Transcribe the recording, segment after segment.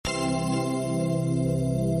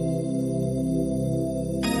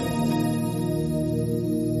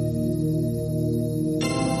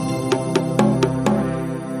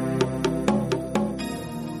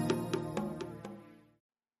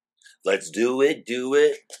Let's do it.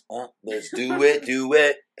 Let's do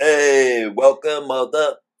it. Hey, welcome,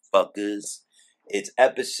 motherfuckers. It's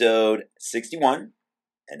episode 61,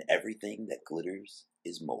 and everything that glitters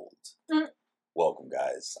is mold. Welcome,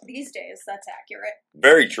 guys. These days, that's accurate.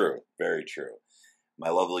 Very true. Very true.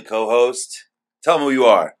 My lovely co-host, tell me who you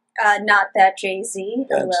are. Not that Jay-Z.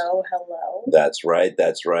 Hello. That's right.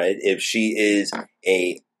 If she is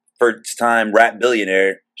a first-time rap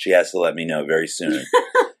billionaire, she has to let me know very soon.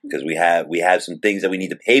 Because we have some things that we need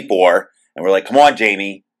to pay for, and we're like, come on,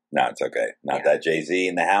 Jamie. No, it's okay. Not that Jay-Z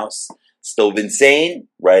in the house. Still insane,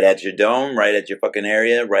 right at your dome, right at your fucking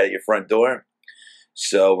area, right at your front door.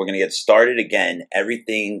 So we're going to get started again.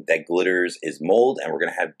 Everything that glitters is mold, and we're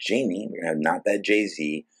going to have Jamie, we're going to have Not That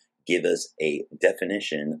Jay-Z, give us a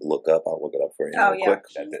definition. Look up. I'll look it up for you real quick.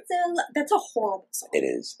 That's a horrible song. It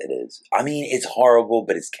is. I mean, it's horrible,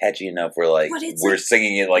 but it's catchy enough where, like, we're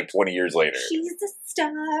singing it, like, 20 years later. She's a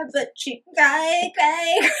star, but she cries.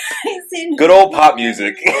 Good old pop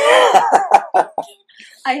music.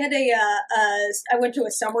 I had I went to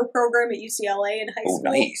a summer program at UCLA in high school.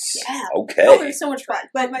 Oh, nice. Yeah. Okay. Oh, it was so much fun.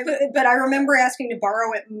 But I remember asking to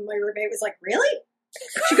borrow it, and my roommate was like, really?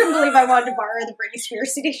 She couldn't believe I wanted to borrow the Britney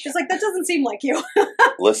Spears CD. She was like, that doesn't seem like you.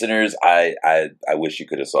 Listeners, I wish you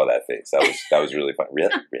could have saw that face. That was really fun.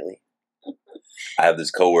 Really? I have this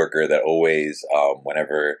coworker that always,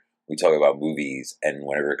 whenever we talk about movies and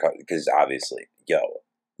whenever, because obviously,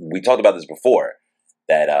 we talked about this before,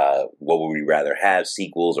 that what would we rather have,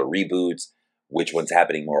 sequels or reboots? Which one's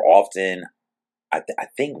happening more often? I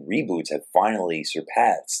think reboots have finally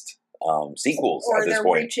surpassed sequels or at this they're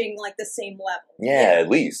point. Reaching like the same level. Yeah, at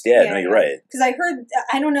least. Yeah, no, you're right. Because I heard,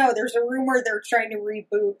 I don't know, there's a rumor they're trying to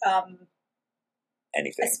reboot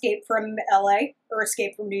anything. Escape from LA or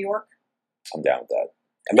Escape from New York. I'm down with that.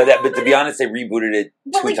 But to be honest, they rebooted it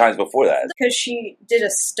two times before that. Because she did a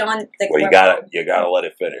stunt that you gotta let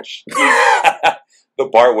it finish. The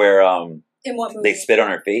part where in what movie? They spit on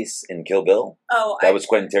her face in Kill Bill. Oh, that was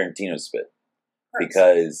Quentin Tarantino's spit.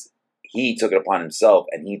 Because he took it upon himself,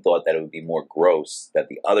 and he thought that it would be more gross that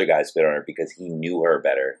the other guy spit on her because he knew her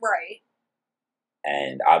better. Right.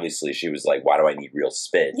 And obviously, she was like, "Why do I need real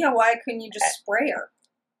spit?" Yeah, why couldn't you just spray her?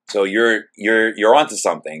 So you're onto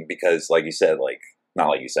something because, like you said, like not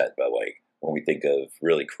like you said, but like when we think of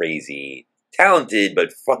really crazy, talented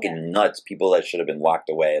but fucking nuts people that should have been locked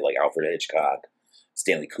away, like Alfred Hitchcock,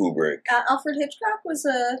 Stanley Kubrick. Alfred Hitchcock was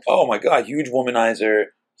a my god, huge womanizer,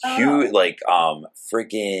 huge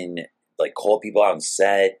freaking. Like called people out on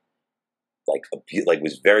set, like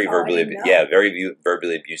was very verbally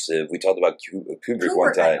abusive. We talked about Kubrick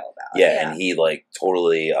one time, and he like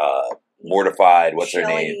totally mortified. What's her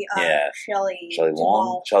name? Shelley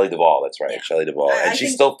Duvall. That's right, Shelley Duvall, and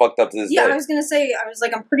she's still fucked up to this day. Yeah, I was gonna say,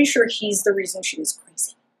 I'm pretty sure he's the reason she was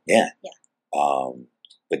crazy. Yeah.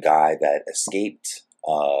 The guy that escaped.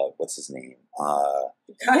 What's his name?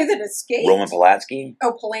 The guy that escaped. Roman Polanski.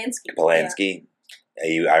 Oh, Polanski. Polanski. Yeah.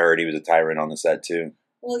 I heard he was a tyrant on the set too.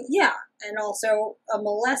 Well, yeah, and also a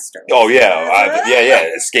molester. Oh yeah,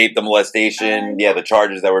 escaped the molestation. The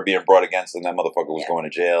charges that were being brought against him. That motherfucker was going to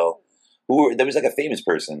jail. There was like a famous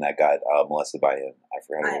person that got molested by him. I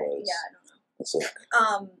forgot who it was. Yeah, I don't know. Let's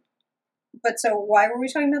look. But so why were we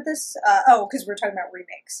talking about this? Because we're talking about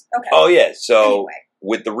remakes. Okay. Oh yeah, so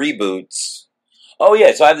with the reboots. Oh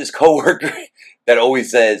yeah, so I have this coworker that always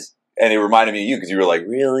says, and it reminded me of you because you were like,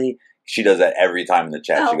 really? She does that every time in the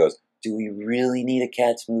chat. She goes, do we really need a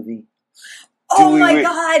Cats movie? Oh my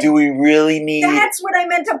god! Do we really need... That's what I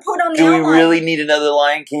meant to put on the Do outline. we really need another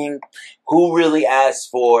Lion King? Who really asked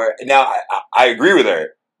for... Now, I agree with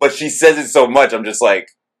her, but she says it so much, I'm just like,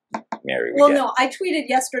 Mary, no, I tweeted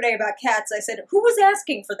yesterday about Cats. I said, who was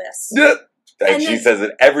asking for this? And she says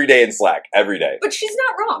it every day in Slack, every day. But she's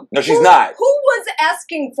not wrong. No, she's not. Who was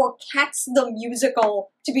asking for Cats the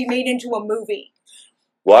musical to be made into a movie?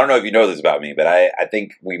 Well, I don't know if you know this about me, but I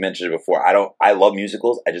think we mentioned it before. I love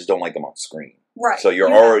musicals. I just don't like them on screen. Right. So you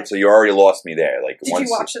already lost me there. Like, did you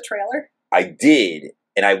watch the trailer? I did,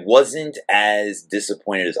 and I wasn't as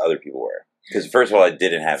disappointed as other people were. Because first of all, I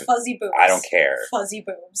didn't have fuzzy boobs. I don't care. Fuzzy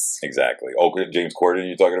boobs. Exactly. Oh, James Corden,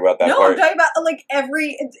 you talking about that part? No, I'm talking about like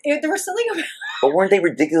there was something about. But weren't they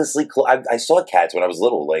ridiculously clothed? I saw Cats when I was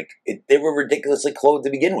little. Like they were ridiculously clothed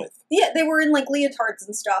to begin with. Yeah, they were in like leotards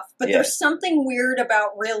and stuff. But there's something weird about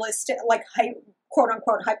realistic, like quote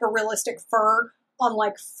unquote hyper realistic fur on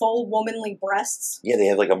like full womanly breasts. Yeah, they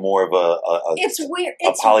have like a more of a it's weird.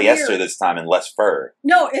 It's polyester weird. This time and less fur.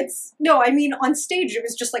 I mean on stage it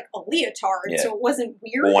was just like a leotard, so it wasn't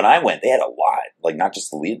weird. Well, when I went, they had a lot, like not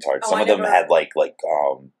just the leotard. Some of them had like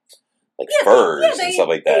like furs and stuff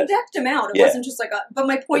like that. They decked him out. It wasn't just like a... But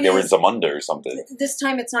my point they were in some under or something. This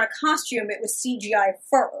time it's not a costume. It was CGI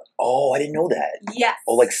fur. Oh, I didn't know that. Yes.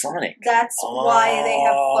 Oh, like Sonic. That's why they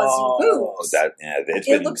have fuzzy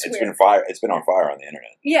boobs. It's been fire. It's been on fire on the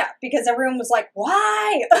internet. Yeah, because everyone was like,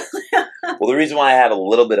 why? Well, the reason why I have a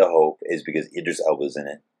little bit of hope is because Idris Elba's in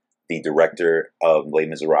it. The director of Les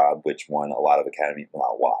Miserables, which won a lot of Academy,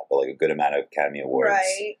 not a lot, but like a good amount of Academy Awards.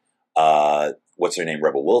 Right. What's her name?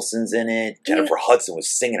 Rebel Wilson's in it. Jennifer Hudson was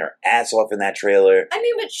singing her ass off in that trailer. I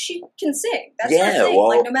mean, but she can sing. That's her thing. Well,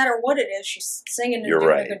 like, no matter what it is, she's singing and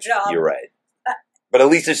doing a good job. You're right. But at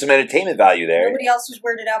least there's some entertainment value there. Nobody else was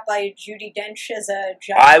weirded out by Judi Dench as a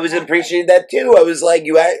giant. I was appreciating that too. I was like,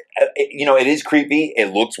 it is creepy.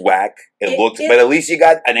 It looks whack. But at least you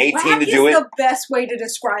got an 18 to do it. That's the best way to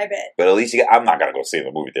describe it. But at least I'm not going to go see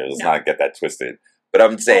the movie there. Let's not get that twisted. But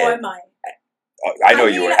I'm saying. Oh, am I? I know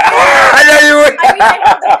you were. I know you were. I mean, I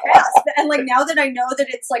know the past. And like now that I know that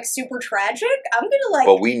it's like super tragic, I'm going to like.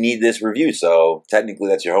 But we need this review, so technically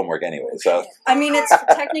that's your homework anyway. So I mean, it's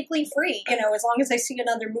technically free. As long as I see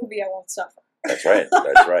another movie, I won't suffer. That's right.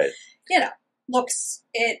 That's right. Looks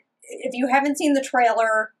it. If you haven't seen the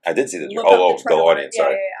trailer, I did see the trailer. The audience.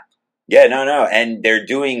 Sorry. Yeah, no, and they're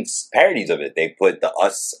doing parodies of it. They put the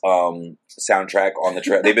Us soundtrack on the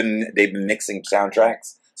trailer. They've been mixing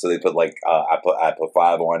soundtracks. So they put like I put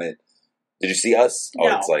 5 on it. Did you see Us?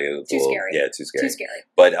 No, it's like it's too scary. Yeah, too scary. Too scary.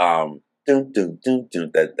 But that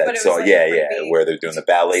song, like where they're doing the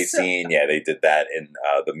ballet scene. Yeah, they did that in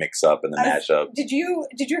the mix up and the mashup. Did you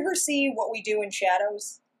ever see What We Do in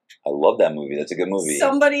Shadows? I love that movie. That's a good movie.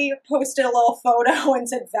 Somebody posted a little photo and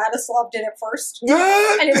said Vladislav did it first,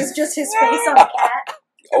 and it was just his face on a cat.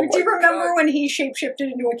 Do you remember when he shapeshifted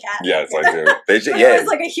into a cat? Yes, I do. It was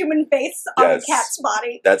like a human face on a cat's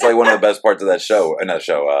body. That's like one of the best parts of that show. Not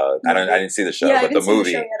show. I didn't see the show, but the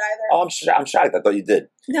movie. See the show yet either. Oh, I'm shocked. I thought you did.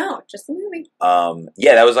 No, just the movie.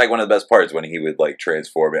 That was like one of the best parts when he would like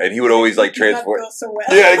transform, and he would always like transform. That so well.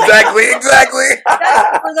 Yeah, exactly.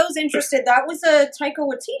 For those interested, that was a Taika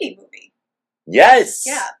Waititi movie. Yes.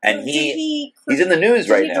 Yeah, and he's in the news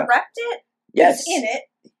right now. Did he direct it? Yes, he was in it.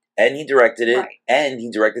 And he directed it, and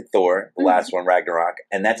he directed Thor, the last one, Ragnarok,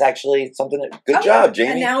 and that's actually something. Good job,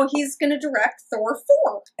 Jamie. And now he's going to direct Thor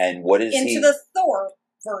 4. And what is into the Thor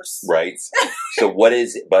verse? Right. So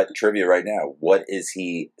but trivia right now, what is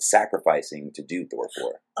he sacrificing to do Thor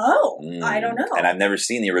 4? Oh, I don't know. And I've never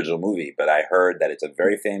seen the original movie, but I heard that it's a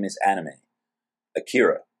very famous anime,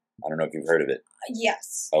 Akira. I don't know if you've heard of it.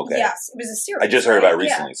 Yes. Okay. Yes, it was a series. I just heard about it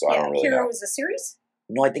recently, so I don't really know. Akira was a series?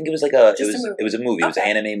 No, I think it was like a movie. It was a movie. It was an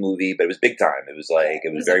anime movie, but it was big time. It was like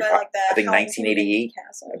it was very. Like I think 1988.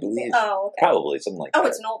 I believe. Oh, okay. Probably something like that. Oh,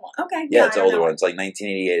 it's an old one. Okay. Yeah, it's an older one. It's like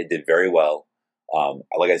 1988. It did very well.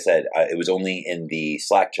 Like I said, it was only in the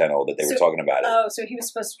Slack channel that they were talking about it. Oh, so he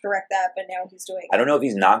was supposed to direct that, but now he's doing it. I don't know if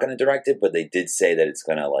he's not going to direct it, but they did say that it's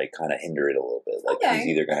going to like kind of hinder it a little bit. Like he's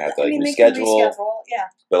either going to have to like reschedule. Yeah.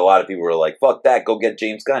 But a lot of people were like, "Fuck that, go get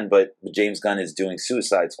James Gunn." But James Gunn is doing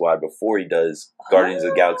Suicide Squad before he does Guardians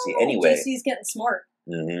of the Galaxy anyway. DC's getting smart.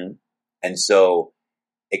 Mm-hmm. And so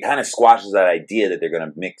it kind of squashes that idea that they're going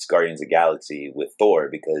to mix Guardians of the Galaxy with Thor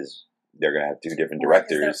because they're going to have 2 different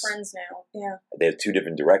directors. They're friends now. Yeah. They have 2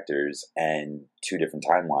 different directors and 2 different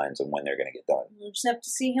timelines on when they're going to get done. We'll just have to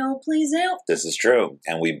see how it plays out. This is true.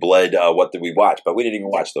 And we bled What Did We Watch? But we didn't even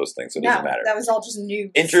watch those things, so it doesn't matter. That was all just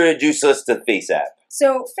news. Introduce us to FaceApp.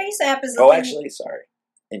 So FaceApp is actually, sorry.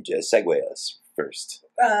 Segue us first.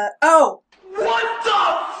 What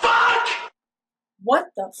the fuck? What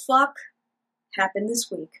the fuck happened this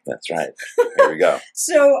week? That's right. Here we go.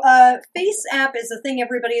 So FaceApp is a thing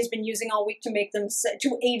everybody has been using all week to make them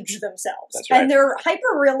to age themselves. That's right. And they're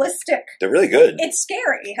hyper realistic. They're really good. It's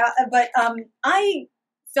scary, but I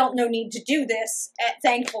felt no need to do this,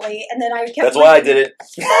 thankfully, and then I kept... That's why I did it.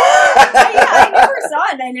 I never saw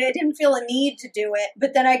it, and I didn't feel a need to do it,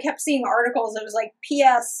 but then I kept seeing articles that was like,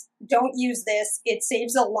 P.S., don't use this, it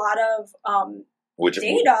saves a lot of data. Which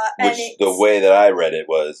the way that I read it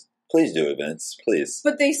was, please do it, Vince, please.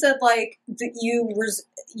 But they said, like, that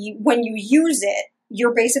when you use it,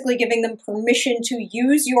 you're basically giving them permission to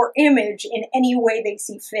use your image in any way they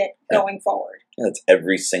see fit going forward. That's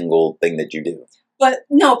every single thing that you do. But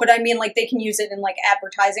I mean, like, they can use it in, like,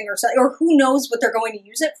 advertising or something, or who knows what they're going to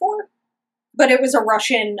use it for. But it was a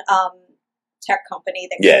Russian tech company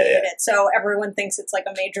that created it, so everyone thinks it's, like,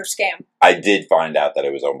 a major scam. I did find out that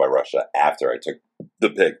it was owned by Russia after I took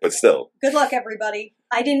the pic, but still. Good luck, everybody.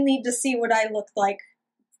 I didn't need to see what I looked like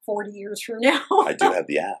 40 years from now. I do have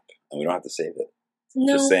the app, and we don't have to save it.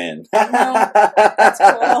 No. Just saying. No. That's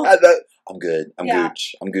cool. I'm good. I'm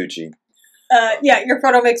Gucci. Yeah, your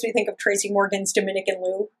photo makes me think of Tracy Morgan's Dominican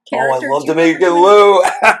Lou character. Oh, I love Dominican Lou.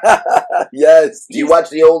 Yes. Do you watch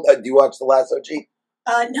the last OG?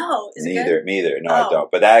 No. Is it Neither. good? Me either. No, I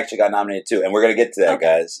don't. But that actually got nominated too, and we're gonna get to that,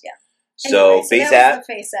 guys. Yeah. So, anyway, Face that App. was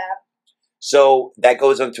the Face App. So that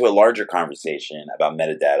goes into a larger conversation about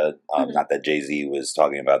metadata. Not that Jay-Z was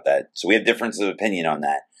talking about that. So we have differences of opinion on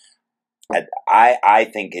that. I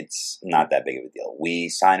think it's not that big of a deal. We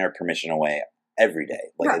sign our permission away every day,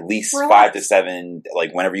 like at least 5 to 7.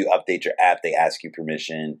 Like whenever you update your app, they ask you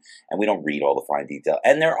permission, and we don't read all the fine detail.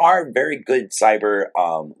 And there are very good cyber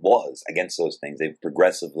laws against those things. They've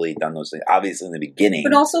progressively done those things, obviously in the beginning.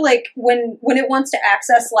 But also, like when it wants to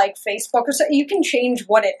access like Facebook or so, you can change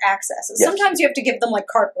what it accesses. Yes. Sometimes you have to give them like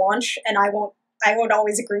carte blanche, and I won't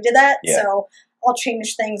always agree to that. Yeah. So I'll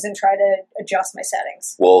change things and try to adjust my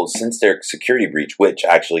settings. Well, since their security breach, which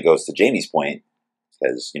actually goes to Jamie's point,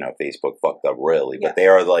 because, Facebook fucked up royally, but they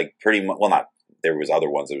are like pretty much, well, not, there was other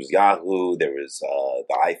ones. There was Yahoo, there was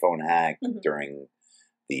the iPhone hack during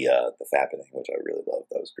the fappening, which I really loved.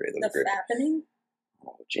 That was great. That was fappening?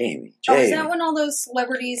 Oh, Jamie. Oh, is that when all those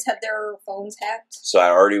celebrities had their phones hacked? So I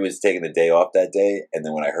already was taking the day off that day, and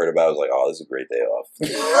then when I heard about it, I was like, oh, this is a great day off.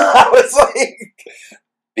 I was like,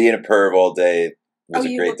 being a perv all day was a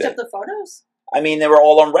great day. Oh, you looked up the photos? I mean, they were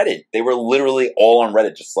all on Reddit. They were literally all on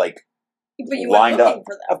Reddit, just like, but you weren't looking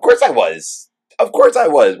for them. Of course I was.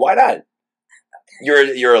 Why not?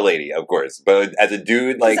 Okay. You're a lady, of course. But as a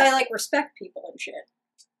dude, like, because I respect people and shit.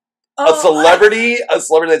 A celebrity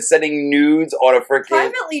that's sending nudes on a freaking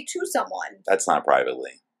privately to someone. That's not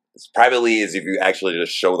privately. It's privately is if you actually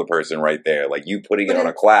just show the person right there, like you putting it on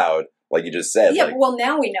a cloud. Like you just said. Yeah, well,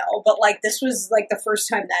 now we know. But, this was, the first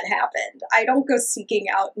time that happened. I don't go seeking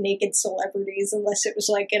out naked celebrities unless it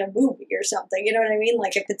was, in a movie or something. You know what I mean?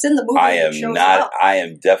 If it's in the movie, it shows up. I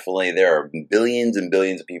am definitely, there are billions and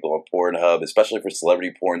billions of people on Pornhub, especially for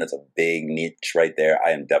celebrity porn. That's a big niche right there. I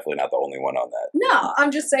am definitely not the only one on that. No,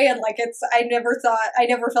 I'm just saying, I never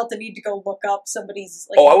felt the need to go look up somebody's,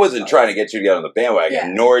 I wasn't trying to get you to get on the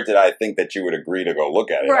bandwagon, nor did I think that you would agree to go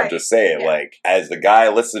look at it. Right. I'm just saying, as the guy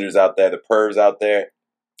listeners out there, the pervs out there,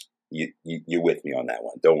 you're with me on that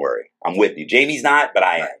one. Don't worry. I'm with you. Jamie's not, but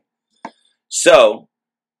I am. So,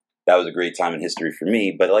 that was a great time in history for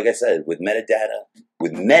me. But like I said, with metadata,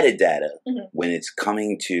 when it's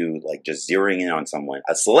coming to just zeroing in on someone,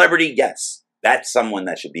 a celebrity, yes, that's someone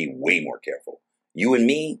that should be way more careful. You and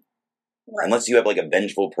me, right. Unless you have a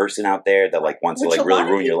vengeful person out there that wants to really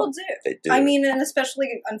ruin your life. They do. I mean, and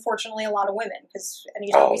especially, unfortunately, a lot of women, because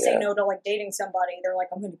anytime you say no to dating somebody, they're like,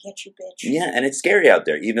 "I'm going to get you, bitch." Yeah, and it's scary out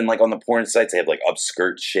there. Even on the porn sites, they have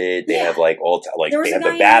upskirt shit. They have all there was they have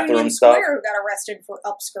a the bathroom stuff. Square who got arrested for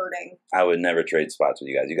upskirting. I would never trade spots with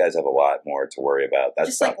you guys. You guys have a lot more to worry about.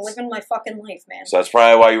 That's just living my fucking life, man. So that's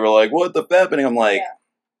probably why you were like, "What the happening?" I'm like,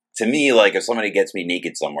 to me, if somebody gets me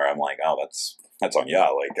naked somewhere, I'm like, "Oh, that's on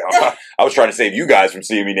y'all." I was trying to save you guys from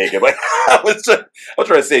seeing me naked. I was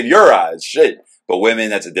trying to save your eyes. Shit. But women,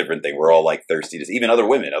 that's a different thing. We're all thirsty to see. Even other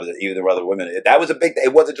women. That was a big thing.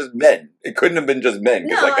 It wasn't just men. It couldn't have been just men.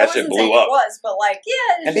 Because that shit blew up. It was, but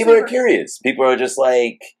and people are curious. People are just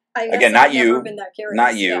again, not you.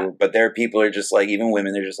 Not you. But there are people who are just even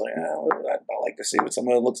women, they're just I like to see what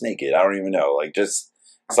someone looks naked. I don't even know. Just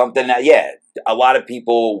something that, a lot of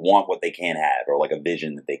people want what they can't have, or a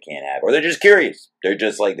vision that they can't have, or they're just curious. They're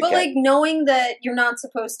just But knowing that you're not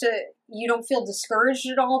supposed to, you don't feel discouraged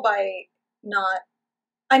at all by not.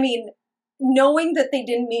 I mean, knowing that they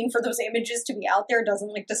didn't mean for those images to be out there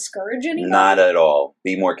doesn't discourage anybody. Not at all.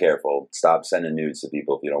 Be more careful. Stop sending nudes to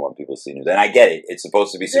people if you don't want people to see nudes. And I get it. It's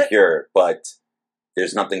supposed to be secure, but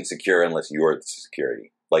there's nothing secure unless you're the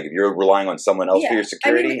security. If you're relying on someone else for your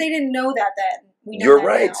security. I mean, but they didn't know that then. We know you're that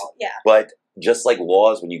right. now. Yeah. But just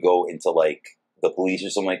laws, when you go into the police or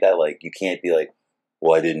something like that, you can't be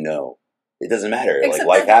well, I didn't know. It doesn't matter. Except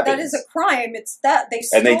life happens. That is a crime. It's that they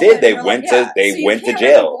stole and they did. It. They went to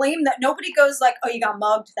jail. Really blame that. Nobody goes oh, you got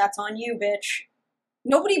mugged. That's on you, bitch.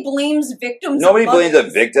 Nobody blames victims. Nobody blames a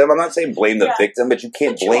victim. I'm not saying blame the victim, but you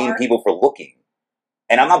can't blame people for looking.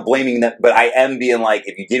 And I'm not blaming them, but I am being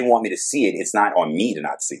if you didn't want me to see it, it's not on me to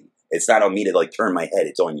not see. It's not on me to turn my head.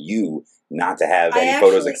 It's on you not to have any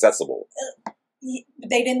photos accessible.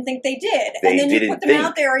 They didn't think they did. And then you put them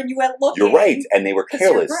out there and you went looking. You're right. And they were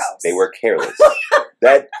careless. They were careless.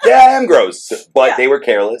 I am gross. But they were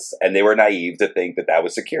careless and they were naive to think that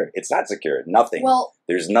was secure. It's not secure. Nothing. Well,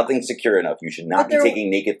 there's nothing secure enough. You should not be taking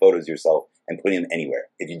naked photos of yourself and putting them anywhere.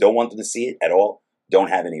 If you don't want them to see it at all, don't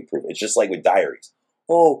have any proof. It's just with diaries.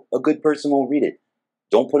 Oh, a good person won't read it.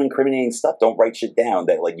 don't put incriminating stuff. Don't write shit down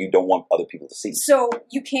that like you don't want other people to see. So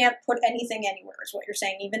you can't put anything anywhere, is what you're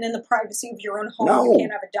saying. Even in the privacy of your own home, you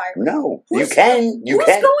can't have a diary. No, you can. Who's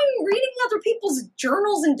going reading other people's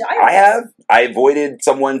journals and diaries? I have. I avoided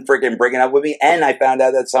someone freaking breaking up with me, and I found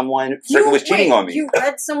out that someone freaking was cheating on me. You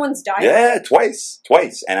read someone's diary? Yeah, twice,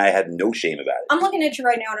 and I had no shame about it. I'm looking at you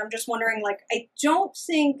right now, and I'm just wondering, like, I don't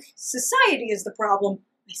think society is the problem.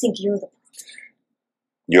 I think you're the problem.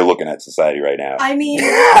 You're looking at society right now. I mean,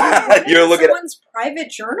 you're looking at someone's private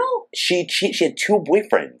journal? She had 2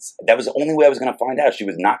 boyfriends. That was the only way I was going to find out. She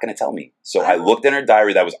was not going to tell me. So I looked in her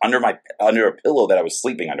diary that was under a pillow that I was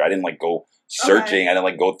sleeping under. I didn't like go searching. I didn't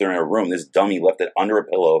like go through in her room. This dummy left it under a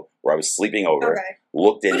pillow where I was sleeping over. Okay.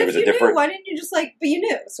 Looked in. But there if was you a different. Knew, why didn't you just like? But you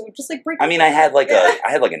knew, so just like break. I mean, I had like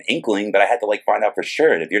an inkling, but I had to like find out for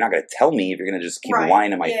sure. And if you're not going to tell me, if you're going to just keep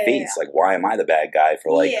lying in my face, like why am I the bad guy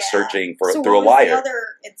for like searching for through a liar? The other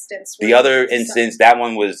instance. The other instance, that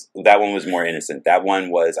one was more innocent. That one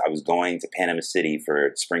was I was going to Panama City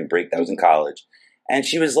for spring break. That was in college. And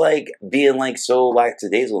she was like being like so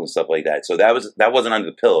lackadaisical and stuff like that. So that wasn't under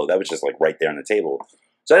the pillow. That was just like right there on the table.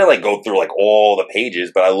 So I didn't like go through like all the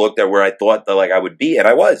pages, but I looked at where I thought that like I would be, and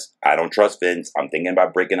I was. I don't trust Vince. I'm thinking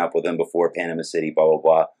about breaking up with him before Panama City, blah, blah,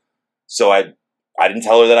 blah. So I didn't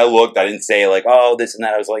tell her that I looked. I didn't say like, oh, this and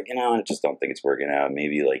that. I was like, I just don't think it's working out.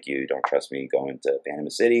 Maybe like you don't trust me going to Panama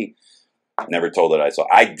City. Never told her that I saw.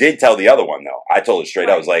 I did tell the other one though. I told her straight.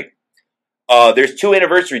 I was like, there's 2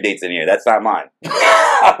 anniversary dates in here. That's not mine.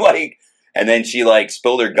 I'm like, and then she like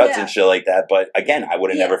spilled her guts and shit like that. But again, I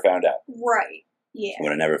would have never found out. Right. Yeah. Would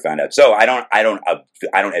have never found out. So I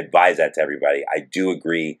don't advise that to everybody. I do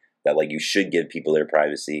agree that like you should give people their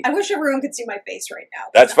privacy. I wish everyone could see my face right now.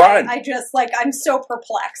 That's fine. I just like I'm so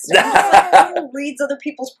perplexed. I'm who reads other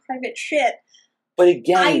people's private shit. But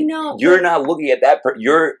again, I know, you're not looking at that.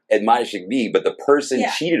 You're admonishing me, but the person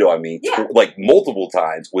cheated on me like multiple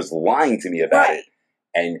times, was lying to me about it,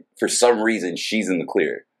 and for some reason she's in the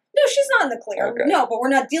clear. No, she's not in the clear. Okay. No, but we're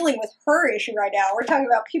not dealing with her issue right now. We're talking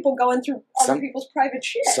about people going through other people's private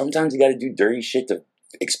shit. Sometimes you got to do dirty shit to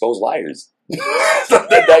expose liars.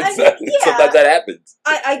 Sometimes that happens.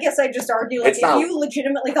 I guess I just argue, like, if you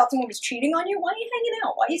legitimately thought someone was cheating on you, why are you hanging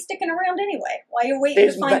out? Why are you sticking around anyway? Why are you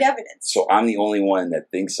waiting to find evidence? So I'm the only one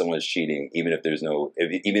that thinks someone's cheating, even if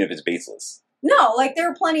it's baseless. No, like,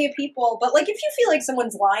 there are plenty of people, but, like, if you feel like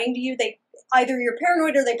someone's lying to you, either you're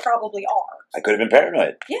paranoid or they probably are. I could have been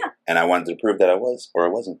paranoid. Yeah. And I wanted to prove that I was, or I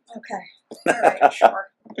wasn't. Okay. All right, sure.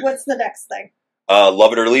 What's the next thing?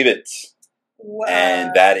 Love It or Leave It.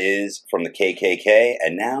 And that is from the KKK.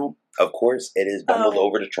 And now, of course, it is bundled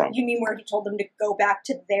over to Trump. You mean where he told them to go back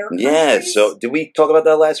to their countries? Yeah. So did we talk about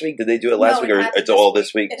that last week? Did they do it last week? Or it's all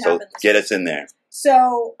this week? So get us in there.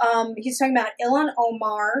 So he's talking about Ilhan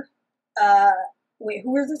Omar. Wait,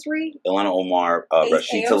 who are the 3? Ilhan Omar,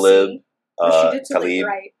 Rashid Tlaib, Tlaib,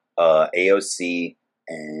 right. AOC,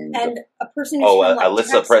 and a person who's from, like,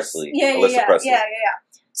 Alyssa Texas. Presley. Alyssa Presley. Yeah.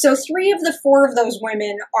 So 3 of the 4 of those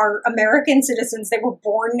women are American citizens. They were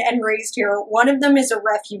born and raised here. One of them is a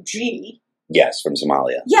refugee. Yes, from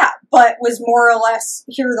Somalia. Yeah, but was more or less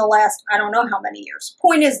here the last, I don't know how many years.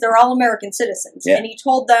 Point is, they're all American citizens. Yeah. And he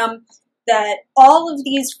told them that all of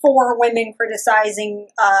these 4 women criticizing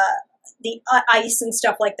the ICE and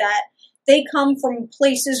stuff like that, they come from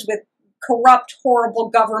places with corrupt,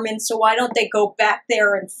 horrible governments, so why don't they go back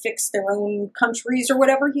there and fix their own countries or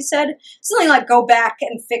whatever he said? Something like, go back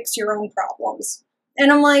and fix your own problems.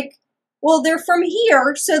 And I'm like, well, they're from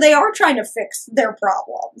here, so they are trying to fix their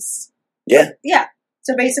problems. Yeah. Yeah.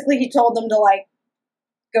 So basically he told them to, like,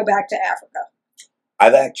 go back to Africa.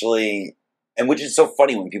 I've actually, and which is so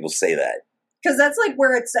funny when people say that. Because that's like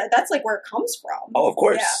where it comes from. Oh, of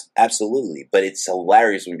course. Yeah. Absolutely. But it's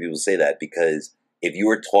hilarious when people say that, because if you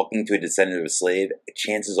were talking to a descendant of a slave,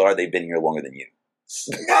 chances are they've been here longer than you.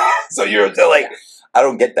 So you're like, I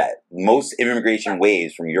don't get that. Most immigration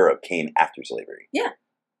waves from Europe came after slavery. Yeah.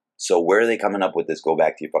 So where are they coming up with this? Go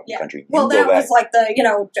back to your fucking country. Well, that was like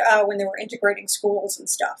when they were integrating schools and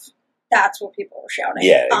stuff. That's what people were shouting.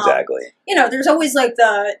 Yeah, exactly. There's always like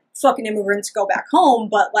the fucking immigrants go back home,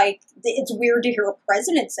 but like it's weird to hear a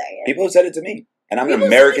president say it. People have said it to me. And I'm an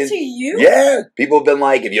American. To you? Yeah, people have been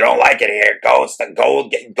like, if you don't like it here,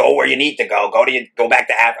 go where you need to go. Go back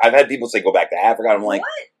to Africa. I've had people say go back to Africa. I'm like, what?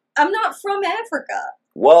 I'm not from Africa.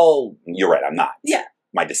 Well, you're right. I'm not. Yeah,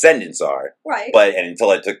 my descendants are. Right. But until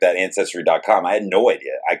I took that Ancestry.com, I had no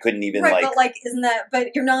idea. I couldn't even But isn't that? But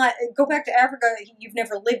you're not. Go back to Africa. You've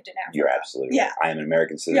never lived in Africa. You're absolutely right. I am an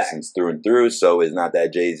American citizen through and through. So is not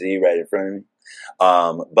that Jay-Z right in front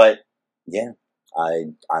of me. But yeah.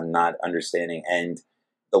 I'm not understanding. And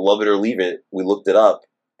the Love It or Leave It, we looked it up,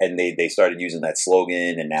 and they started using that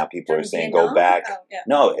slogan, and now people are saying "Go back." Oh, yeah.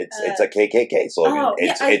 No, it's a KKK slogan. Oh,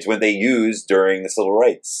 it's what they used during the civil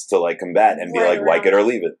rights to like combat and be like it or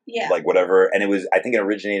leave it, like whatever. And it was, I think, it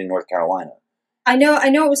originated in North Carolina. I know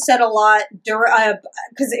it was said a lot during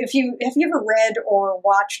because have you ever read or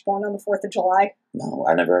watched Born on the 4th of July? No,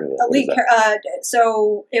 I never heard of it.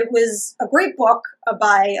 So it was a great book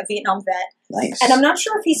by a Vietnam vet. Nice. And I'm not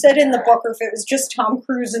sure if he said in the book or if it was just Tom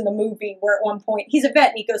Cruise in the movie, where at one point he's a vet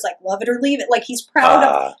and he goes like, "Love it or leave it." Like he's proud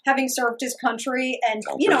of having served his country, and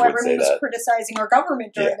everyone was criticizing our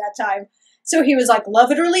government during that time. So he was like,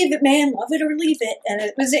 "Love it or leave it, man. Love it or leave it." And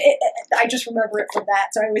I just remember it from that.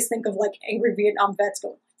 So I always think of like angry Vietnam vets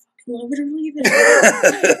going, "Love it or leave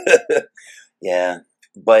it." Yeah,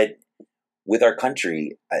 but with our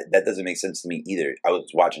country, that doesn't make sense to me either. I was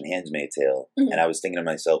watching Handmaid's Tale, and I was thinking to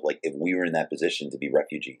myself, like, if we were in that position to be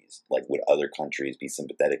refugees, like, would other countries be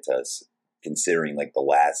sympathetic to us, considering like the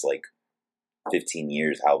last like 15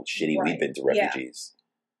 years how shitty we've been to refugees?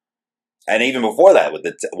 And even before that, with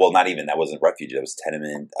not even, that wasn't refugee, that was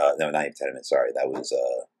tenement. No, not even tenement. Sorry, that was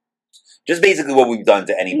just basically what we've done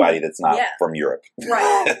to anybody that's not from Europe.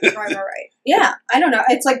 Right. Yeah, I don't know.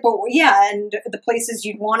 It's like, and the places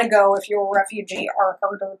you'd want to go if you're a refugee are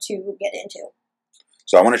harder to get into.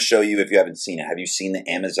 So I want to show you, if you haven't seen it. Have you seen the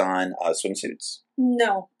Amazon swimsuits?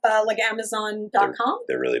 No, like Amazon.com.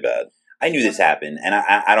 They're really bad. I knew this happened, and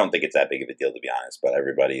I don't think it's that big of a deal, to be honest, but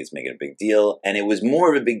everybody is making a big deal. And it was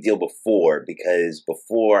more of a big deal before, because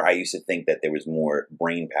before I used to think that there was more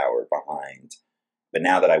brain power behind. But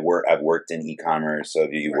now that I've worked in e-commerce, so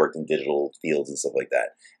if you worked in digital fields and stuff like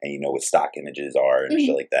that, and you know what stock images are and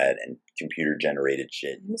shit like that, and computer-generated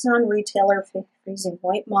shit. Amazon retailer using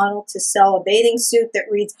white model to sell a bathing suit that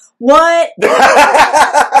reads, "What?"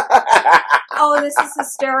 Oh, this is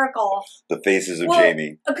hysterical. The faces of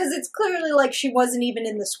Jamie. Because it's clearly like she wasn't even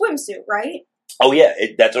in the swimsuit, right? Oh, yeah.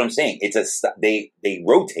 That's what I'm saying. They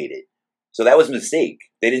rotated. So that was a mistake.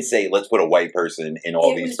 They didn't say, let's put a white person in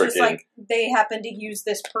all these freaking... It was just like they happened to use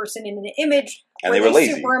this person in an image and they were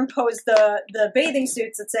lazy. Superimpose the bathing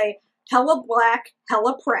suits that say, "Hella black,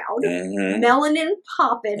 hella proud, melanin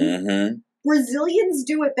poppin', Brazilians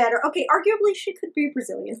do it better." Okay, arguably she could be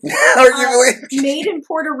Brazilian. Arguably. Made in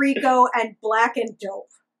Puerto Rico and black and dope.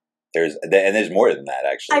 There's more than that,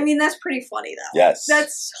 actually. I mean, that's pretty funny, though. Yes.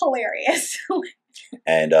 That's hilarious.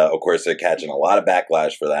 And, of course, they're catching a lot of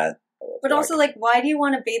backlash for that. But also, like, why do you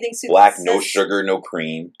want a bathing suit? Black, no sugar, no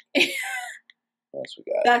cream. What else we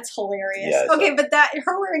got? That's hilarious. Yeah, okay, but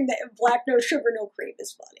her wearing the black, no sugar, no cream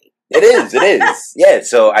is funny. It is. Yeah,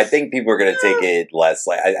 so I think people are going to take it less.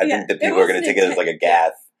 Like I think that people are going to take it as like a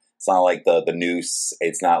gaffe. It's not like the noose.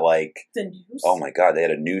 It's not like... The noose? Oh, my God. They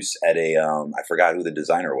had a noose at a... I forgot who the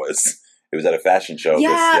designer was. It was at a fashion show. Yeah.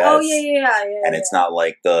 Yes. Oh, yeah. And it's not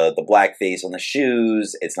like the blackface on the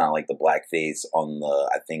shoes. It's not like the blackface on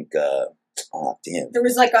the... I think... oh, damn. There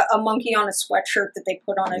was like a monkey on a sweatshirt that they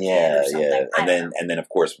put on a kid or something. Yeah. And then, of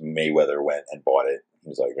course, Mayweather went and bought it. He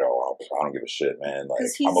was like, "Oh, I don't give a shit, man. Like,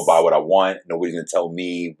 I'm gonna buy what I want. Nobody's gonna tell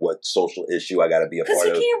me what social issue I gotta be a part of."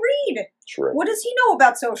 Because he can't read. True. What does he know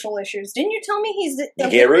about social issues? Didn't you tell me he's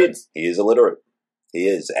illiterate? He can't read. He is illiterate. He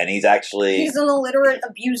is, and he's an illiterate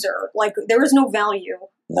abuser. Like, there is no value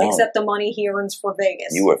except the money he earns for Vegas.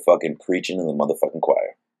 You are fucking preaching to the motherfucking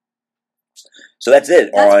choir. So that's it.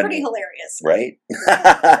 That's pretty hilarious, right?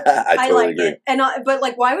 I totally like agree. It. And but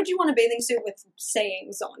like, why would you want a bathing suit with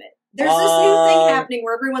sayings on it? There's this new thing happening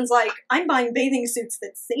where everyone's like, "I'm buying bathing suits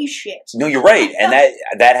that say shit." No, you're right, and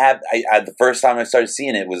that happened. The first time I started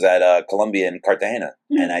seeing it was at Columbia in Cartagena,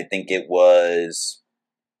 and I think it was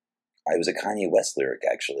a Kanye West lyric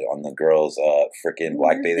actually on the girl's freaking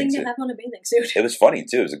black bathing suit. To have on a bathing suit. It was funny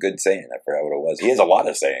too. It was a good saying. I forgot what it was. He has a lot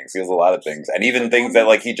of sayings. He has a lot of things, and even things that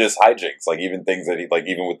like he just hijinks. Like even things that he like,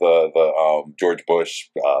 even with the George Bush.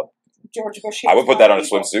 George Bush. I would put that on a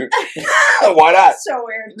swimsuit. Why not? So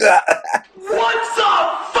weird. What the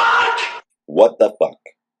fuck? What the fuck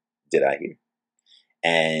did I hear?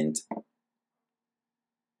 And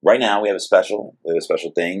right now we have a special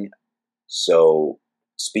thing. So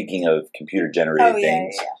speaking of computer generated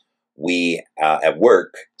things, we at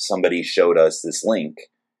work somebody showed us this link,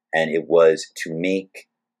 and it was to make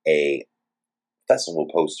a festival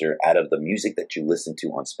poster out of the music that you listen to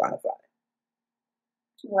on Spotify.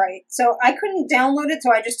 Right. So I couldn't download it,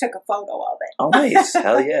 so I just took a photo of it. Oh, nice.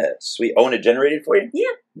 Hell yeah. Sweet. Oh, and it generated for you?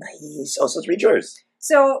 Yeah. Nice. Oh, so let's read yours.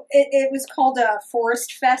 So it was called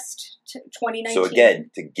Forest Fest 2019. So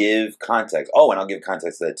again, to give context. Oh, and I'll give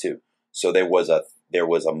context to that too. So there was there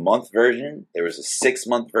was a month version, there was a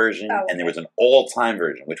 6-month version, okay. and there was an all-time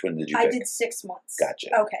version. Which one did you pick? I did 6 months. Gotcha.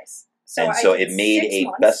 Okay. So it made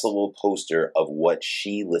a festival poster of what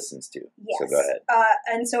she listens to. Yes. So go ahead.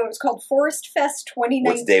 And so it was called Forest Fest 2019.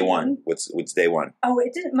 What's day one? What's day one? Oh,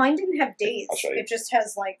 it didn't. Mine didn't have days. I'll show you. It just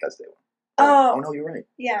has like. That's day one. Oh no, you're right.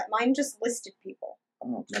 Yeah, mine just listed people.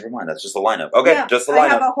 Oh, never mind. That's just the lineup. Okay, yeah, just the lineup. I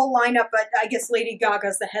have a whole lineup, but I guess Lady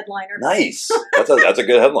Gaga's the headliner. Nice. That's a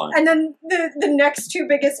good headline. And then the next two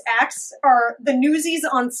biggest acts are the Newsies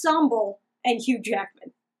Ensemble and Hugh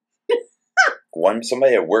Jackman.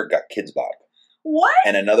 Somebody at work got Kids Bop. What?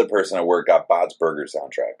 And another person at work got Bob's Burger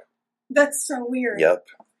soundtrack. That's so weird. Yep.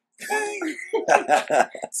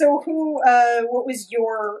 So what was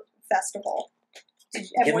your festival?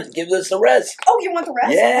 Give us the rest. Oh, you want the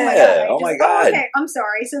rest? Yeah. Oh my god. Okay, I'm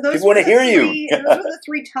sorry. So those people want to hear you. Those were the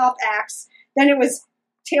 3 top acts. Then it was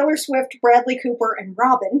Taylor Swift, Bradley Cooper, and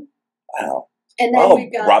Robin. Wow. And then we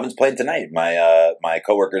got Robin's playing tonight. My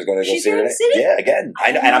coworker is going to go see her today. City? Yeah, again.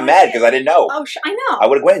 And I'm mad because I didn't know. Oh, I know. I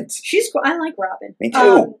would have went. She's cool. I like Robin. Me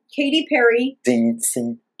too. Katy Perry.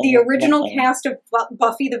 Dancing. The original cast of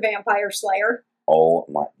Buffy the Vampire Slayer. Oh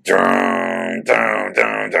my! Dun, dun,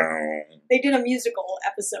 dun, dun. They did a musical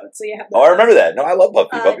episode, so you have. I remember that. No, I love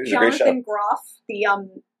Buffy. Buffy's a great show. Jonathan Groff, the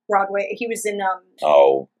Broadway. He was in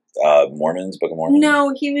Mormons, Book of Mormon.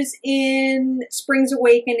 No, he was in Spring's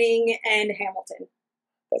Awakening and Hamilton.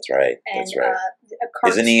 That's right. And, that's right.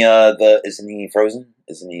 Isn't he Frozen?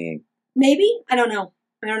 Isn't he? Maybe, I don't know.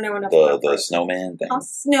 I don't know enough. The snowman thing.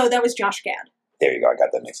 No, that was Josh Gad. There you go. I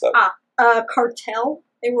got that mixed up. Cartel.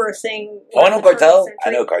 They were saying. Oh, I know Cartel.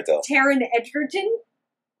 I know Cartel. Taron Egerton.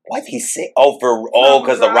 What did he say?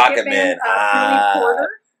 Because the Rocket Man. Billy Porter.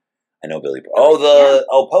 I know Billy Porter.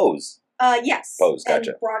 Pose. Yes. Pose,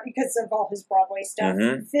 gotcha. Because of all his Broadway stuff.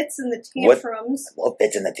 Mm-hmm. Fits in the Tantrums. What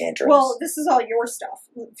Fits in the Tantrums? Well, this is all your stuff.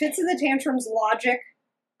 Fits in the Tantrums, Logic.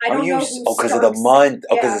 I don't know who because of the month.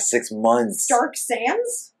 Oh, because of 6 months. Stark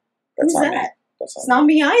Sands? That's Who's not that? me. It's not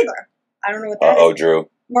me either. I don't know what that is. Oh, Drew.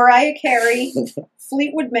 Mariah Carey.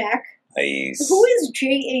 Fleetwood Mac. Nice. Who is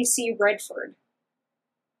J.A.C. Redford?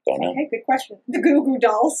 Don't know. Okay, good question. The Goo Goo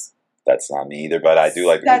Dolls. That's not me either, but I do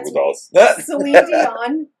like the Goo Goo Dolls. Celine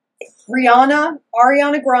Dion. Rihanna.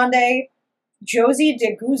 Ariana Grande. Josie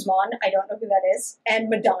de Guzman. I don't know who that is. And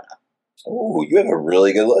Madonna. Ooh, you have a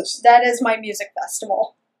really good list. That is my music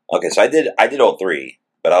festival. Okay, so I did all 3,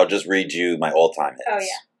 but I'll just read you my all-time hits. Oh,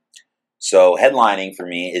 yeah. So headlining for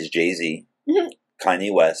me is Jay-Z,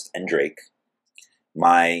 Kanye West, and Drake.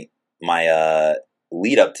 My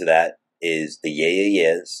lead up to that is the Yeah Yeah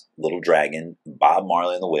Yeahs, Little Dragon, Bob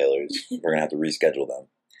Marley and the Wailers. We're gonna have to reschedule them.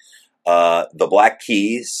 The Black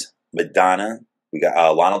Keys, Madonna. We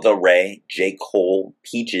got Lana Del Rey, J. Cole,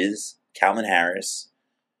 Peaches, Calvin Harris,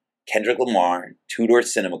 Kendrick Lamar, Two Door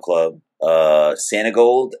Cinema Club, Santa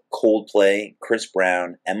Gold, Coldplay, Chris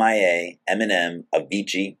Brown, MIA, Eminem,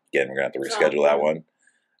 Avicii. Again, we're going to have to reschedule that one.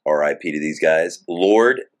 R.I.P. to these guys.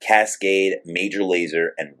 Lord, Cascade, Major Lazer,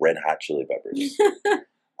 and Red Hot Chili Peppers.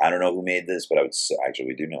 I don't know who made this, but actually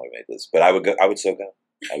we do know who made this. But I would so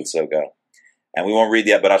go. And we won't read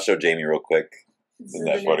yet, but I'll show Jamie real quick. Isn't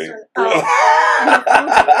that funny?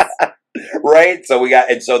 Right? So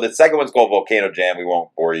the second one's called Volcano Jam. We won't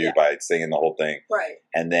bore you by singing the whole thing. Right.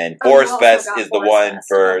 And then Forest Fest is the one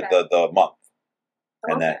for the month.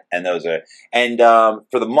 Okay. And those are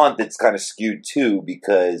for the month it's kind of skewed too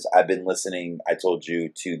because I've been listening, I told you,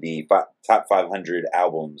 to the top 500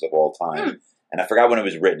 albums of all time. And I forgot when it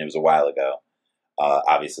was written. It was a while ago.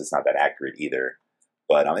 Obviously it's not that accurate either.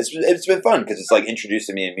 But it's been fun because it's like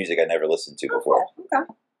introducing me to music I never listened to before. Okay.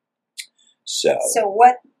 So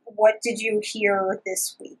what did you hear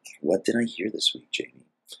this week? What did I hear this week, Jamie?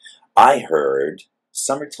 I heard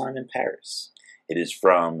Summertime in Paris. It is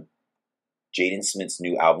from Jaden Smith's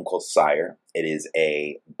new album called Sire. It is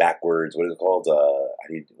a backwards, what is it called?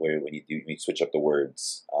 When you switch up the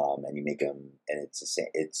words and you make them, and it's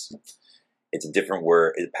a different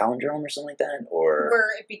word. Is it palindrome or something like that? Or where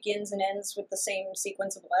it begins and ends with the same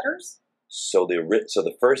sequence of letters? So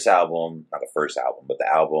the first album, not the first album, but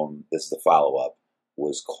the album, this is the follow-up,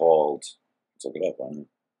 was called, let's look it up, why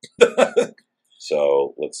not?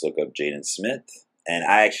 So let's look up Jaden Smith. And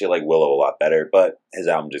I actually like Willow a lot better, but his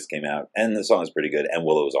album just came out, and the song is pretty good, and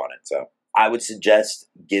Willow's on it. So I would suggest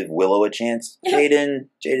give Willow a chance. Jaden,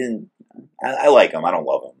 I like him. I don't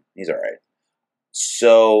love him. He's all right.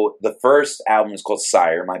 So the first album is called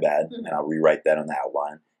Sire, my bad, and I'll rewrite that on the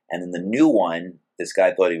outline. And then the new one, this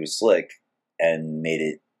guy thought he was slick and made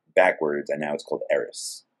it backwards, and now it's called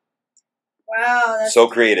Eris. Wow. That's so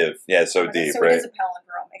creative. Yeah, so deep, so right? it is a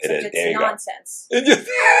palindrome. except it's nonsense.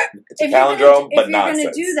 It's a palindrome, but nonsense. If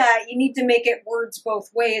you're going to do that, you need to make it words both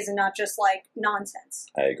ways and not just like nonsense.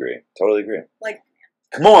 I agree. Totally agree. Like,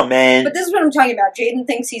 come on, man. But this is what I'm talking about. Jaden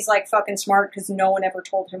thinks he's like fucking smart because no one ever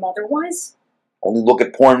told him otherwise. Only look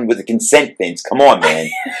at porn with a consent, Vince. Come on, man.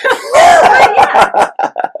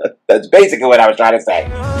 That's basically what I was trying to say.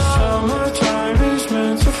 Summertime is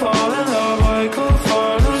meant to fall in love. I could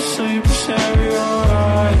fall asleep and stare your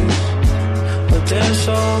eyes, but they're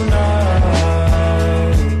so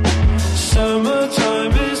nice.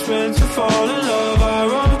 Summertime is meant to fall in love. I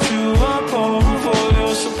wrote you a poem for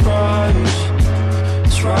your surprise.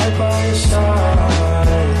 It's right by your side.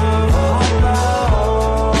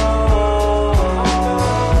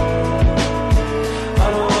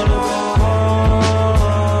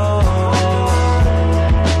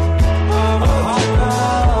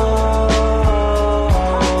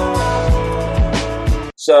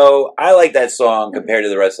 So I like that song compared to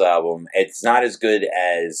the rest of the album. It's not as good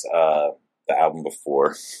as the album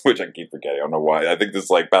before, which I keep forgetting. I don't know why. I think this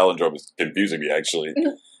like palindrome is confusing me actually.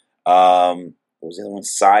 What was the other one?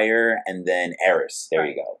 Sire and then Eris. There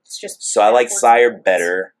you go. It's just so I like Sire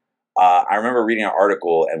better. I remember reading an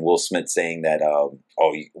article and Will Smith saying that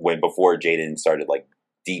when before Jaden started like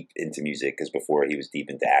deep into music, because before he was deep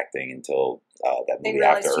into acting until that movie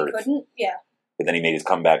After Earth. Couldn't? Yeah. But then he made his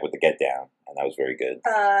comeback with The Get Down, and that was very good.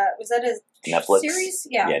 Was that a Netflix series?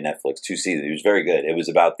 Yeah. Yeah, Netflix, 2 seasons. It was very good. It was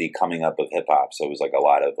about the coming up of hip hop, so it was like a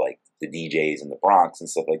lot of like the DJs in the Bronx and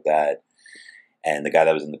stuff like that. And the guy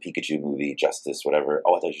that was in the Pikachu movie, Justice, whatever.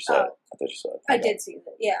 Oh, I thought you saw it. I did see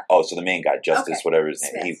that. Yeah. Oh, so the main guy, Justice, whatever his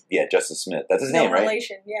name. Justice Smith. That's his name, right?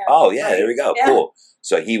 Relation. Yeah. Oh, yeah. Right. There we go. Yeah. Cool.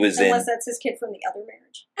 So he was unless that's his kid from the other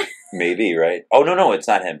marriage. Maybe, right? Oh no, it's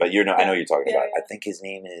not him. But I know you're talking about. I think his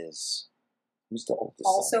name is. Who's the oldest?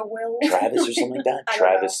 Also son? Will. Travis or something like that?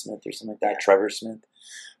 Travis Smith or something like that? Yeah. Trevor Smith?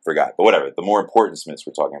 Forgot. But whatever. The more important Smiths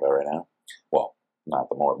we're talking about right now. Well, not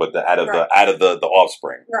the more, but out of the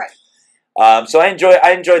offspring. Right. So I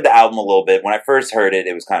enjoyed the album a little bit. When I first heard it,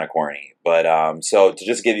 it was kind of corny. But so to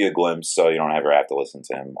just give you a glimpse, so you don't ever have to listen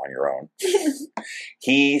to him on your own.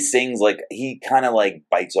 He sings he kind of like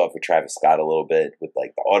bites off of Travis Scott a little bit with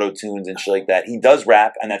like the auto tunes and shit like that. He does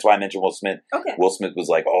rap, and that's why I mentioned Will Smith. Okay. Will Smith was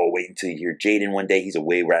like, "Oh, wait until you hear Jaden one day. He's a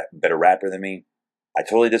way better rapper than me." I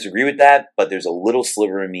totally disagree with that, but there's a little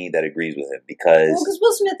sliver in me that agrees with him because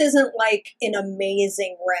Will Smith isn't like an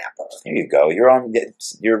amazing rapper. There you go. You're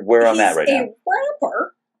where I'm at right now. He's a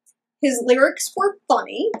rapper. His lyrics were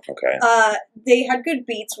funny. Okay. They had good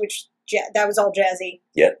beats, which that was all jazzy.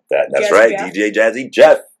 Yeah, that's Jazzy right. Jeff. DJ Jazzy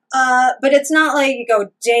Jeff. But it's not like you go,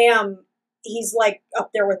 damn, he's like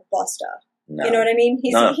up there with Busta. No. You know what I mean?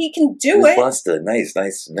 He can do it. Busta, nice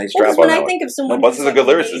drop on when I think of someone, Busta's a good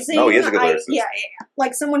lyricist. No, he is a good lyricist. Yeah,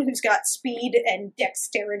 like someone who's got speed and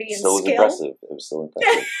dexterity and skill. Impressive. It was so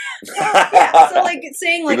impressive. Yeah, so like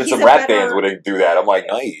saying like even some rap bands wouldn't do that. I'm like,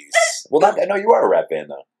 nice. Well, I know you are a rap band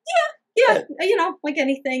though. Yeah, you know, like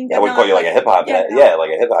anything. Yeah, I wouldn't call you like a hip hop head. Yeah, like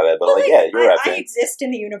a hip hop head, but like you're a rap band. I exist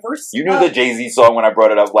in the universe. You knew the Jay-Z song when I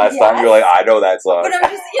brought it up last time. You were like, I know that song. But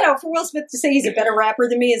I'm just, for Will Smith to say he's a better rapper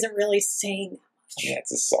than me isn't really saying that. Yeah,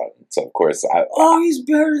 it's a son. So, of course, he's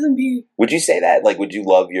better than me. Would you say that? Like, would you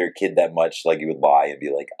love your kid that much? Like, you would lie and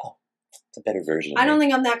be like, oh, it's a better version of me. I don't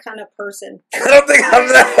think I'm that kind of person. I don't think I'm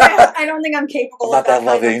that. I don't think I'm capable of that. Not that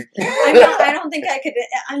loving. I don't think I could.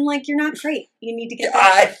 I'm like, you're not great. You need to get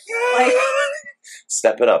that.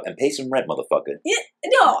 Step it up and pay some rent, motherfucker.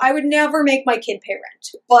 No, I would never make my kid pay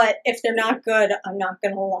rent. But if they're not good, I'm not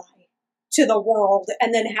going to lie to the world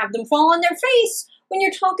and then have them fall on their face when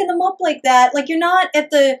you're talking them up like that. Like, you're not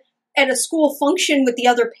at a school function with the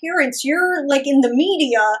other parents. You're like in the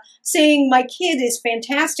media saying my kid is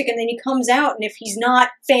fantastic, and then he comes out, and if he's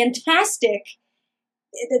not fantastic,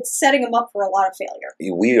 it's setting him up for a lot of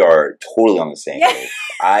failure. We are totally on the same page.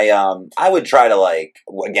 I would try to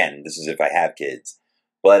again, this is if I have kids,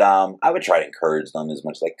 but I would try to encourage them as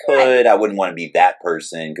much as I could. Right. I wouldn't want to be that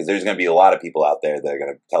person because there's going to be a lot of people out there that are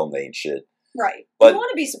going to tell them they ain't shit. Right. But you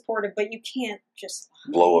want to be supportive, but you can't just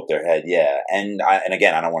blow up their head. Yeah. And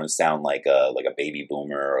again, I don't want to sound like a baby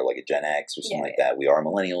boomer or like a Gen X or something like that. We are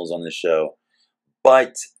millennials on this show,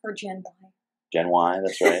 but or Gen Y. Gen Y.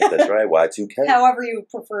 That's right. That's right. Y2K. However you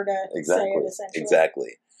prefer to say it, essentially.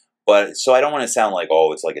 Exactly. But so I don't want to sound like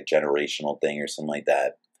it's like a generational thing or something like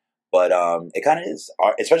that. But it kind of is,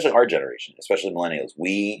 especially our generation, especially millennials.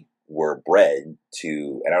 We were bred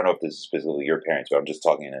to, and I don't know if this is specifically your parents, but I'm just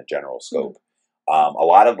talking in a general scope. A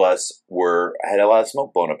lot of us had a lot of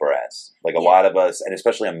smoke blown up our ass. Like a lot of us, and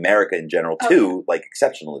especially America in general too, like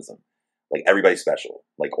exceptionalism. Like everybody's special.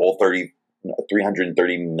 Like all 30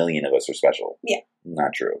 330 million of us are special. Yeah.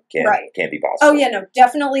 Not true. Can't be possible. Oh, yeah, no,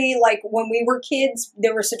 definitely, like, when we were kids,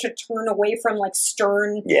 there was such a turn away from, like,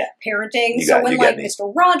 stern parenting. So when, like,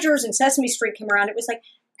 Mr. Rogers and Sesame Street came around, it was like,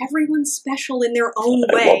 everyone's special in their own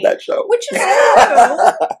way. I love that show. Which is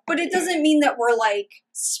true, but it doesn't mean that we're, like,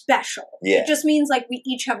 special. Yeah. It just means, like, we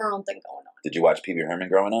each have our own thing going on. Did you watch Pee Wee Herman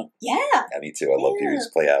growing up? Yeah. Yeah, me too. I love Pee Wee's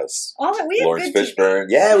Playhouse. Oh, we had Lawrence good Fishburne.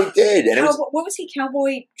 TV. Yeah, we did. And what was he,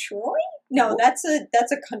 Cowboy Troy? No, that's a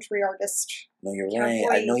country artist. No, you're right.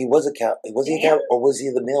 I know he was a cow. Was he a cow, or was he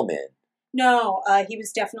the mailman? No, he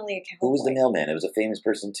was definitely a cowboy. Who was the mailman? It was a famous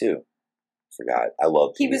person too. Forgot. I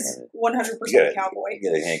love. He was 100% cowboy. You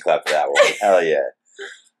get a hand clap for that one. Hell yeah.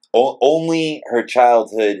 Only her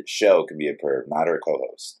childhood show can be a perv, not her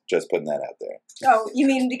co-host. Just putting that out there. Oh, you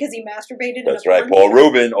mean because he masturbated? That's right, Paul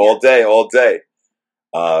Rubin, all day.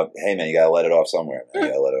 Hey man, you gotta let it off somewhere.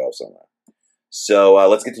 So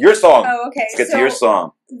let's get to your song. Oh, okay. Let's get to your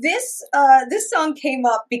song. This song came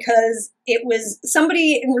up because it was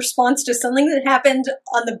somebody in response to something that happened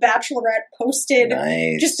on The Bachelorette posted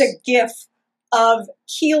just a GIF of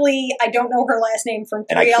Keely, I don't know her last name, from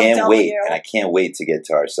 3LW. And I can't wait to get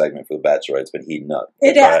to our segment for The Bachelorette. It's been heating up.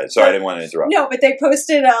 Sorry, I didn't want to interrupt. No, but they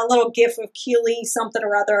posted a little GIF of Keely something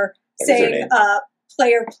or other saying,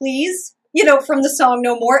 player please, from the song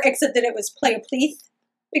No More, except that it was player please.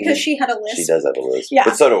 Because she had a list. She does have a list. Yeah.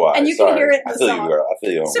 But so do I. And you can hear it in the song. I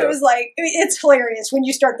feel you. So it was like, it's hilarious. When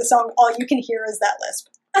you start the song, all you can hear is that lisp.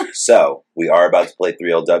 So, we are about to play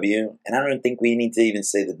 3LW, and I don't think we need to even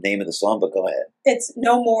say the name of the song, but go ahead. It's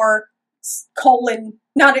No More,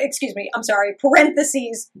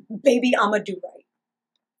 parentheses, baby, I'ma do right.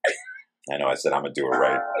 I know, I said I'ma do it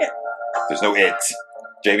right. Yeah. There's no it.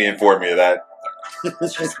 Jamie informed me of that.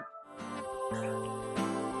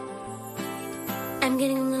 I'm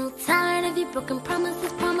getting a little tired of your broken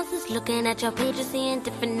promises. Looking at your pages, seeing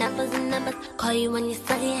different numbers and numbers. Call you when you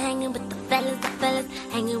study, hanging with the fellas.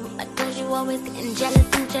 Hanging with my girls, you always getting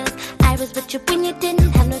jealous and jealous. I was with you when you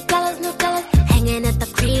didn't have no dollars. Hanging at the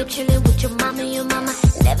crib, chilling with your mama.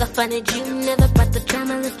 Never funded you, never brought the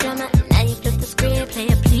drama. Now you flip the script, play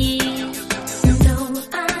it please. No,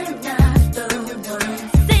 I'm not the one.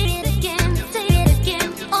 Say it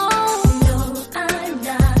again. Oh, no, I'm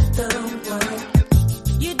not the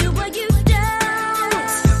one. You do what you do.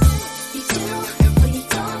 You do what you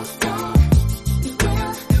don't. You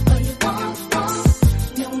will or you won't.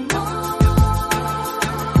 No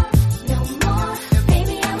more.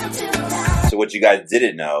 Baby, I'ma do that. So what you guys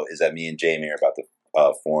didn't know is that me and Jamie are about to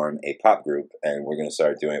form a pop group, and we're going to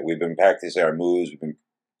start doing it. We've been practicing our moves. We've been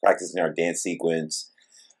practicing our dance sequence.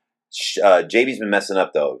 Jamie's been messing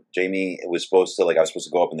up, though. Jamie was supposed to, I was supposed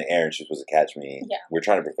to go up in the air, and she was supposed to catch me. Yeah. We're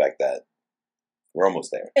trying to perfect that. We're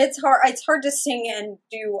almost there. It's hard to sing and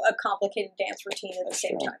do a complicated dance routine at the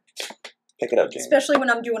same time. Pick it up, Jamie. Especially when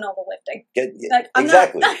I'm doing all the lifting.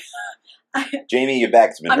 Exactly. Jamie, your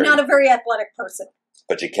back's been I'm not a very athletic person.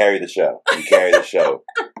 But you carry the show.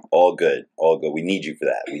 All good. We need you for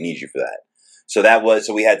that.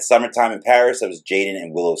 So we had Summertime in Paris. That was Jaden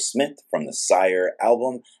and Willow Smith from the Sire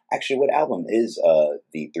album. Actually, what album is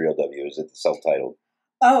the 3LW? Is it the self-titled?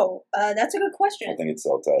 Oh, that's a good question. I think it's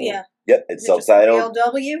self-titled. Yeah. Yep, it's self-titled.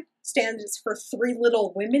 3LW stands for Three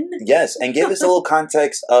Little Women. Yes, and give us a little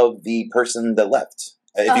context of the person that left.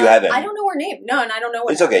 If you have any. I don't know her name. No, and I don't know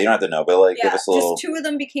what it's okay, you don't have to know, but give us a little. Just two of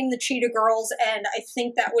them became the Cheetah Girls, and I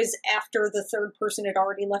think that was after the third person had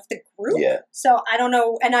already left the group. Yeah. So I don't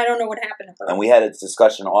know, and I don't know what happened to her. And we had a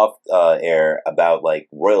discussion off air about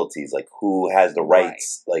royalties, who has the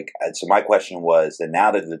rights. Right. So my question was that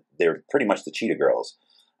now that they're pretty much the Cheetah Girls.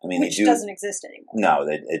 I mean, which doesn't exist anymore. No,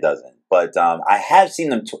 it doesn't. But I have seen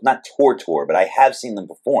them not tour, but I have seen them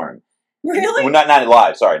perform. Really? Well, not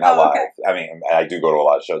live. Sorry, not live. Okay. I mean, I do go to a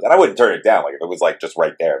lot of shows, and I wouldn't turn it down. If it was just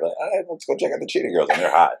right there, but let's go check out the Cheetah Girls, and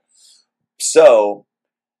they're hot. So,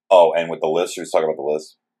 and with the lisp, she was talking about the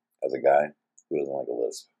lisp as a guy who doesn't like a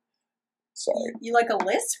lisp. Sorry, you like a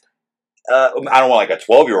lisp? I don't want a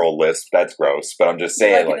 12-year-old lisp. That's gross. But I'm just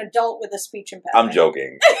saying, an adult with a speech impediment. I'm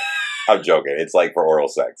joking. It's for oral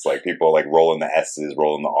sex. People rolling the S's,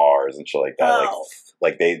 rolling the R's, and shit like that. Oh.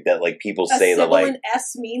 People say that an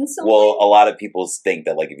S means something. Well, a lot of people think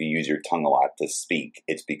that if you use your tongue a lot to speak,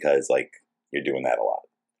 it's because you're doing that a lot,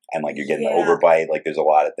 and you're getting the overbite. There's a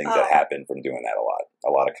lot of things that happen from doing that a lot. A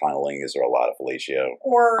lot of cunnilingus or a lot of fellatio.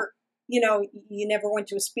 Or you never went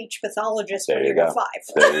to a speech pathologist when you were 5.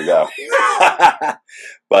 There you go.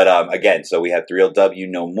 But again, so we have 3LW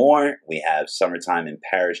No More. We have Summertime in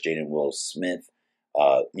Paris, Jaden Willow Smith.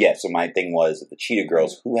 So my thing was the Cheetah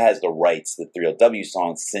Girls, who has the rights to the 3LW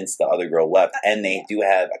songs since the other girl left, and they do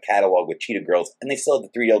have a catalog with Cheetah Girls, and they still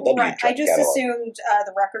have the 3LW right. I just catalog. assumed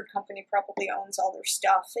the record company probably owns all their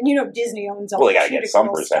stuff, and Disney owns all. Well, they gotta Cheetah get some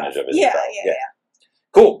Girls percentage stuff. of it. Yeah.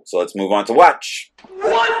 Cool. So let's move on to watch.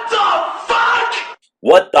 What the fuck?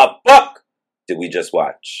 What the fuck did we just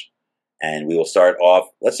watch? And we will start off.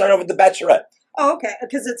 Let's start off with The Bachelorette. Oh, okay,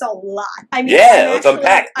 because it's a lot. I mean, let's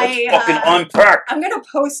unpack. Let's fucking unpack. I'm going to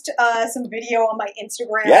post some video on my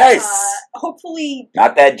Instagram. Yes. Hopefully.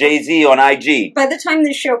 Not that Jay-Z on IG. By the time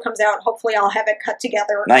this show comes out, hopefully I'll have it cut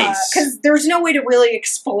together. Nice. Because there's no way to really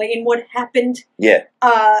explain what happened. Yeah.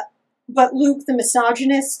 But Luke, the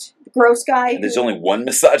misogynist, the gross guy. And there's only one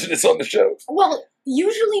misogynist on the show. Well,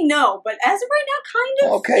 usually no, but as of right now,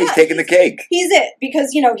 kind of. Okay, he's taking the cake. He's it,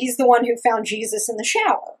 because, he's the one who found Jesus in the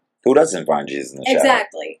shower. Who doesn't find Jesus in the shower?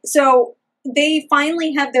 Exactly. So they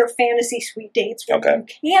finally have their fantasy suite dates where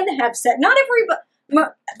you can have sex. Not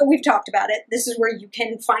everybody. We've talked about it. This is where you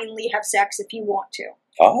can finally have sex if you want to.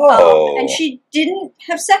 Oh. And she didn't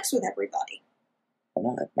have sex with everybody. I'm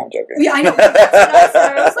not joking. Yeah, I know. That's what I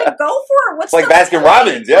said. I was like, go for it. What's it's like the Baskin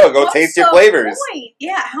Robbins. Yo, go What's taste your the flavors. point?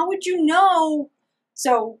 Yeah, how would you know?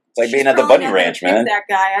 So it's like being at the Bunny Ranch, man. That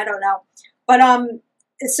guy, I don't know. But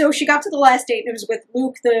so she got to the last date, and it was with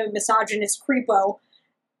Luke, the misogynist creepo,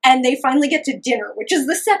 and they finally get to dinner, which is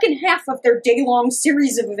the second half of their day-long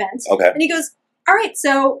series of events. Okay. And he goes, all right,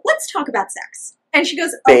 so let's talk about sex. And she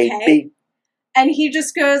goes, okay. Baby. And he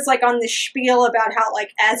just goes, on this spiel about how,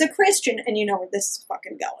 as a Christian, and you know where this is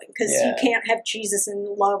fucking going, because you can't have Jesus and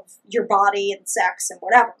love your body and sex and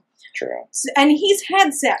whatever. True. And he's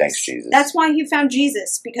had sex. Thanks, Jesus. That's why he found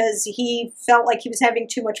Jesus, because he felt like he was having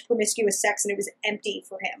too much promiscuous sex and it was empty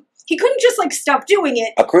for him. He couldn't just, stop doing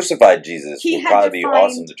it. A crucified Jesus would probably be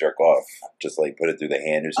awesome to jerk off. Just, put it through the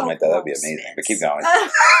hand or something like that. That'd be amazing. But keep going.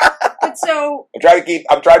 But so...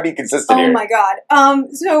 I'm trying to be consistent here. Oh, my God.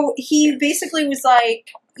 So he basically was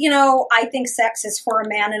like, I think sex is for a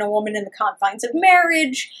man and a woman in the confines of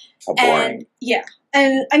marriage. How boring. And, yeah.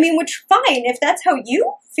 And, which, fine, if that's how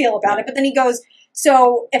you feel about it. But then he goes,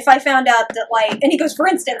 so if I found out that, and he goes, for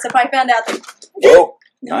instance, if I found out that... Oh,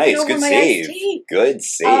 nice. Good save. Good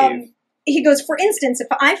save. He goes, for instance, if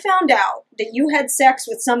I found out that you had sex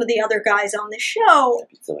with some of the other guys on the show,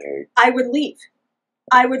 I would leave.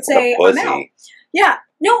 I would say, I'm out. Yeah.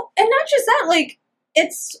 No, and not just that,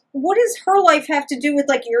 it's, what does her life have to do with,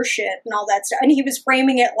 your shit and all that stuff? And he was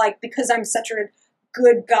framing it because I'm such a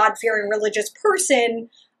good, God-fearing, religious person,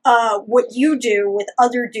 what you do with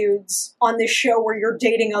other dudes on this show where you're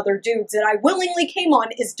dating other dudes that I willingly came on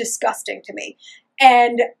is disgusting to me.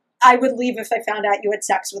 And I would leave if I found out you had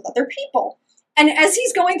sex with other people. And as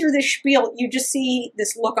he's going through this spiel, you just see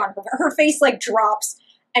this look on her. Her face, drops,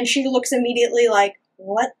 and she looks immediately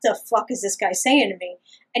what the fuck is this guy saying to me?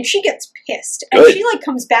 And she gets pissed. And she,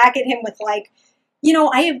 comes back at him with,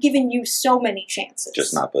 I have given you so many chances.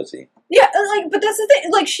 Just not pussy. Yeah, but that's the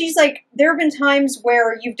thing. She's there have been times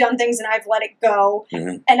where you've done things and I've let it go.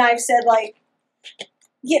 Mm-hmm. And I've said,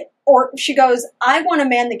 yeah, or she goes, I want a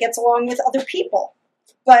man that gets along with other people.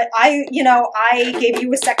 But I gave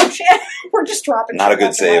you a second chance. We're just dropping. Not a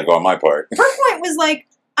good save on my part. Her point was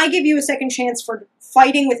I give you a second chance for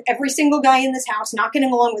fighting with every single guy in this house, not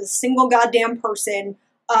getting along with a single goddamn person,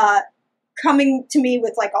 coming to me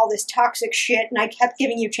with all this toxic shit, and I kept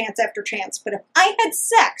giving you chance after chance. But if I had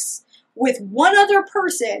sex with one other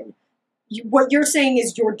person, what you're saying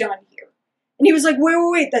is you're done here. And he was like,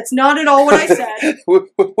 wait, that's not at all what I said.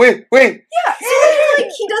 wait. Yeah, so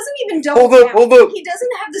he doesn't even double down. Hold up. He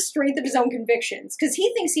doesn't have the strength of his own convictions, because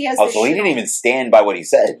he thinks he has so he didn't even stand by what he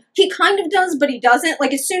said. He kind of does, but he doesn't.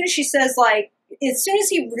 As soon as she says, as soon as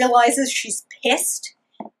he realizes she's pissed,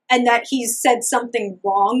 and that he's said something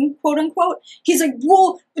wrong, quote unquote, he's like,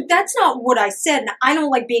 well, but that's not what I said, and I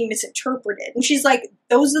don't like being misinterpreted. And she's like,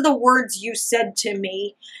 those are the words you said to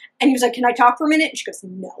me. And he was like, can I talk for a minute? And she goes,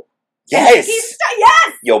 no. Yes!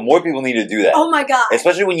 Yes! Yo, more people need to do that. Oh my God.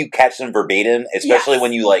 Especially when you catch them verbatim, especially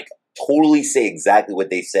when you totally say exactly what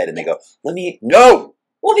they said and they go, no!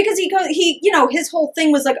 Well, because he his whole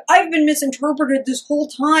thing was I've been misinterpreted this whole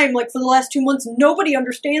time, for the last 2 months, nobody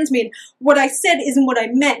understands me, and what I said isn't what I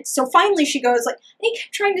meant. So finally she goes, and he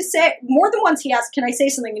kept trying to say, more than once he asked, can I say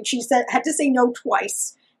something? And she had to say no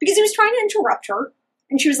twice, because he was trying to interrupt her,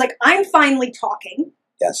 and she was like, I'm finally talking.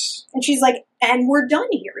 Yes. And she's like, and we're done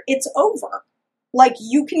here. It's over.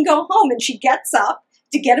 You can go home. And she gets up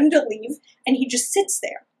to get him to leave, and he just sits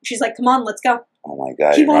there. She's like, come on, let's go. Oh my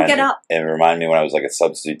God. He won't get up. It reminded me when I was like a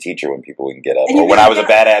substitute teacher when people wouldn't get up. And Or when I was a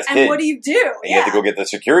badass kid. And what do you do? And you have to go get the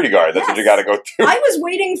security guard. That's what you got to go through. I was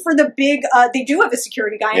waiting for the big, they do have a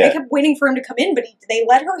security guy, and I kept waiting for him to come in, but they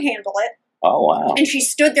let her handle it. Oh, wow. And she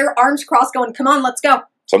stood there, arms crossed, going, come on, let's go.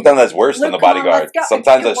 Sometimes that's worse than the bodyguard.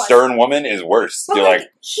 Sometimes a stern woman is worse. But you're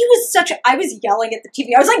he was I was yelling at the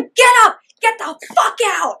TV. I was like, get up! Get the fuck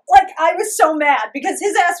out! Like, I was so mad because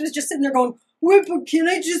his ass was just sitting there going, wait, but can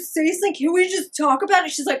I just say something? Can we just talk about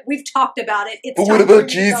it? She's like, we've talked about it. It's but what about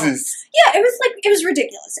Jesus? Yeah, it was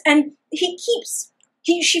ridiculous. And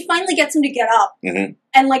she finally gets him to get up. Mm-hmm.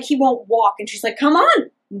 And, like, he won't walk. And she's like, come on,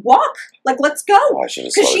 walk. Like, let's go. Oh,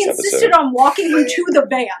 because she insisted on walking him to the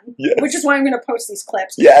van, which is why I'm going to post these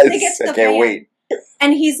clips. Yes, they get to the I can't van, wait.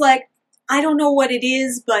 And he's like, I don't know what it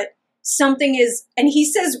is, but something is, and he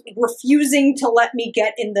says, refusing to let me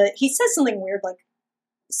get in he says something weird, like,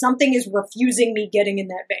 something is refusing me getting in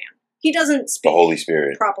that van. He doesn't speak the Holy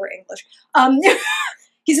Spirit proper English.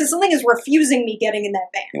 He says something is refusing me getting in that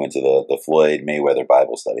van. He went to the Floyd Mayweather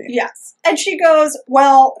Bible study. Yes. And she goes,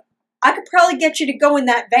 well, I could probably get you to go in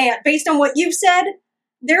that van. Based on what you've said,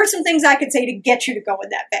 there are some things I could say to get you to go in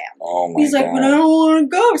that van. Oh my God. He's like, but I don't want to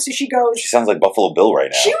go. So she goes. She sounds like Buffalo Bill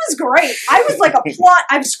right now. She was great. I was like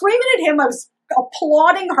I'm screaming at him. I was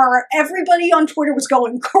applauding her. Everybody on Twitter was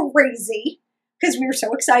going crazy because we were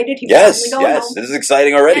so excited. He was finally going home. This is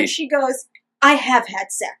exciting already. And she goes, I have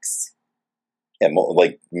had sex. Yeah,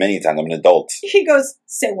 like many times. I'm an adult. He goes,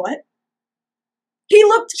 say what? He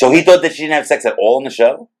looked. So he thought that she didn't have sex at all in the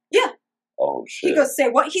show? Yeah. Oh, shit. He goes, say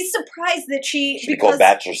what? He's surprised that she... Should be called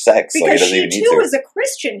bachelor sex. Because so he doesn't even she, need too, to. is a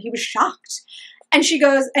Christian. He was shocked. And she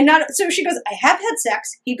goes, so she goes, I have had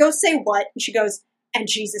sex. He goes, say what? And she goes, and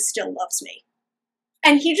Jesus still loves me.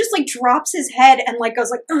 And he just, like, drops his head and, like, goes,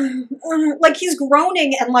 like, like he's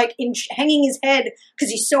groaning and, like, hanging his head because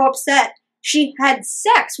he's so upset. She had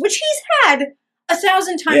sex, which he's had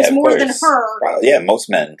 1,000 times more than her. Wow. Yeah, most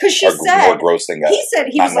men are more gross than guys. He said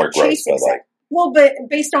he was, like, chasing sex. Well, but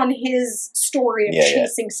based on his story of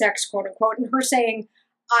chasing sex, quote unquote, and her saying,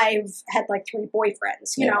 I've had like 3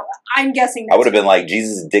 boyfriends, you know, I'm guessing I would have been like,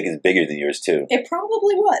 Jesus' dick is bigger than yours too. It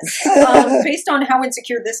probably was, based on how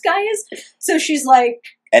insecure this guy is. So she's like...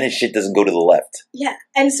 And his shit doesn't go to the left. Yeah,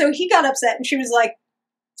 and so he got upset and she was like,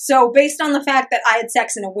 so based on the fact that I had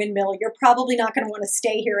sex in a windmill, you're probably not going to want to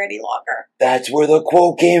stay here any longer. That's where the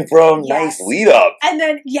quote came from. Yes. Nice lead up. And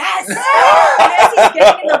then, yes. And as he's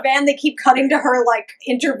getting in the van, they keep cutting to her, like,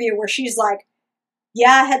 interview where she's like,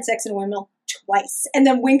 yeah, I had sex in a windmill twice. And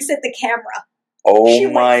then winks at the camera. Oh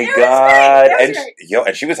my God.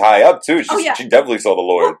 And she was high up too. She definitely saw the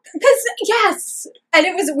Lord. Because, yes. And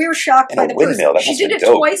we were shocked by the windmill. She did it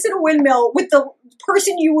twice in a windmill with the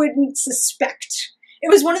person you wouldn't suspect. It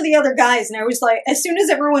was one of the other guys, and I was like, as soon as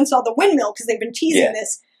everyone saw the windmill, because they've been teasing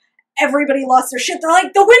this, everybody lost their shit. They're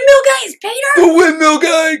like, the windmill guy is Peter! The windmill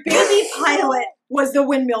guy! Baby Pilot was the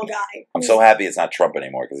windmill guy. I'm so happy it's not Trump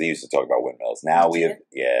anymore, because he used to talk about windmills. Now we have,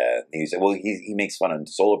 he said, well, he makes fun of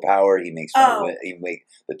solar power, he makes fun of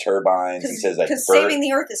the turbines, he says that because saving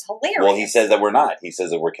the earth is hilarious. Well, he says that we're not. He says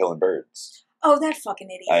that we're killing birds. Oh, that fucking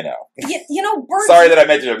idiot. I know. You know, birds... Sorry that I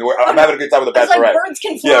mentioned him. I'm having a good time with the Bachelorette. Like, birds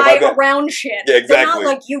can fly around shit. Yeah, exactly. They're not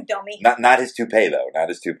like you, dummy. Not his toupee, though. Not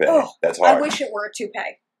his toupee. Oh, that's hard. I wish it were a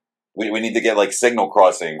toupee. We need to get, like, signal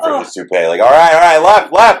crossing for his toupee. Like, all right,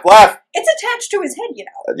 left. It's attached to his head, you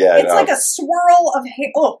know. Yeah, it's like a swirl of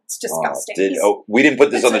hair. Oh, it's disgusting. We didn't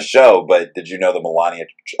put this on the show, but did you know that Melania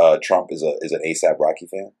Trump is an A$AP Rocky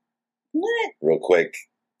fan? What? Real quick.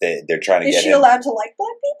 They're trying to get him. Is she allowed to like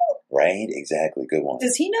black people? Right? Exactly. Good one.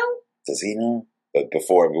 Does he know? But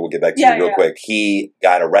before, we'll get back to you real quick. He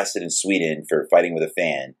got arrested in Sweden for fighting with a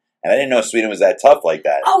fan. And I didn't know Sweden was that tough like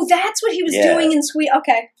that. Oh, that's what he was doing in Sweden.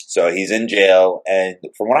 Okay. So he's in jail. And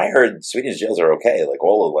from what I heard, Sweden's jails are okay. Like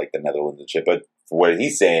all of like the Netherlands and shit. But for what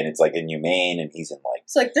he's saying, it's like inhumane. And he's in like...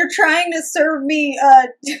 It's like, they're trying to serve me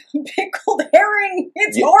pickled herring.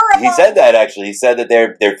 It's horrible. He said that, actually. He said that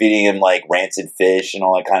they're feeding him like rancid fish and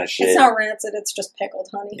all that kind of shit. It's not rancid. It's just pickled,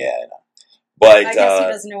 honey. Yeah, I know. But I guess he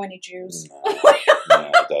doesn't know any Jews. No,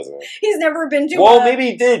 he doesn't. He's never been to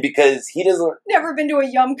maybe he did, because he doesn't... Never been to a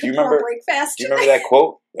Yom Kippur breakfast. Do you remember that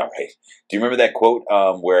quote? All right. Do you remember that quote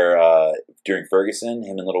where during Ferguson,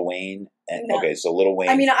 him and Lil Wayne... No. Okay, so Lil Wayne...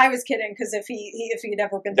 I mean, I was kidding, because if he'd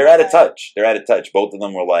ever been... They're out of touch. They're out of touch. Both of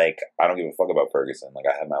them were like, I don't give a fuck about Ferguson. Like,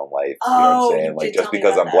 I have my own life. You know what I'm saying? Like, just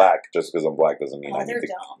because I'm black doesn't mean I need to...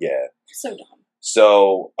 Dumb. Yeah. So dumb.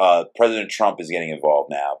 So, President Trump is getting involved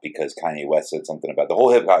now because Kanye West said something about the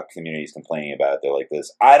whole hip-hop community is complaining about it. They're like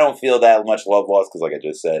this. I don't feel that much love lost because, like I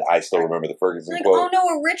just said, I still remember the Ferguson quote. Oh no,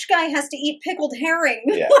 a rich guy has to eat pickled herring.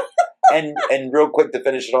 Yeah. And real quick to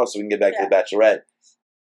finish it off so we can get back to The Bachelorette.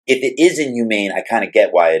 If it is inhumane, I kind of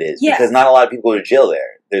get why it is. Yeah. Because not a lot of people go to jail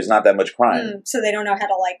there. There's not that much crime. So they don't know how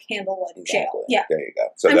to, like, handle a jail. Yeah. There you go.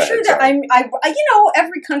 So I'm sure that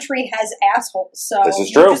every country has assholes, so this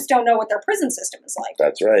is true. You just don't know what their prison system is like.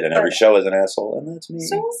 That's right, and every show has an asshole, and that's me.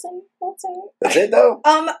 So we'll see. That's it, though?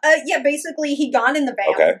 Yeah, basically, he got in the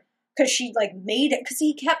van. Okay. Because she, like, made it, because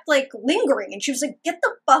he kept, like, lingering, and she was like, get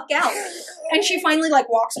the fuck out. And she finally, like,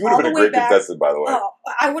 walks all the way back. You would have been a great contestant, by the way. Oh,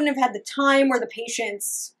 I wouldn't have had the time or the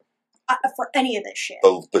patience for any of this shit.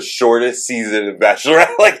 The shortest season of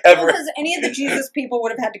Bachelorette, like, ever. Because any of the Jesus people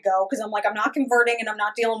would have had to go, because I'm like, I'm not converting, and I'm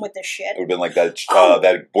not dealing with this shit. It would have been like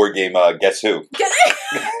that board game, Guess Who?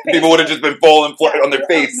 People would have just been falling flat on their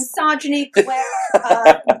face. Misogyny, click,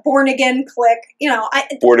 born again, click.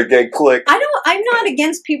 Born again, click. I'm not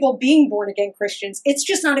against people being born again Christians. It's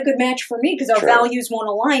just not a good match for me, because our values won't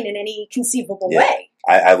align in any conceivable way.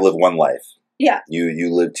 I've lived one life. Yeah.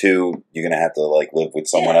 You live two, you're going to have to, like, live with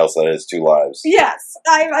someone else that has two lives. Yes.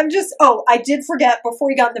 I did forget,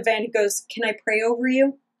 before he got in the van, he goes, can I pray over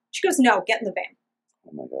you? She goes, no, get in the van.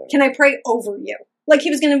 Oh, my God. Can I pray over you? Like,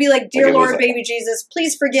 he was going to be like, dear Lord, baby Jesus,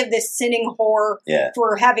 please forgive this sinning whore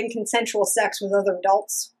for having consensual sex with other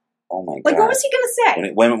adults. Oh my God! Like, what was he going to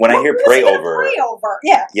say? When I hear pray over,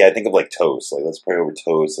 yeah, I think of like toast. Like, let's pray over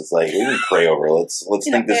toast. It's like, what do you mean pray over? Let's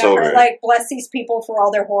think this over. Like, bless these people for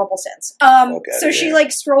all their horrible sins. So she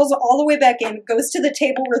like strolls all the way back in, goes to the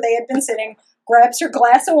table where they had been sitting, grabs her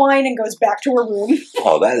glass of wine, and goes back to her room.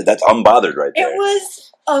 Oh, that's unbothered right there. It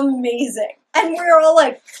was amazing. And we were all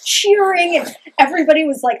like cheering, and everybody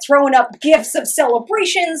was like throwing up gifts of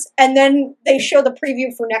celebrations. And then they show the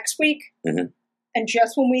preview for next week. Mm-hmm. And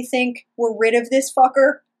just when we think we're rid of this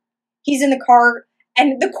fucker, he's in the car.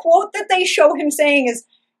 And the quote that they show him saying is,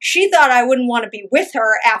 she thought I wouldn't want to be with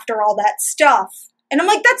her after all that stuff. And I'm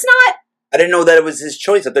like, that's not... I didn't know that it was his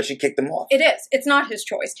choice. I thought she kicked him off. It is. It's not his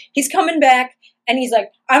choice. He's coming back, and he's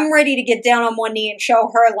like, I'm ready to get down on one knee and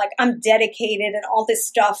show her, like, I'm dedicated and all this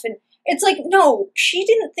stuff. And it's like, no, she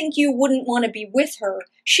didn't think you wouldn't want to be with her.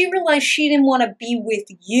 She realized she didn't want to be with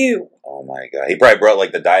you. Oh, my God. He probably brought,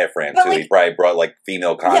 like, the diaphragm, too. Like, he probably brought, like,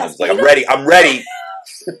 female condoms. Yes, like, I'm ready.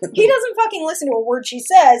 He doesn't fucking listen to a word she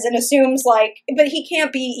says and assumes, like, but he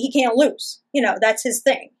can't lose. That's his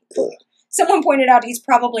thing. Ugh. Someone pointed out he's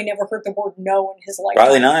probably never heard the word no in his life.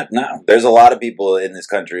 Probably not, no. There's a lot of people in this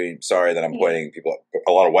country, sorry that I'm pointing people,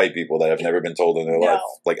 a lot of white people that have never been told in their life,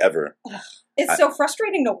 like, ever. It's so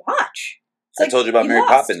frustrating to watch. I told you about Mary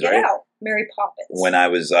Poppins, right? Mary Poppins. When I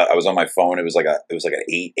was on my phone, it was like an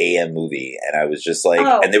 8 a.m. movie, and I was just like,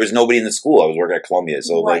 and there was nobody in the school. I was working at Columbia,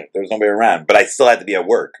 so like there was nobody around, but I still had to be at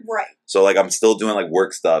work. Right. So like I'm still doing like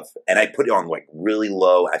work stuff, and I put it on like really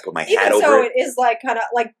low. I put my hat over it. So it is like kind of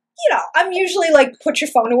like, I'm usually like, put your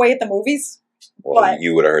phone away at the movies. Well,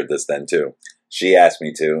 you would have heard this then too. She asked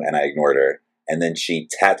me to, and I ignored her, and then she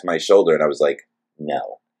tapped my shoulder, and I was like,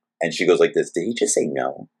 no. And she goes like this, did he just say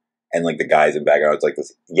no? And like the guys in the background was like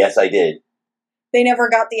this, yes, I did. They never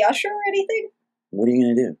got the usher or anything? What are you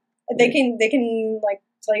going to do? They can like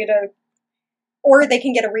tell you to, or they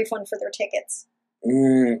can get a refund for their tickets.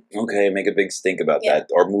 Okay, make a big stink about that.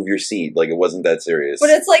 Or move your seat. Like, it wasn't that serious.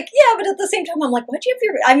 But it's like, but at the same time, I'm like, why'd you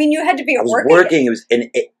have you had to be at work. I was working. It was,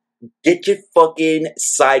 get your fucking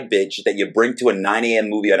side bitch that you bring to a 9 a.m.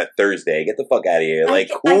 movie on a Thursday. Get the fuck out of here.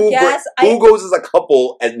 Like, who goes as a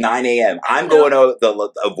couple at 9 a.m.? I'm going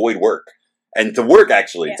to avoid work. And to work,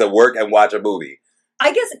 actually. To work and watch a movie.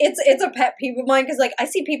 I guess it's a pet peeve of mine, because like I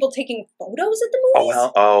see people taking photos at the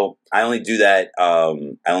movies. I only do that. I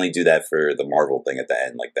only do that for the Marvel thing at the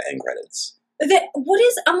end, like the end credits.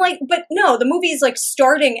 I'm like, but no, the movie is like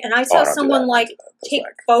starting, and I saw someone like take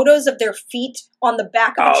photos of their feet on the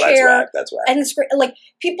back of a chair. That's whack. And the screen, like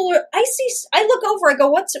people are. I look over. I go,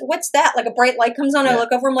 what's that? Like a bright light comes on. I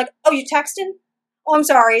look over. I'm like, oh, you texting? Oh, I'm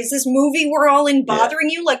sorry. Is this movie we're all in bothering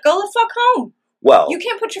you? Like, go the fuck home. Well, you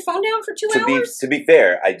can't put your phone down for 2 hours? To be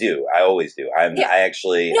fair, I do. I always do. I'm with I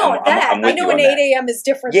know an 8 a.m. is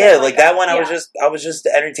different. Yeah, like that one. I was just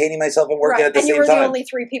entertaining myself and working at the same time. And you were the only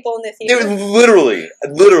 3 people in the theater. There was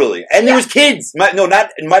literally, and there was kids. My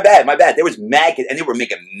bad. There was mad kids, and they were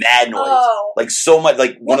making mad noise, like so much,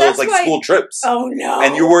 like one of those like school trips. Oh no!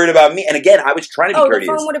 And you're worried about me. And again, I was trying to be courteous.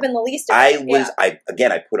 The phone would have been the least. I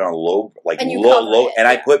put it on low, like low, and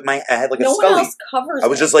I had like a Scully. No one else covers. I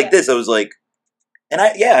was just like this. I was like. And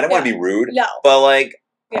I didn't want to be rude. No. But, like,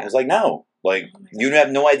 I was like, no. Like, you have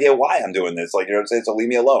no idea why I'm doing this. Like, you know what I'm saying? So leave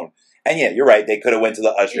me alone. And, you're right. They could have went to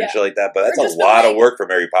the usher and shit like that. But that's a lot of work for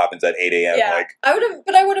Mary Poppins at 8 a.m. Yeah. Like, I would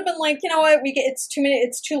have been like, you know what? It's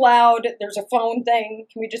too loud. There's a phone thing.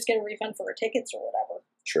 Can we just get a refund for our tickets or whatever?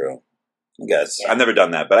 True. I guess. Yeah. I've never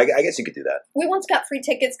done that, but I guess you could do that. We once got free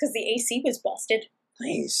tickets because the AC was busted.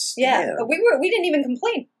 Nice. Yeah. But we didn't even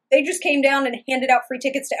complain. They just came down and handed out free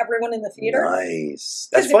tickets to everyone in the theater. Nice.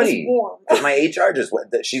 That's 'Cause it was funny. warm. Because my HR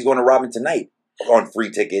she's going to Robin tonight on free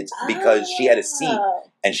tickets because she had a seat Oh.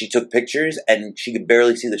 and she took pictures and she could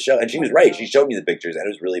barely see the show. And she was right. She showed me the pictures and it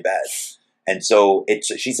was really bad. And so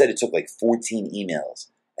she said it took like 14 emails.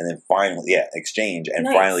 And then finally, exchange. And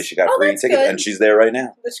Nice. finally she got free tickets. Good. And she's there right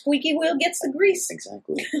now. The squeaky wheel gets the grease.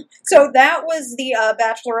 Exactly. So that was the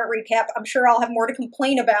Bachelorette recap. I'm sure I'll have more to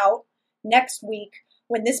complain about next week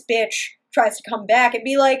when this bitch tries to come back and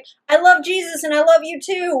be like, I love Jesus and I love you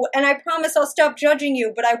too. And I promise I'll stop judging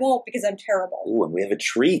you, but I won't because I'm terrible. Ooh, and we have a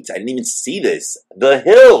treat. I didn't even see this. The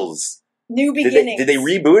Hills. New beginnings. Did they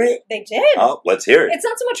reboot it? They did. Oh, let's hear it. It's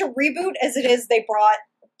not so much a reboot as it is they brought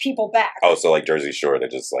people back. Oh, so like Jersey Shore, they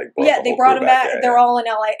just like brought Yeah, they brought them back. Yeah, They're all in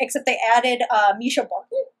LA, except they added Misha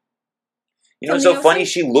Barton. You know, it's from so The funny. OC?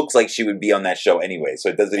 She looks like she would be on that show anyway, so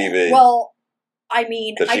it doesn't even. Well, I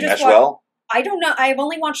mean, does I she just mesh watched, well? I don't know. I've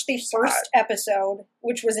only watched the first episode,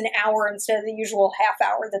 which was an hour instead of the usual half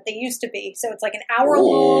hour that they used to be. So it's like an hour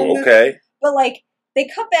long. Okay. But like they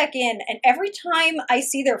cut back in, and every time I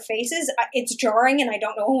see their faces, it's jarring, and I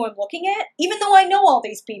don't know who I'm looking at. Even though I know all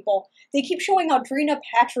these people, they keep showing Audrina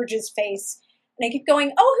Patridge's face, and I keep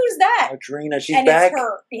going, "Oh, who's that?" Audrina, she's and back. It's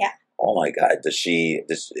her. Yeah. Oh my God! Is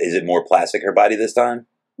it more plastic her body this time?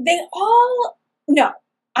 They all no.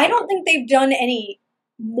 I don't think they've done any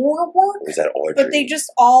more work. Or is that Audrey? But they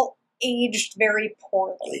just all aged very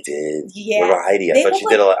poorly. Oh, they did. Yeah. What about Heidi? I They thought look she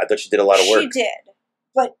did a lot. I thought she did a lot of work. She did.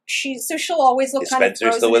 But she'll always look Is kind Spencer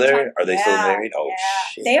of still frozen with in her? time. Are they still Yeah, married? Oh, yeah.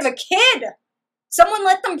 shit. They have a kid. Someone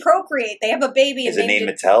let them procreate. They have a baby. Is and it named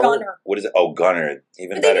named Mattel? Gunner. What is it? Oh, Gunner.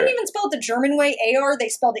 Even But they better. didn't even spell it the German way, AR. They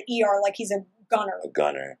spelled it ER like he's a gunner. A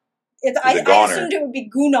Gunner. I goner. assumed it would be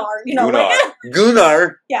Gunnar. You know, Gunnar. like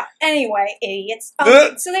Gunnar. yeah. Anyway, idiots.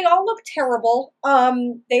 So they all look terrible.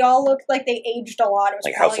 They all look like they aged a lot. It was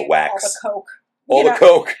Like House of probably Wax. all the coke. All You the know?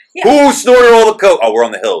 coke. Yeah. Who snorted all the coke? Oh, we're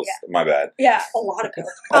on the hills. Yeah. My bad. Yeah, a lot of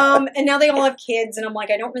coke. And now they all have kids, and I'm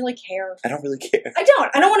like, I don't really care. I don't really care. I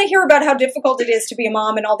don't want to hear about how difficult it is to be a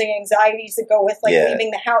mom and all the anxieties that go with like Yeah.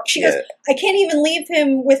 leaving the house. She goes, I can't even leave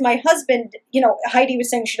him with my husband. You know, Heidi was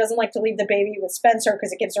saying she doesn't like to leave the baby with Spencer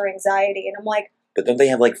because it gives her anxiety. And I'm like, But don't they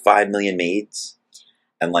have like 5 million maids?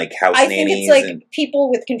 And like house I nannies? think it's like and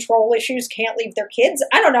people with control issues can't leave their kids.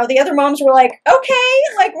 I don't know. The other moms were like, okay,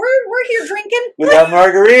 like we're here drinking. without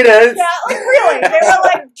margaritas. Yeah, like really. They were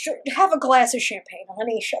like, have a glass of champagne,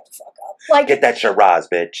 honey. Shut the fuck up. Like, Get that Shiraz,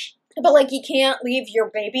 bitch. but like, you can't leave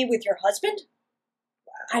your baby with your husband.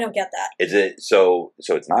 I don't get that. Is it so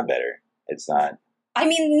it's not better. It's not. I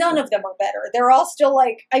mean, none of them are better. They're all still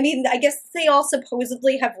like, I mean, I guess they all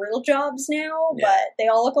supposedly have real jobs now, Yeah. but they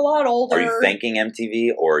all look a lot older. Are you thanking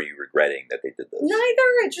MTV or are you regretting that they did this?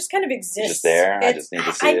 Neither. It just kind of exists. just there? I It's- just need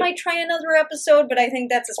to see I it. might try another episode, but I think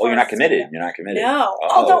that's as Oh, far you're as not it's committed. gonna go. You're not committed. No. Oh,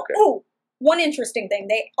 Although, okay. one interesting thing.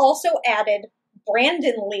 They also added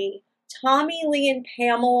Brandon Lee, Tommy Lee and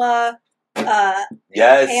Pamela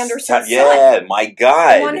Yes. Anderson's Yeah, my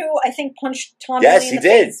God. the one who I think punched Tommy Yes, Lee in he the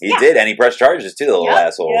did. face. He Yeah. did, and he pressed charges too. The little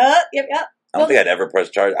asshole. Yep. I don't think I'd ever press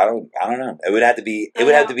charge. I don't know. It would have to be. It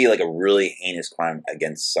would have to be like a really heinous crime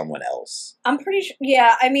against someone else. I'm pretty sure.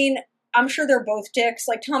 Yeah, I mean, I'm sure they're both dicks.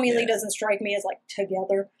 Like Tommy Lee Yeah. doesn't strike me as like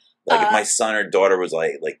together. Like if my son or daughter was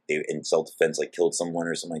like they in self defense like killed someone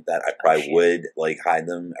or something like that, I probably would like hide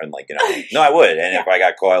them and like no, I would. And if I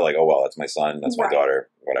got caught, like well, that's my son, that's my Right. daughter,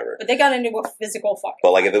 whatever. But they got into a physical fucking.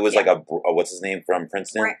 But like if it was Yeah. like a what's his name from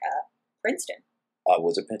Princeton? Princeton,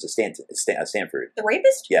 Was it Princeton? Stanford. the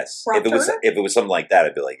rapist. Yes. Rob If Turner? it was something like that,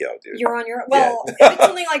 I'd be like, yo, dude. You're on your well. If it's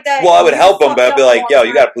something like that, Well, I would you help him, but fucked I'd be up like, a yo, long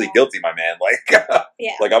you got to time plead ago. guilty, my man. Like,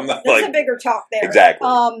 Yeah, like I'm not there's like a bigger talk there. exactly.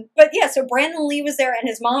 But yeah, so Brandon Lee was there, and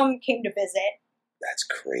his mom came to visit. That's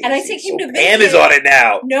crazy. And I say came to visit. Pam is on it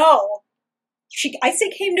now. No. I say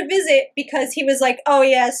came to visit because he was like, oh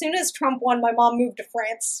yeah, as soon as Trump won, my mom moved to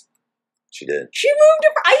France. She did. She moved to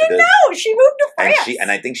I didn't did. know. She moved to France. And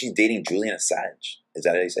I think she's dating Julian Assange. Is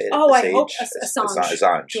that how you say it? Oh, I Assange? hope Assange.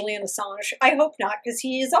 Assange. Julian Assange. I hope not, because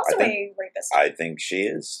he is also a rapist. I think she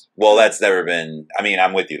is. Well, that's never been. I mean,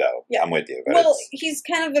 I'm with you though. Yeah. I'm with you. But Well, he's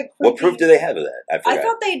kind of a creepy, what proof do they have of that? I I forgot.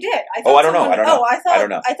 thought they did. I Oh, thought I don't know. I don't know. Oh, I I don't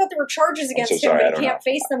know. thought there were charges against so him, sorry, I but don't he can't know.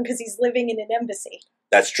 face them because he's living in an embassy.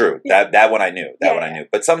 That's true. Yeah. That one I knew. That Yeah, one I yeah. knew.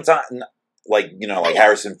 But sometimes, like like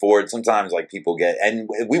Harrison Ford, sometimes like people get, and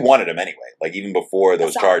we wanted him anyway. Like even before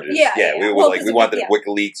those Assange. charges, Yeah. we were Well, like 'cause we of- wanted yeah.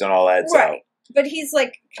 WikiLeaks and all that. So. Right. But he's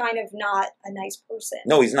like kind of not a nice person.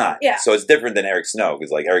 No, he's not. Yeah. So it's different than Eric Snow because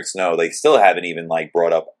like Eric Snow, they still haven't even like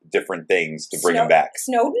brought up different things to bring him back.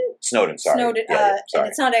 Snowden, sorry. Snowden. Yeah, sorry. And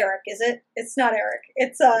it's not Eric, is it? It's not Eric.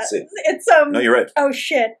 It's No, you're right. Oh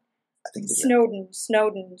shit. I think Snowden.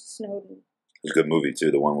 It was a good movie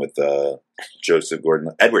too. The one with Joseph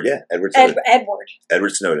Gordon, Edward Snowden.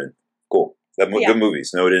 Edward Snowden. Cool. Good movie.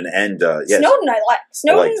 Snowden and Snowden I like.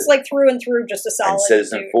 Snowden's like through and through just a solid. And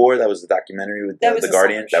Citizen 4, that was the documentary with the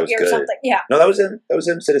Guardian. That was good. Something. Yeah. No, that was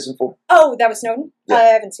him. Citizen 4. Oh, that was Snowden? Yeah. I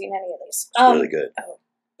haven't seen any of these. It's really good. Oh.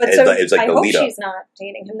 But it's like I the hope lead up. she's not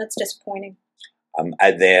dating him. That's disappointing.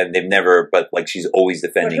 They've never, but like she's always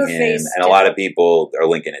defending him, and a lot of people are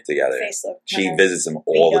linking it together. She visits him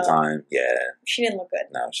all the time. Yeah, she didn't look good.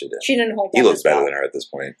 No, she didn't. She didn't hold. He looks better than her at this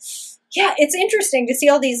point. Yeah, it's interesting to see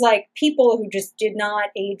all these like people who just did not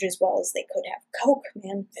age as well as they could have. Coke,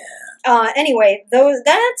 man. Yeah. Anyway,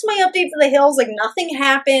 that's my update for The Hills. Like nothing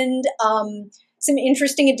happened. Some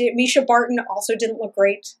interesting. Misha Barton also didn't look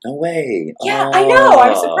great. No way. Yeah, I know. I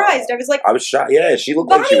was surprised. I was like, I was shocked. Yeah, she looked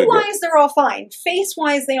like she would. Body-wise, they're all fine.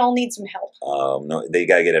 Face-wise, they all need some help. No, they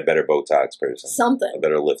gotta get a better Botox person. Something. A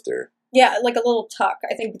better lifter. Yeah, like a little tuck.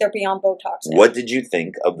 I think they're beyond Botox now. What did you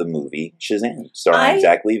think of the movie Shazam, starring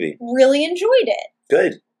Zach Levy? Really enjoyed it.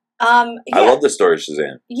 Good. Yeah. I love the story of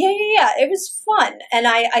Shazam. Yeah. It was fun, and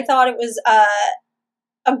I thought it was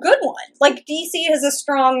a good one. Like DC has a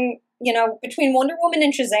strong, between Wonder Woman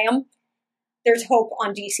and Shazam, there's hope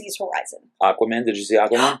on DC's horizon. Aquaman, did you see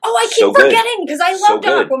Aquaman? Oh, I keep forgetting because I loved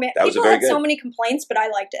Aquaman. That was People had so many complaints, but I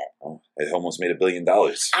liked it. Oh, it almost made $1 billion.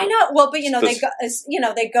 I know. Well, but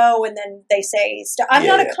they go and then they say stuff. I'm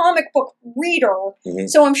not a comic book reader,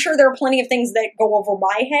 so I'm sure there are plenty of things that go over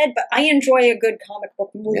my head. But I enjoy a good comic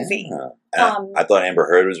book movie. Yeah. I thought Amber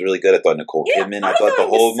Heard was really good. I thought Nicole Kidman. I thought the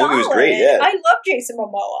whole movie was great. Yeah, I love Jason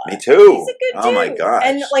Momoa. Me too. He's a good dude. Oh my gosh.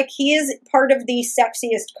 And like he is part of the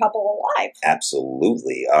sexiest couple alive.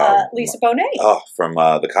 Absolutely. Lisa Bonet. Oh, from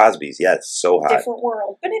the Cosbys. Yes, so hot. Different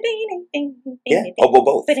world. Yeah. Oh, well,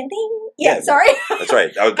 both. Yeah, sorry. That's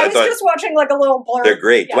right. I was just watching like a little blur. They're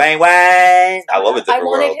great. Yeah. Dwayne Wayne. I love a Different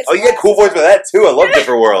World. Oh, you get cool voice for that too. I love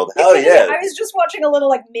Different World. Hell yeah. I was just watching a little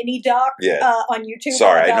like mini doc on YouTube.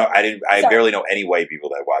 Sorry, I barely know any white people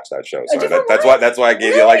that watch that show. Sorry, that's why I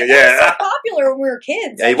gave you like It was so popular when we were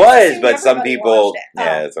kids. It was, but some people,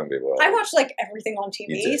 some people. I watched like everything on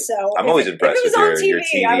TV, so I'm always impressed with your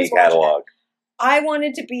TV catalog. I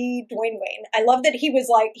wanted to be Dwayne Wayne. I love that he was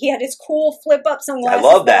like, he had his cool flip up sunglasses. I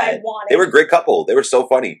love that. They were a great couple. They were so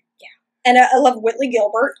funny. Yeah. And I love Whitley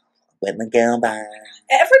Gilbert. Everybody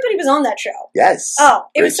was on that show. Yes. Oh,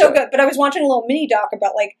 it was so good. But I was watching a little mini doc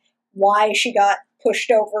about like why she got pushed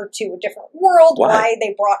over to a different world, why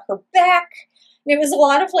they brought her back. And it was a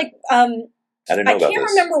lot of like, I can't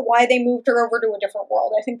remember why they moved her over to a different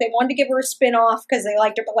world. I think they wanted to give her a spin-off because they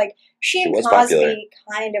liked her, but like she and Cosby popular.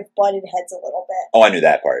 Kind of butted heads a little bit. Oh, I knew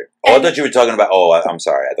that part. Oh, I thought you were talking about. Oh, I'm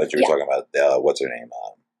sorry. I thought you were talking about what's her name,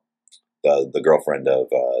 the girlfriend of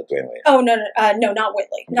Dwayne Wayne. Oh no, not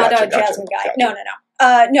Whitley, not Jasmine Guy.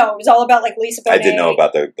 Gotcha. No, it was all about like Lisa Bonet. I didn't know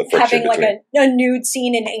about the friction having like a nude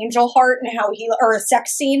scene in Angel Heart and how or a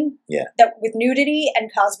sex scene. Yeah. That with nudity,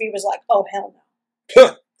 and Cosby was like, "Oh hell no."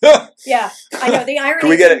 Yeah, I know the irony. Can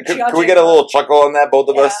we get a little chuckle on that, both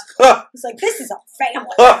of us? It's like this is a family.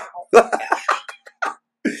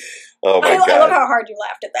 Oh my god! I love how hard you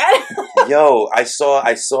laughed at that. Yo, I saw.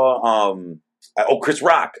 Chris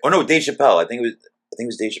Rock. Oh no, Dave Chappelle. I think it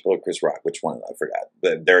was Dave Chappelle or Chris Rock. Which one? I forgot.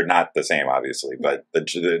 But they're not the same, obviously. But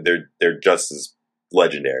they're just as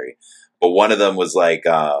legendary. But one of them was like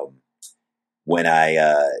when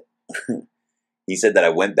he said that I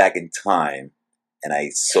went back in time. And I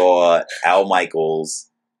saw Al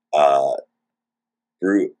Michaels,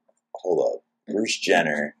 Bruce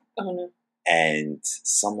Jenner, and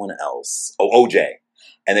someone else. Oh, OJ.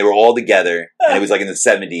 And they were all together, and it was like in the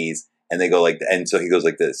 70s, and they go like, and so he goes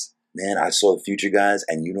like this, man, I saw the future, guys,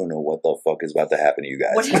 and you don't know what the fuck is about to happen to you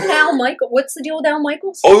guys. What's the deal with Al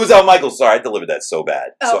Michaels? Oh, it was Al Michaels. Sorry, I delivered that so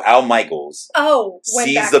bad. Oh. So Al Michaels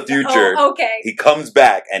sees the future. Oh, okay. He comes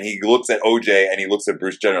back, and he looks at OJ, and he looks at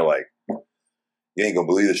Bruce Jenner like, you ain't gonna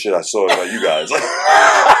believe the shit I saw about you guys.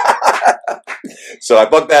 So I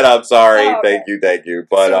fucked that up. Sorry. Oh, okay. Thank you.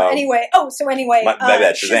 But anyway, my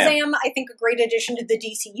bad. Shazam, I think a great addition to the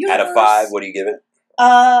DC universe. Out of 5, what do you give it?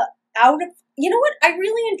 Out of, you know what? I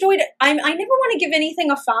really enjoyed it. I never want to give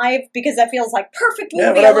anything a 5 because that feels like perfect movie.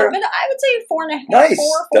 Yeah, but I would say 4.5. Nice.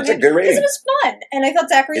 4, That's a good rating. Because it was fun, and I thought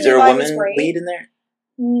Zachary Is there Levi a woman was great. lead in there?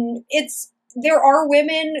 There are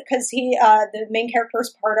women because the main character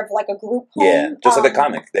is part of like a group home. Yeah, just like a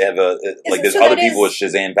comic. They have there's other people with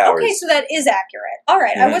Shazam powers. Okay, so that is accurate. All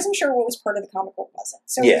right, I wasn't sure what was part of the comic, what wasn't.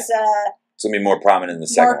 So it's It's going to be more prominent in the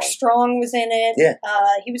second Mark one. Strong was in it. Yeah.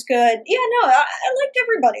 He was good. Yeah, no, I liked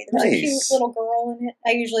everybody. There was a Nice. cute little girl in it.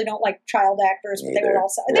 I usually don't like child actors, but Me they were either.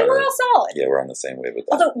 all solid. Yeah, we're on the same wave with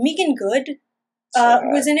that. Although Megan Good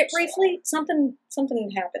was in it briefly. Something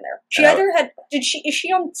happened there. She either had is she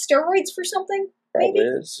on steroids for something? Probably Maybe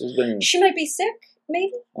is. It's been, she might be sick.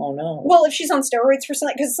 Maybe. oh no. Well, if she's on steroids for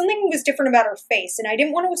something, because something was different about her face, and I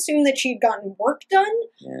didn't want to assume that she'd gotten work done.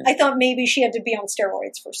 Yeah. I thought maybe she had to be on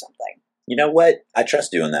steroids for something. You know what? I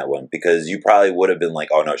trust you on that one because you probably would have been like,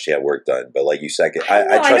 "Oh no, she had work done." But like you second,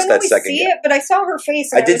 I trust that second. See it, but I saw her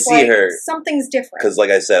face. And I did was see like, her something's different. because,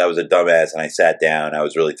 like I said, I was a dumbass and I sat down. I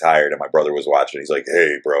was really tired, and my brother was watching. He's like,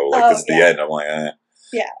 "Hey, bro, like this is the end." I'm like, "eh."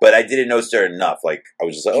 Yeah. But I didn't know her enough. Like I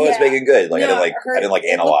was just like, "Oh, it's Yeah. making good." Like No, I didn't like it looked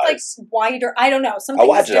analyze. like wider. I don't know. Something I'll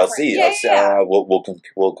watch it. different. I'll see. Yeah, I'll see. yeah.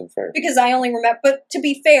 We'll confirm. Because I only remember. But to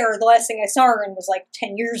be fair, the last thing I saw her in was like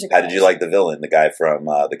 10 years ago. How did you like the villain, the guy from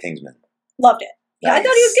The Kingsman? Loved it. Yeah, I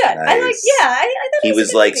thought he was good. Nice. I thought He was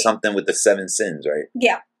a good like movie. something with the 7 sins, right?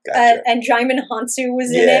 Yeah. Gotcha. And Jaimin Hansu was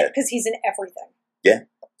in Yeah. it because he's in everything. Yeah.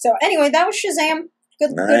 So anyway, that was Shazam.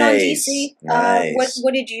 Good on Nice. DC. Nice.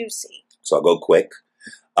 What did you see? So I'll go quick.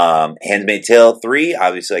 Handmaid's Tale 3.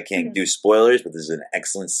 Obviously, I can't Mhm. do spoilers, but this is an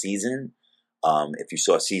excellent season. If you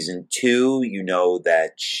saw season 2, you know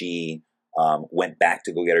that she went back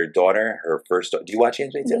to go get her daughter, her first. Do you watch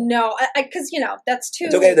Handmaid's Tale? No, because that's too.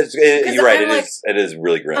 It's okay. You're right. I'm It is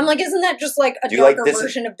really grim. I'm like, isn't that just like a Do you like darker this-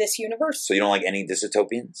 version of this universe? So you don't like any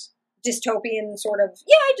dystopians? Dystopian sort of.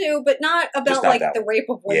 Yeah, I do, but not about not like that the one. rape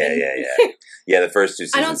of women. Yeah. Yeah, the first 2 I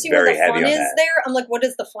seasons don't see very what the heavy fun on is that. there. I'm like, what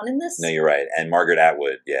is the fun in this? No, you're right. And Margaret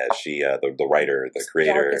Atwood, yeah, she the writer, the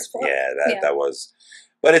creator, dark as fuck. that was.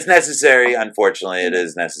 But it's necessary. Unfortunately, it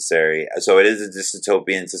is necessary. So it is a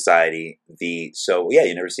dystopian society.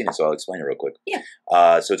 You've never seen it, so I'll explain it real quick. Yeah.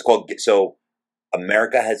 So it's called. So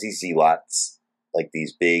America has these zealots, like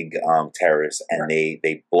these big terrorists, and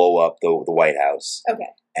they blow up the White House. Okay.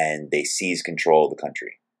 And they seize control of the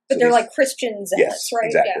country. But So they're these- like Christian zealots, right?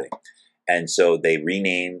 Exactly. And so they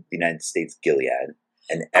renamed the United States Gilead.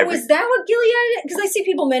 And Yeah. Is that what Gilead? Because I see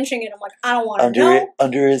people mentioning it. I'm like, I don't want to know.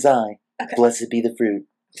 under his eye, Okay. blessed be the fruit.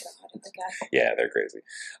 Okay. Yeah, they're crazy.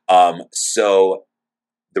 So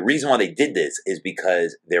the reason why they did this is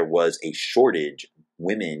because there was a shortage.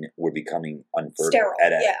 Women were becoming unfertile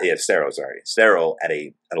sterile at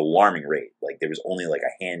an alarming rate. Like there was only like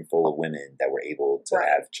a handful of women that were able to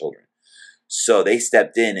have children. So they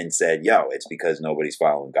stepped in and said, "Yo, it's because nobody's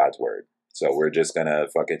following God's word. So we're just gonna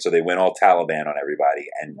fucking." So they went all Taliban on everybody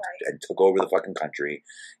and took over the fucking country.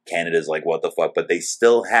 Canada's like, what the fuck? But they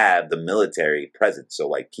still have the military presence. So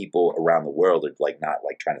like people around the world are like not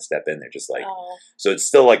like trying to step in. They're just like, so it's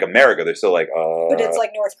still like America. They're still like, But it's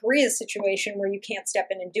like North Korea's situation where you can't step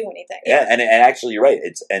in and do anything. Yeah, and actually you're right.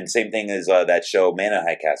 It's same thing as that show Man in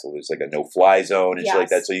High Castle. There's like a no-fly zone and shit like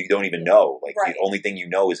that. So you don't even know. Like the only thing you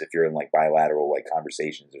know is if you're in like bilateral like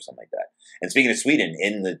conversations or something like that. And speaking of Sweden,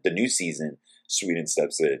 in the new season, Sweden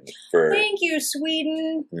steps in for. Thank you,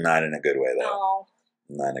 Sweden. Not in a good way though. Oh.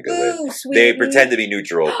 Not in a good way. Sweden. They pretend to be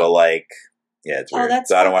neutral, but like, yeah, it's weird. Oh, that's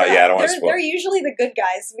so I don't want. Yeah, I don't want to spoil. They're usually the good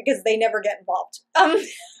guys because they never get involved.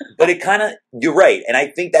 But it kind of, you're right, and I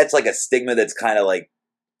think that's like a stigma that's kind of like.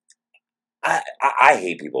 I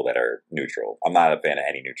hate people that are neutral. I'm not a fan of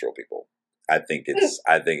any neutral people. I think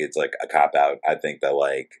it's like a cop out. I think that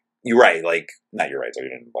like you're right, like not you're right. So you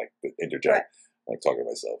didn't like interject. Right. I'm like talking to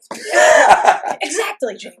myself.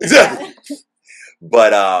 Exactly, James. Exactly. Yeah.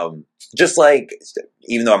 But just like,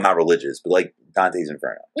 even though I'm not religious, but like Dante's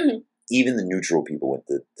Inferno, even the neutral people went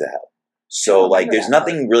to hell. So like, there's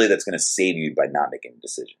nothing really that's going to save you by not making a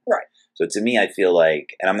decision. Right. So to me, I feel like,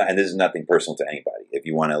 and this is nothing personal to anybody. If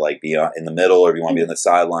you want to like be in the middle or if you want to be on the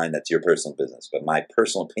sideline, that's your personal business. But my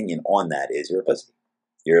personal opinion on that is you're a pussy.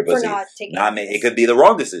 You're a pussy. For not taking it could be the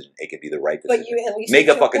wrong decision. It could be the right decision. But you at least make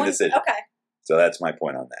a fucking decision. Okay. So that's my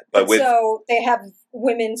point on that. But so they have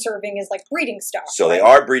women serving as like breeding stock. So they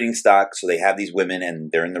are breeding stock. So they have these women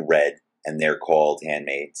and they're in the red and they're called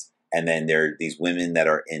handmaids. And then there are these women that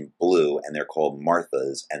are in blue and they're called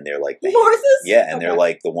Marthas. And they're like Marthas? Yeah, and they're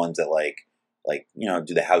like the ones that like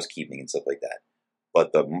do the housekeeping and stuff like that.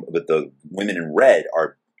 But the women in red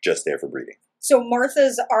are just there for breeding. So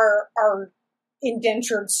Marthas are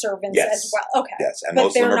indentured servants as well. Okay. Yes, and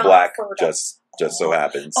most of them are black. Just so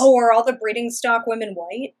happens. Oh, are all the breeding stock women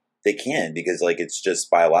white? They can because like it's just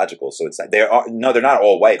biological. So it's like they're not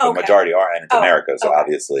all white, but majority are, and it's America, so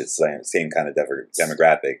obviously it's the same kind of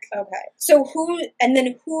demographic. Okay. So who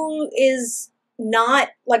is not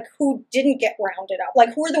like who didn't get rounded up?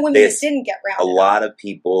 Like who are the women that didn't get rounded up? A lot of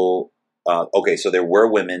people. Okay, so there were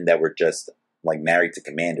women that were just like married to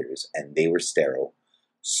commanders, and they were sterile.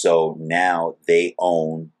 So now they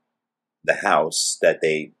own the house that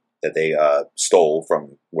they stole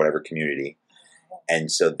from whatever community.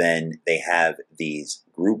 And so then they have these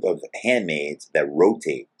group of handmaids that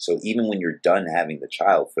rotate. So even when you're done having the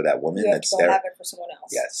child for that woman you that's have to there, have it for someone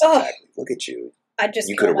else. yes, exactly. Look at you. I just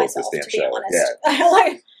you kill could have wrote myself, this to be damn show. honest. Yeah.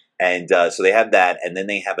 Like, And so they have that, and then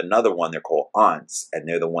they have another one. They're called aunts, and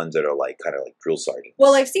they're the ones that are like kind of like drill sergeants.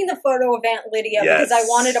 well, I've seen the photo of Aunt Lydia Yes. because I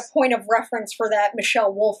wanted a point of reference for that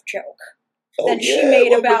Michelle Wolf joke that she yeah, made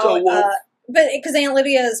what about. Michelle Wolf? But because Aunt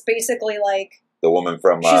Lydia is basically like The woman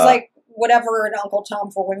from she's like whatever an Uncle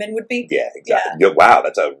Tom for women would be. yeah, exactly. Yeah, wow,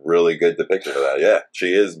 that's a really good depiction of that. Yeah,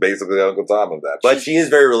 she is basically Uncle Tom of that, but she is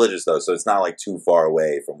very religious though, so it's not like too far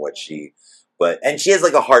away from what she. And she has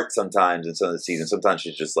like a heart sometimes in some of the seasons. Sometimes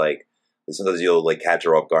she's just like. Sometimes you'll like catch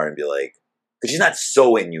her off guard and be like, because she's not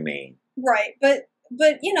so inhumane, right?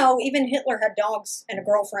 But you know, even Hitler had dogs and a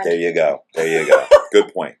girlfriend. There you go.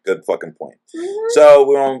 Good point. Good fucking point. So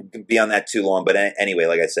we won't be on that too long. But anyway,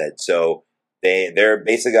 like I said, so they're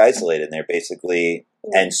basically isolated. And they're basically,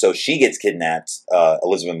 and so she gets kidnapped,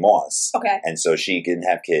 Elizabeth Moss. Okay. And so she can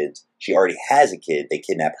have kids. She already has a kid. They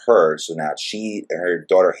kidnap her. So now her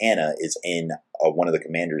daughter Hannah is in one of the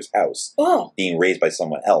commander's house, being raised by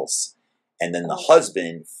someone else. And then the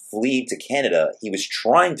husband fled to Canada. He was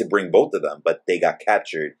trying to bring both of them, but they got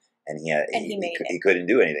captured, and he couldn't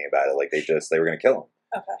do anything about it. Like they were going to kill him.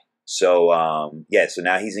 Okay. So so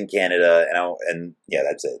now he's in Canada, and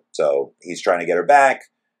that's it. So he's trying to get her back.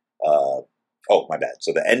 Oh, my bad.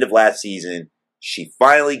 So the end of last season, she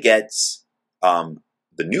finally gets the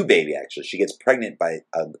new baby. Actually, she gets pregnant by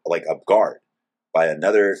a guard, by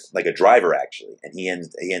another like a driver actually, and he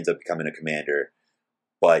ends up becoming a commander,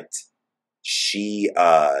 but. She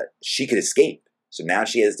could escape. So now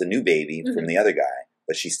she has the new baby from the other guy,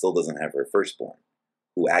 but she still doesn't have her firstborn,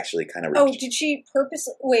 who actually kind of... did she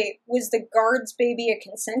purposely... Wait, was the guard's baby a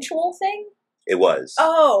consensual thing? It was.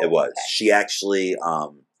 Oh. It was. Okay. She actually,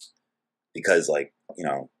 because like, you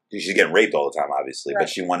know, she's getting raped all the time, obviously, but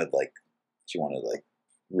she wanted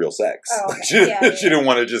real sex. Oh, okay. She didn't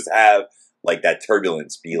want to just have... like that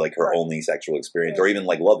turbulence be like her only sexual experience or even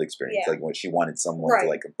like love experience. Like when she wanted someone to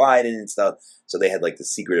like confide in and stuff. So they had like the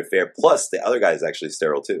secret affair. Plus the other guy is actually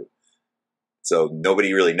sterile too. So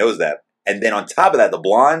nobody really knows that. And then on top of that, the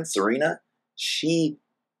blonde, Serena, she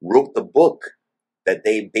wrote the book that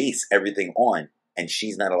they base everything on, and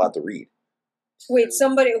she's not allowed to read. Wait,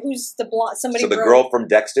 who's the blonde? So the girl from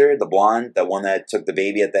Dexter, the blonde, the one that took the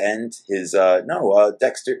baby at the end,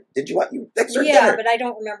 Dexter. Did you watch Dexter? Yeah, but I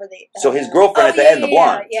don't remember the. So his girlfriend at the end, the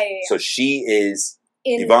blonde. Yeah. So she is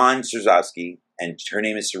Yvonne Strahovski, and her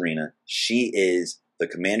name is Serena. She is the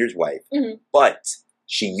commander's wife, but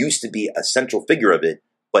she used to be a central figure of it.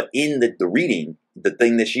 But in the reading, the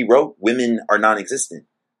thing that she wrote, women are non-existent.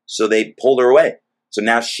 So they pulled her away. So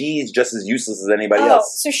now she's just as useless as anybody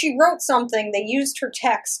else. So she wrote something, they used her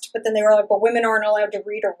text, but then they were like, well, women aren't allowed to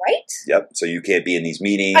read or write? Yep, so you can't be in these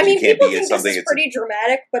meetings, I mean, you can't people be in think something... this is pretty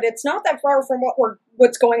dramatic, but it's not that far from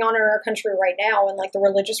what's going on in our country right now, and like the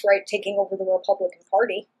religious right taking over the Republican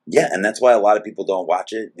Party. Yeah, and that's why a lot of people don't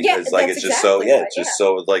watch it, because it's just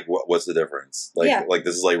so, like, what's the difference? Like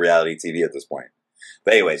this is like reality TV at this point.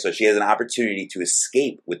 But anyway, so she has an opportunity to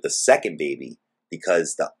escape with the second baby,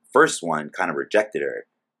 because the first one kind of rejected her.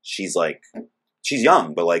 She's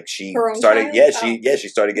young, but like she started, she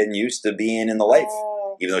started getting used to being in the life,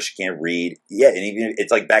 even though she can't read. Yeah, and even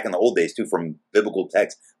it's like back in the old days too, from biblical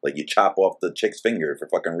text, like you chop off the chick's finger for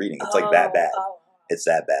fucking reading. It's like that bad. It's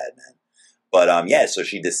that bad, man. But so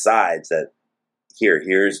she decides that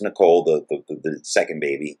here's Nicole, the second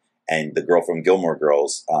baby, and the girl from Gilmore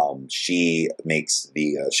Girls. She makes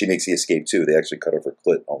the escape too. They actually cut off her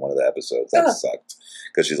clit on one of the episodes. That sucked.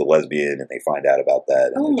 Because she's a lesbian, and they find out about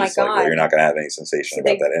that. And my God. Like, well, you're not going to have any sensation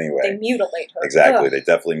about that anyway. They mutilate her. Exactly. They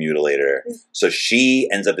definitely mutilate her. So she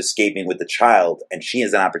ends up escaping with the child, and she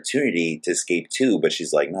has an opportunity to escape too, but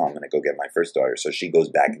she's like, no, I'm going to go get my first daughter. So she goes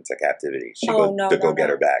back into captivity. She goes to go get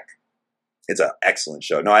her back. It's an excellent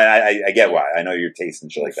show. No, I get why. I know your taste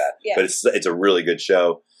and shit like that. Yeah. But it's a really good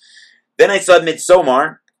show. Then I saw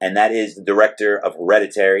Midsommar. And that is the director of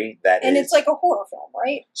Hereditary. It's like a horror film,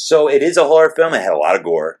 right? So it is a horror film. It had a lot of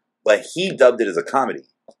gore. But he dubbed it as a comedy.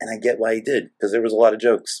 And I get why he did. Because there was a lot of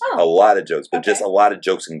jokes. A lot of jokes. But just a lot of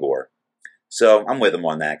jokes and gore. So I'm with him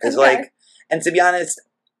on that. Because and to be honest,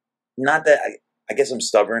 not that... I guess I'm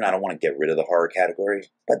stubborn. I don't want to get rid of the horror category.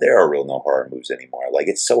 But there are real no horror movies anymore. Like,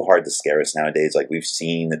 it's so hard to scare us nowadays. Like, we've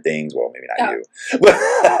seen the things... Well, maybe not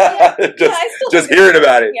you. Just hearing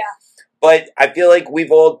about it. Yeah. But I feel like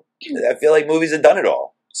movies have done it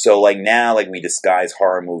all. So, like, now, like, we disguise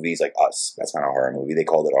horror movies like Us. That's not a horror movie. They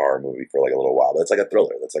called it a horror movie for, like, a little while. But it's like a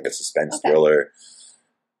thriller. That's like a suspense thriller.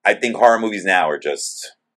 I think horror movies now are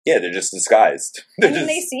just... Yeah, they're just disguised.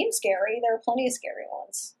 They seem scary. There are plenty of scary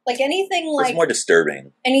ones. Like, anything like... It's more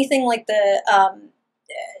disturbing. Anything like the...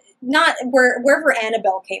 not wherever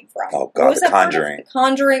Annabelle came from. Oh God, The Conjuring. The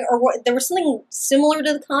Conjuring, or what? There was something similar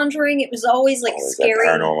to The Conjuring. It was always like scary.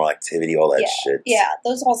 That Paranormal Activity, all that shit. Yeah,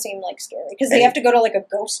 those all seem like scary because they have to go to like a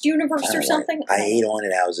ghost universe or something. I hate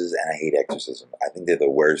haunted houses and I hate exorcism. I think they're the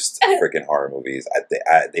worst freaking horror movies.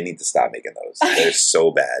 They need to stop making those. They're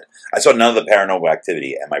so bad. I saw none of the Paranormal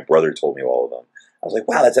Activity, and my brother told me all of them. I was like,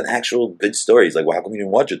 wow, that's an actual good story. He's like, well, how come you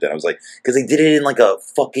didn't watch it then? I was like, because they did it in like a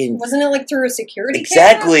fucking... Wasn't it like through a security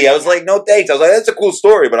Exactly. Camera? I was like, no thanks. I was like, that's a cool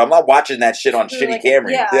story, but I'm not watching that shit on shitty like,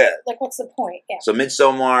 camera. Yeah, like what's the point? Yeah. So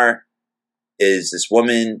Midsommar is this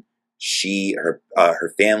woman,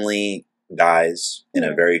 her family dies in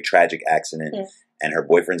a very tragic accident, and her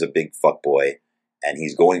boyfriend's a big fuckboy, and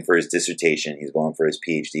he's going for his dissertation, he's going for his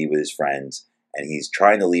PhD with his friends, and he's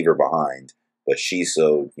trying to leave her behind. But she's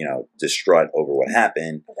so, distraught over what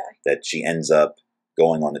happened that she ends up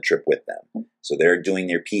going on the trip with them. So they're doing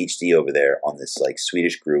their PhD over there on this like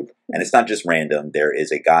Swedish group. And it's not just random. There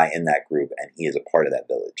is a guy in that group and he is a part of that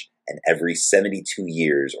village. And every 72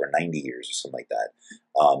 years or 90 years or something like that,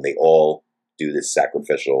 they all do this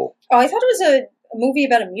sacrificial. Oh, I thought it was a movie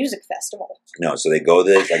about a music festival. No, so they go to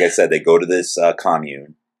this, like I said, they go to this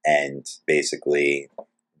commune and basically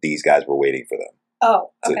these guys were waiting for them.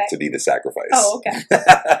 Oh, okay. To be the sacrifice. Oh, okay.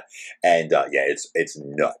 And it's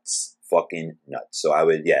nuts, fucking nuts. So I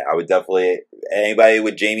would definitely, anybody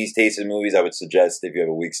with Jamie's taste in movies, I would suggest if you have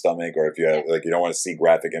a weak stomach or if you have you don't want to see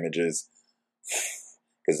graphic images,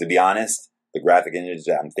 because to be honest, the graphic images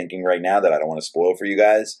that I'm thinking right now that I don't want to spoil for you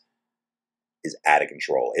guys is out of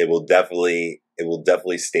control. It will definitely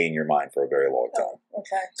stay in your mind for a very long time. Oh,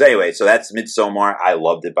 okay. So anyway, so that's Midsommar. I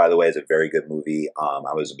loved it, by the way. It's a very good movie.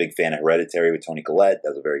 I was a big fan of Hereditary with Toni Collette.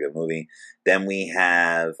 That was a very good movie. Then we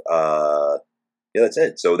have, that's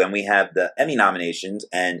it. So then we have the Emmy nominations,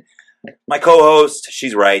 and my co-host,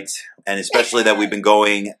 she's right, and especially that we've been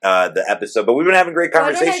going the episode, but we've been having great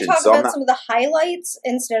conversations. Why don't I talk about some of the highlights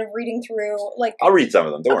instead of reading through, like... I'll read some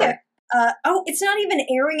of them, don't worry. It's not even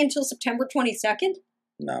airing until September 22nd?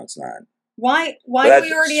 No, it's not. Why do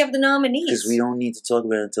we already have the nominees? Because we don't need to talk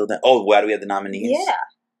about it until then. Oh, why do we have the nominees? Yeah.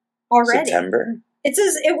 Already. September? It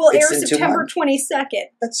says it will air September 22nd.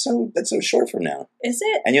 That's so short from now. Is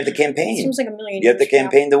it? And you have the campaign. It seems like a million years. You have the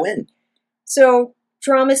campaign to win. So,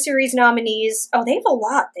 drama series nominees. Oh, they have a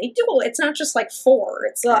lot. They do. It's not just like 4.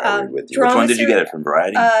 It's Which one did you get it from?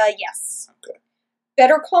 Variety? Yes. Okay.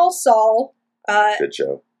 Better Call Saul. Good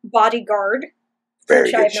show. Bodyguard.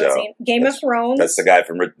 Very good show. Game of Thrones. That's the guy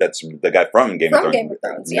from Game of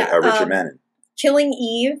Thrones. Yeah. Richard Madden. Killing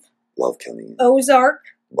Eve. Love Killing Eve. Ozark.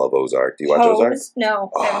 Love Ozark. Do you watch Ozark? No,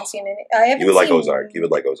 I haven't seen any. You would like Ozark. You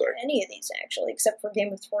would like Ozark. Any of these, actually, except for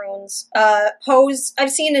Game of Thrones. Pose.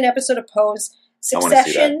 I've seen an episode of Pose.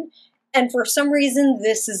 Succession. And for some reason,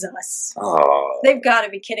 This Is Us. Oh. They've got to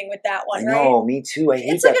be kidding with that one, right? I know, me too. I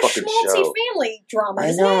hate that fucking show. It's like a schmaltzy family drama,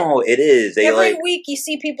 isn't it? I know, it is. Every week you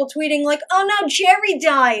see people tweeting like, oh no, Jerry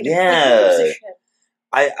died. Yeah.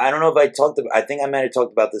 I don't know if I think I might have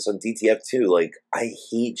talked about this on DTF too. Like, I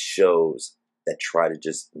hate shows that try to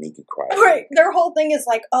just make you cry. Right. Their whole thing is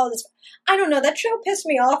like, oh, this... I don't know. That show pissed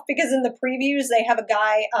me off because in the previews they have a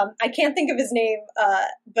guy, I can't think of his name,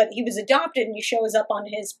 but he was adopted and he shows up on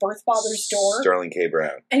his birth father's door. Sterling K.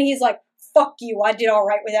 Brown. And he's like, fuck you, I did all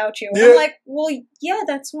right without you. And I'm like, well, yeah,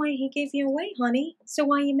 that's why he gave you away, honey. So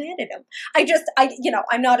why are you mad at him?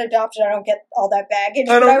 I'm not adopted. I don't get all that baggage.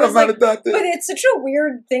 I'm not adopted. But it's such a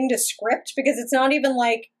weird thing to script because it's not even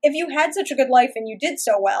like, if you had such a good life and you did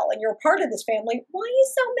so well and you're part of this family, why are you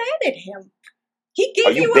so mad at him? He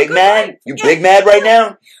gave you a big good mad? life. You big mad right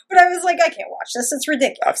now? But I was like, I can't watch this. It's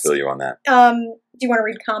ridiculous. I feel you on that. Do you want to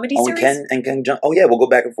read comedy series? And Ken Jeong. Oh, yeah, we'll go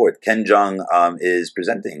back and forth. Ken Jeong is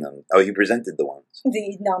presenting them. Oh, he presented the ones.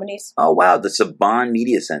 The nominees. Oh, wow. The Saban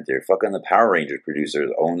Media Center. Fucking the Power Rangers producer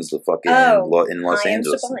owns the fucking in Los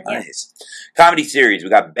Angeles. Saban, nice. Yeah. Comedy series. We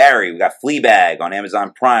got Barry. We got Fleabag on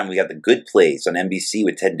Amazon Prime. We got The Good Place on NBC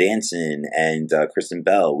with Ted Danson and Kristen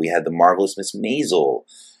Bell. We had The Marvelous Miss Maisel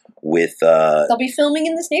with they'll be filming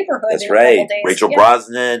in this neighborhood. That's right. Rachel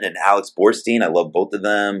Brosnan and Alex Borstein. I love both of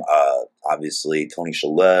them. Obviously Tony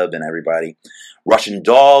Shalhoub and everybody. Russian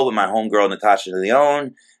Doll with my homegirl Natasha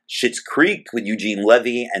Lyonne. Schitt's Creek with Eugene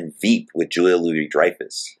Levy, and Veep with Julia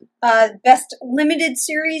Louis-Dreyfus. Best limited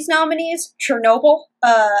series nominees: Chernobyl.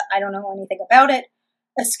 I don't know anything about it.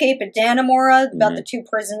 Escape at Dannemora, about the two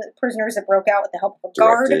prisoners that broke out with the help of a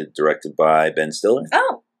guard. Directed by Ben Stiller.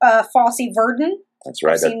 Oh, Fosse Verdon. That's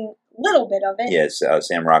right. I've seen a little bit of it. Yes,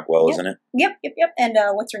 Sam Rockwell, isn't it? Yep. And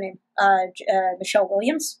what's her name? Michelle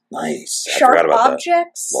Williams. Nice. Sharp I forgot about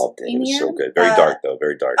Objects. that. Loved it. It was so good. Very dark, though.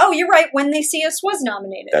 Very dark. Oh, you're right. When They See Us was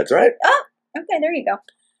nominated. That's right. Oh, okay. There you go.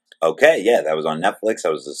 Okay, yeah, that was on Netflix.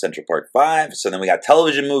 That was the Central Park 5. So then we got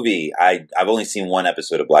television movie. I've only seen one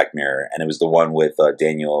episode of Black Mirror, and it was the one with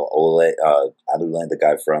Daniel Aluland, the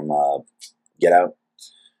guy from Get Out.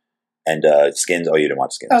 And Skins. Oh, you didn't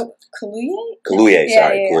watch Skins. Oh, Kaluuya? Kaluuya,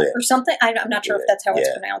 sorry. Kaluuya. Or something. I'm not sure if that's how it's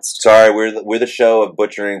pronounced. Sorry, we're the show of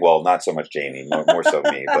butchering. Well, not so much Jamie, more so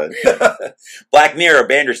me. But Black Mirror,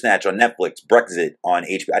 Bandersnatch on Netflix, Brexit on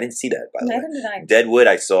HBO. I didn't see that, by the way. Neither did I. Deadwood,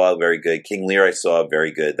 I saw, very good. King Lear, I saw,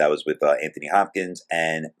 very good. That was with Anthony Hopkins,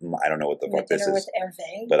 and I don't know what the fuck this is. With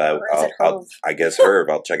Hervé, but I guess Herb.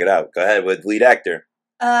 I'll check it out. Go ahead with lead actor.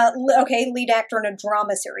 Lead actor in a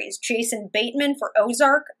drama series. Jason Bateman for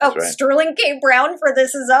Ozark. That's right. Sterling K. Brown for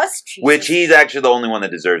This Is Us. Jesus. Which he's actually the only one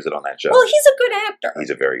that deserves it on that show. Well, he's a good actor.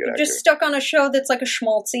 He's a very good actor. Just stuck on a show that's like a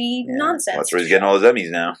schmaltzy nonsense. That's where he's getting all his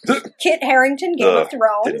Emmys now. Kit Harington, Game of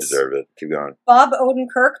Thrones. Didn't deserve it. Keep going. Bob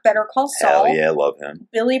Odenkirk, Better Call Saul. Hell yeah, love him.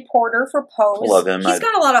 Billy Porter for Pose. Love him. He's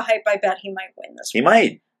got a lot of hype. I bet he might win this one. He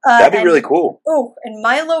might. That'd be really cool. Oh, and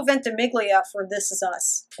Milo Ventimiglia for This Is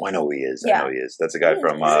Us. Oh, I know who he is. Yeah. I know who he is. That's a guy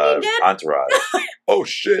from Entourage. Oh,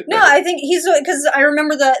 shit. No, I think he's... Because I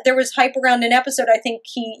remember there was hype around an episode. I think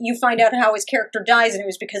you find out how his character dies, and it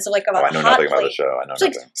was because of, like, a hot plate. I know nothing about the show. I know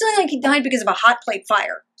nothing. Something like he died because of a hot plate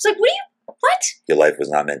fire. It's like, what? Your life was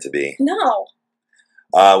not meant to be. No.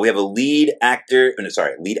 We have a lead actress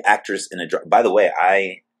in a... By the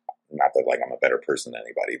way, not that like I'm a better person than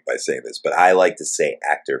anybody by saying this, but I like to say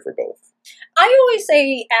actor for both. I always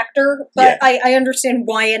say actor, but I understand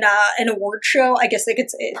why in an award show, I guess like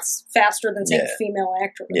it's faster than saying female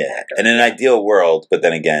actor. Actor. And in an ideal world, but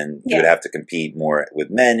then again, you would have to compete more with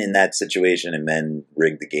men in that situation, and men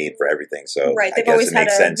rig the game for everything. So they've always had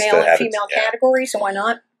a male and female category, so why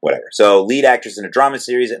not? Whatever. So, lead actress in a drama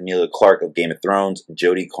series: Emilia Clarke of Game of Thrones,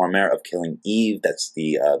 Jodie Comer of Killing Eve. That's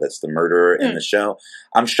the murderer in the show.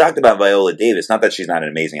 I'm shocked about Viola Davis. Not that she's not an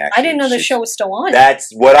amazing actress. I didn't know the show was still on.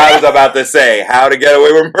 That's what I was about to say. How to Get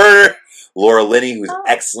Away with Murder. Laura Linney, who's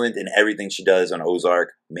excellent in everything she does on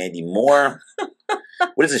Ozark. Mandy Moore.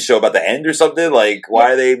 What is this show about the end or something? Like,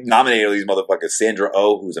 why are they nominating all these motherfuckers? Sandra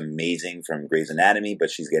Oh, who's amazing from Grey's Anatomy, but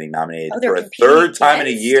she's getting nominated for a third time in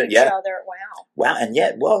a year. Yeah. Wow. And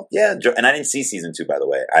and I didn't see season 2, by the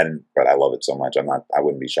way. But I love it so much. I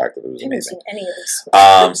wouldn't be shocked if it was amazing. I haven't seen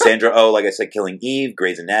any of this. Sandra Oh, like I said, Killing Eve,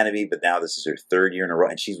 Grey's Anatomy, but now this is her 3rd year in a row,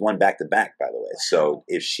 and she's won back-to-back, by the way. Wow. So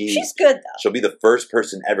if she's good, though. She'll be the first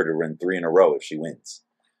person ever to win 3 in a row if she wins.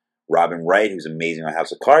 Robin Wright, who's amazing on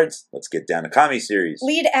House of Cards. Let's get down to comedy series.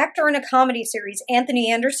 Lead actor in a comedy series: Anthony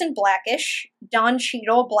Anderson, Blackish; Don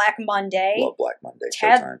Cheadle, Black Monday; Love Black Monday.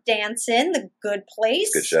 Ted Danson, The Good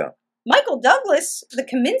Place; good show. Michael Douglas, The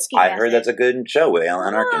Kaminsky Method. I heard that's a good show with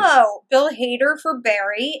Alan Arkin. Oh, Bill Hader for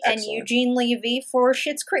Barry. Excellent. And Eugene Levy for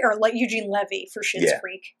Schitt's Creek, or Eugene Levy for Schitt's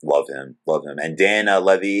Creek. Love him. And Dan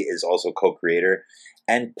Levy is also co-creator.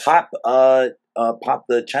 And Pop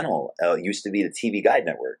the channel used to be the TV Guide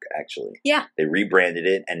Network, actually. Yeah. They rebranded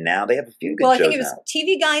it, and now they have a few good shows. Well, I think it was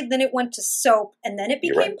TV Guide, then it went to Soap, and then it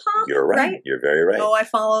became Pop. You're right. You're very right. Oh, I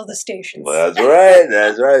follow the stations. Well,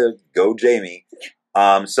 that's right. Go Jamie.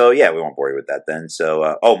 So we won't bore you with that then.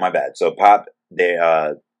 So, my bad. So Pop,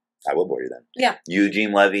 I will bore you then. Yeah.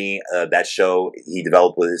 Eugene Levy, that show he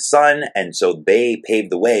developed with his son, and so they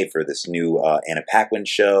paved the way for this new Anna Paquin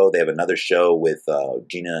show. They have another show with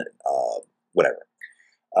Gina, whatever.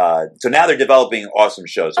 So now they're developing awesome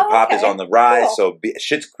shows. So Pop is on the rise. Cool. So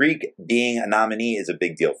Schitt's Creek being a nominee is a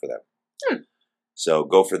big deal for them. So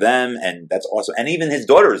go for them, and that's awesome. And even his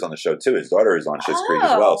daughter is on the show too. His daughter is on Schitt's Creek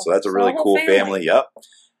as well. So that's a really cool family. Yep.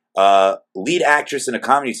 Lead actress in a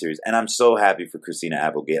comedy series, and I'm so happy for Christina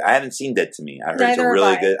Applegate. I haven't seen Dead to Me. I heard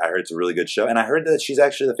it's a really good show, and I heard that she's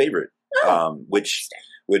actually the favorite, which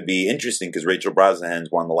would be interesting because Rachel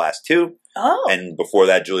Brosnahan's won the last 2. Oh. And before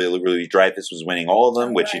that, Julia Louis-Dreyfus was winning all of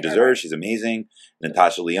them, which she deserves. She's amazing.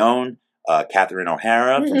 Natasha Lyonne, Catherine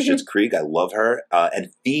O'Hara from Schitt's Creek. I love her.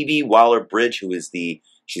 And Phoebe Waller-Bridge,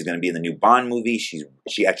 she's going to be in the new Bond movie.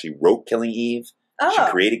 She actually wrote Killing Eve. Oh.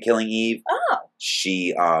 She created Killing Eve. Oh.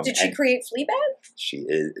 Did she create Fleabag? She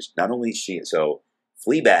is not only so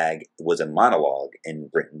Fleabag was a monologue in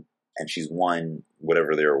Britain, and she's won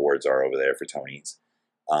whatever their awards are over there for Tonys.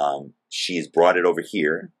 She's brought it over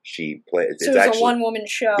here. She plays. So it's a one-woman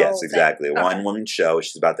show. Yes, exactly. A one-woman show.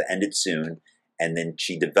 She's about to end it soon. and then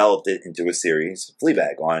she developed it into a series,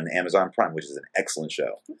 Fleabag, on Amazon Prime, which is an excellent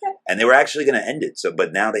show. Okay. And they were actually going to end it,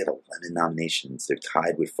 but now they have 11 nominations. They're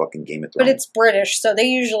tied with fucking Game of Thrones. But it's British, so they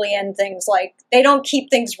usually end things like they don't keep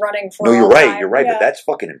things running for. No, you're all right. time. You're right, Yeah. but that's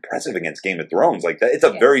fucking impressive against Game of Thrones. Like that, it's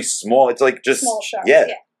a very small. It's like just Small show. Yeah.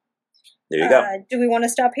 There you go. Do we want to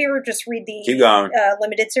stop here or just read the Keep going.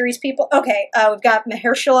 limited series people? Okay, we've got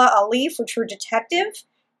Mahershala Ali for True Detective,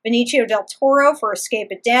 Benicio del Toro for Escape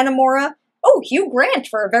at Dannemora. Oh, Hugh Grant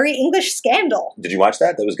for A Very English Scandal. Did you watch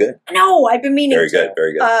that? That was good. No, I've been meaning Very to. good.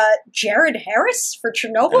 Very good. Jared Harris for I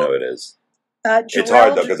Chernobyl. know it is. Jarrell, It's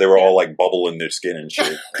hard though because they were all like bubble in their skin and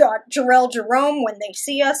shit. God, Jarrell Jerome, When They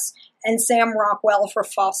See Us, and Sam Rockwell for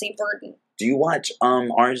Fosse Verdon. Do you watch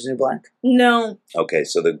Orange is the New Black? No, Okay,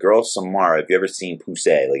 so the girl Samara. Have you ever seen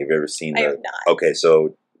Poussey? Like, have you ever seen? I have not. Okay,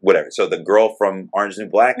 so whatever. So the girl from Orange is the New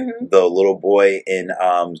Black, the little boy in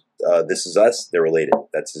This Is Us, they're related.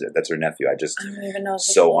 That's her nephew. I don't even know.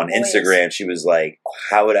 So on Instagram, she was like,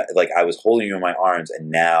 "How would I?" Like, I was holding you in my arms, and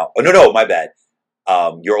now, oh no, my bad.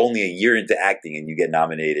 You're only a year into acting, and you get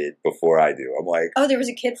nominated before I do. I'm like, oh, there was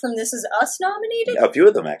a kid from This Is Us nominated. a few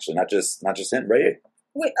of them actually, not just him, right here.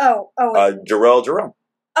 Wait, Jarrell Jerome.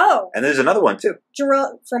 Oh, And there's another one too.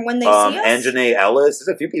 Jarrell from When They See Us. And Janae Ellis.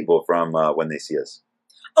 There's a few people from When They See Us.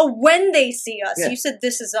 Oh, When They See Us. Yeah. You said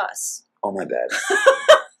This Is Us. Oh, my bad.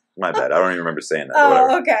 My bad. I don't even remember saying that. Oh,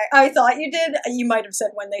 Whatever. okay. I thought you did. You might have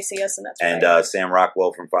said When They See Us, and that's And right. Sam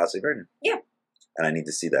Rockwell from Fosse Verdon. Yeah. And I need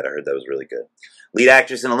to see that. I heard that was really good. Lead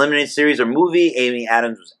actress in a limited series or movie. Amy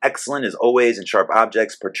Adams was excellent as always in Sharp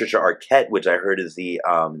Objects. Patricia Arquette, which I heard is the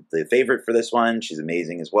favorite for this one. She's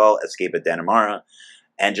amazing as well. Escape at Dannemora.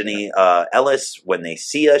 Anjani Ellis, When They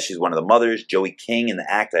See Us. She's one of the mothers. Joey King in The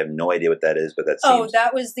Act. I have no idea what that is, but that seems... Oh,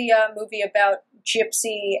 that was the movie about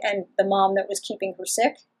Gypsy and the mom that was keeping her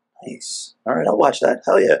sick. Nice. All right, I'll watch that.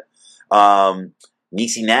 Hell yeah.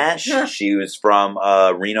 Niecy Nash. She was from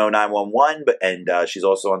Reno 911, and she's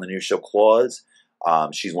also on the new show Claws.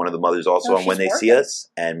 She's one of the mothers also on When They See Us.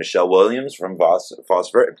 And Michelle Williams from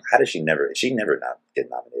Fosse Verdon. How does she never not get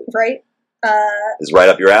nominated? Right. Is right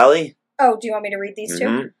up your alley? Oh, do you want me to read these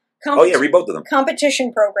two? Oh yeah, read both of them.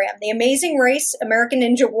 Competition program. The Amazing Race, American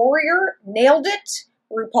Ninja Warrior, Nailed It,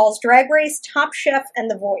 RuPaul's Drag Race, Top Chef,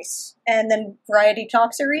 and The Voice. And then Variety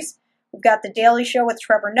Talk Series. We've got The Daily Show with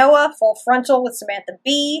Trevor Noah, Full Frontal with Samantha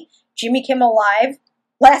Bee, Jimmy Kimmel Live,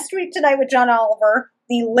 Last Week Tonight with John Oliver,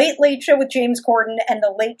 The Late Late Show with James Corden, and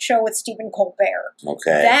The Late Show with Stephen Colbert.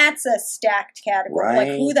 Okay. That's a stacked category. Right.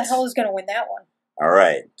 Like, who the hell is going to win that one? All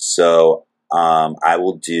right. So I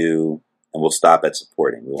will do, and we'll stop at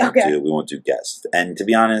supporting. We won't do guest. And to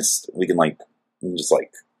be honest, we can just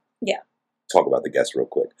talk about the guests real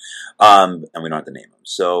quick. And we don't have to name them.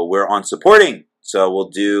 So we're on supporting. So we'll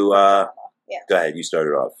do. Go ahead. You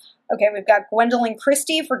started off. Okay, we've got Gwendolyn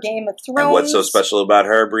Christie for Game of Thrones. And what's so special about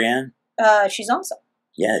her, Brienne? She's awesome.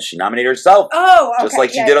 Yeah, she nominated herself. Oh, okay. Just like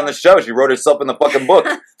she did on the show. She wrote herself in the fucking book.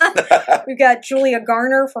 We've got Julia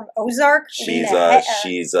Garner from Ozark. She's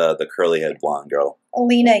the curly head blonde girl.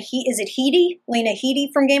 Lena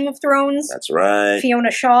Headey from Game of Thrones. That's right.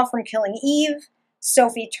 Fiona Shaw from Killing Eve.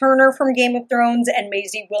 Sophie Turner from Game of Thrones, and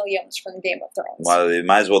Maisie Williams from Game of Thrones. Well, they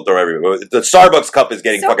might as well throw everybody. The Starbucks cup is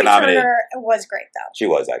getting fucking nominated. Turner was great, though. She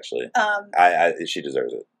was, actually. She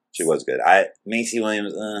deserves it. She was good. Maisie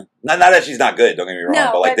Williams, not that she's not good, don't get me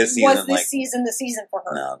wrong, but this season... Was this season the season for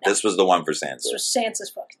her? No, this was the one for Sansa. This was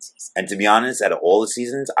Sansa's fucking season. And to be honest, out of all the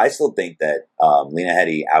seasons, I still think that Lena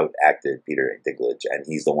Headey out-acted Peter Dinklage, and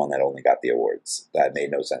he's the one that only got the awards. That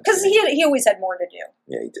made no sense. Because he always had more to do.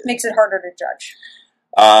 Yeah, he did. Makes it harder to judge.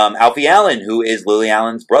 Alfie Allen, who is Lily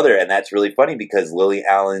Allen's brother, and that's really funny because Lily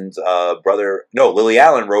Allen's Lily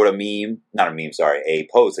Allen wrote a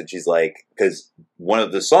post, and she's like, because one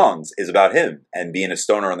of the songs is about him and being a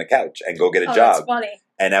stoner on the couch and go get a job. That's funny.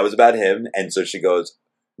 And that was about him, and so she goes,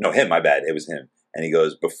 no, him, my bad, it was him. And he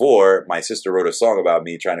goes, before, my sister wrote a song about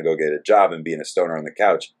me trying to go get a job and being a stoner on the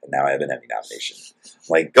couch, and now I have an Emmy nomination.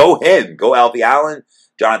 Like, go him, go Alfie Allen.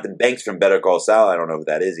 Jonathan Banks from Better Call Saul. I don't know who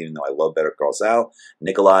that is, even though I love Better Call Saul.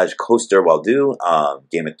 Nikolaj Coster-Waldau,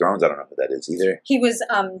 Game of Thrones. I don't know who that is either. He was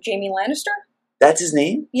Jaime Lannister. That's his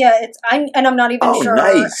name? Yeah, I'm not even sure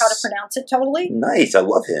nice. how to pronounce it totally. Nice, I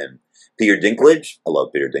love him. Peter Dinklage. I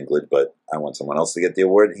love Peter Dinklage, but I want someone else to get the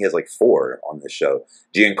award. He has 4 on this show.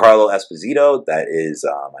 Giancarlo Esposito. That is,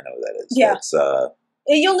 I know who that is. Yeah. That's,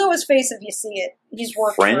 you'll know his face if you see it. He's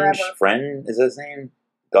worked forever. Friend is that his name?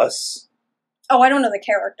 Gus? Oh, I don't know the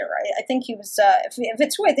character. I think he was, if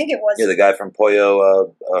it's who I think it was. Yeah, the guy from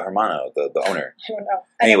Pollo Hermano, the owner. I don't know.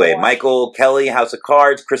 Anyway, Michael Kelly, House of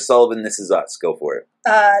Cards, Chris Sullivan, This Is Us. Go for it.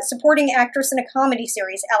 Supporting actress in a comedy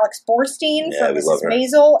series, Alex Borstein from we love Mrs. her.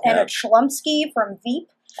 Maisel, Anna Chlumsky from Veep.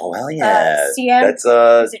 Oh, hell yeah. Cian, that's,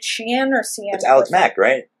 is it Sheehan or Cian? It's Alex Mack,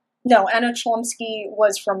 right? No, Anna Chlumsky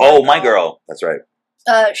was from... Oh, My Girl. That's right.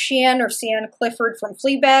 Sheehan or Cian Clifford from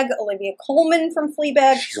Fleabag, Olivia Colman from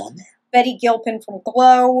Fleabag. She's on there. Betty Gilpin from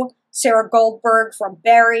Glow, Sarah Goldberg from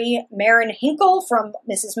Barry, Maren Hinkle from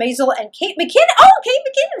Mrs. Maisel, and Kate McKinnon. Oh, Kate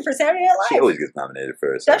McKinnon for Saturday Night Live. She always gets nominated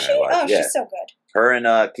for Does Saturday she? Night Live. Oh, she's so good. Her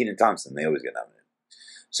and Kenan Thompson, they always get nominated.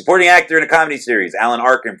 Supporting actor in a comedy series, Alan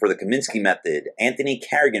Arkin for The Kaminsky Method, Anthony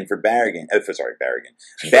Carrigan for Barry,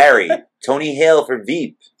 Tony Hale for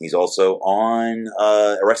Veep. He's also on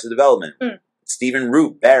Arrested Development. Stephen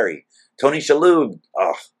Root, Barry, Tony Shalhoub.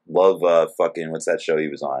 Oh, love fucking, what's that show he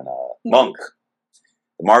was on? Monk.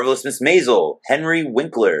 The Marvelous Miss Maisel, Henry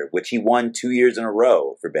Winkler, which he won 2 years in a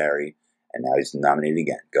row for Barry, and now he's nominated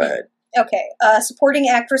again. Go ahead. Okay. Supporting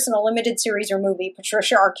actress in a limited series or movie,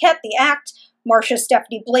 Patricia Arquette, The Act, Marcia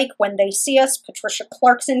Stephanie Blake, When They See Us, Patricia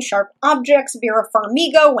Clarkson, Sharp Objects, Vera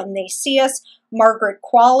Farmiga, When They See Us, Margaret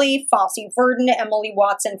Qualley, Fosse Verdon, Emily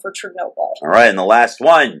Watson for Chernobyl. All right, and the last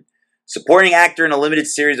one. Supporting actor in a limited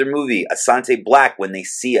series or movie, Asante Black, When They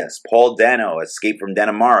See Us, Paul Dano, Escape from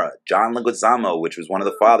Dannemora, John Leguizamo, which was one of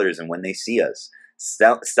the fathers in When They See Us,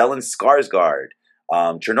 Stellan Skarsgård,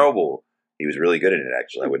 Chernobyl. He was really good at it,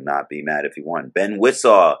 actually. I would not be mad if he won. Ben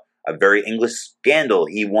Whishaw, A Very English Scandal.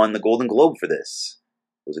 He won the Golden Globe for this.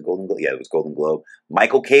 Was it Golden Globe? Yeah, it was Golden Globe.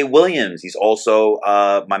 Michael K. Williams. He's also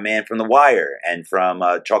my man from The Wire and from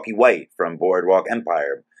Chalky White from Boardwalk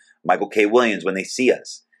Empire. Michael K. Williams, When They See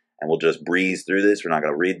Us. And we'll just breeze through this. We're not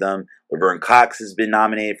going to read them. Laverne Cox has been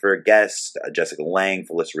nominated for a guest. Jessica Lange,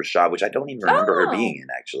 Phylicia Rashad, which I don't even remember her being in,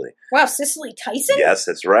 actually. Wow, Cicely Tyson? Yes,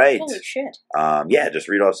 that's right. Holy shit. Yeah, just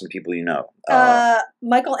read off some people you know.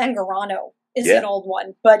 Michael Angarano is an old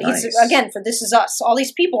one, but he's, again, for This Is Us. All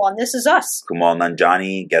these people on This Is Us. Kumail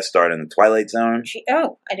Nanjiani, guest starred in The Twilight Zone.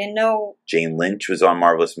 I didn't know. Jane Lynch was on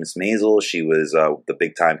Marvelous Miss Maisel. She was the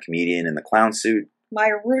big-time comedian in The Clown Suit.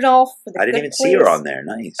 Maya Rudolph for The I didn't even see her on there.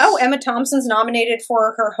 Nice. Oh, Emma Thompson's nominated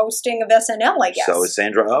for her hosting of SNL, I guess. So is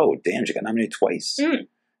Sandra Oh. Damn, she got nominated twice.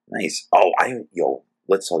 Nice. Oh,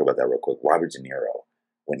 let's talk about that real quick. Robert De Niro,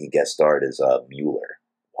 when he guest starred as Mueller.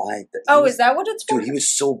 Why? Is that what it's for? Dude, he was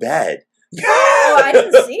so bad. Oh, I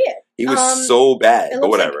didn't see it. He was so bad, but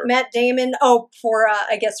whatever. Like Matt Damon. For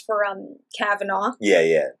Kavanaugh.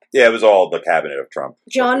 Yeah. It was all the cabinet of Trump.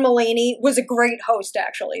 John Mulaney was a great host.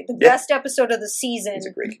 Actually, the best episode of the season. He's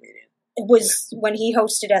a great comedian. Was when he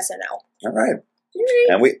hosted SNL. All right,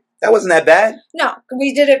 and that wasn't that bad. No,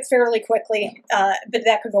 we did it fairly quickly, but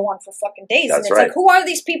that could go on for fucking days. That's and it's right. like, who are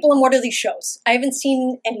these people and what are these shows? I haven't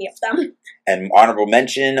seen any of them. And honorable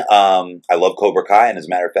mention, I love Cobra Kai, and as a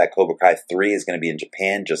matter of fact, Cobra Kai 3 is going to be in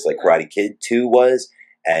Japan, just like Karate Kid 2 was,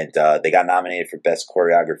 and they got nominated for Best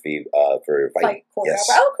Choreography for Fight. Yes.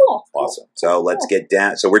 Oh, cool. Awesome. So let's get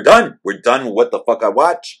down. So we're done. We're done with What the Fuck I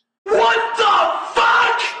Watch. What the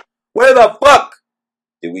fuck? Where the fuck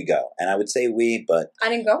do we go? And I would say we, but I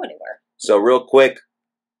didn't go anywhere. So real quick,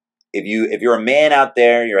 if you're a man out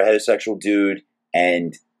there, you're a heterosexual dude,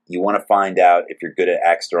 and you want to find out if you're good at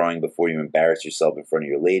axe throwing before you embarrass yourself in front of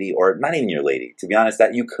your lady, or not even your lady. To be honest,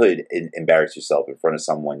 that you could embarrass yourself in front of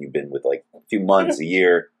someone you've been with like a few months, a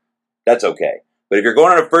year. That's okay. But if you're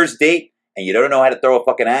going on a first date and you don't know how to throw a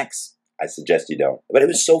fucking axe, I suggest you don't. But it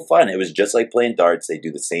was so fun. It was just like playing darts. They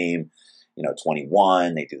do the same,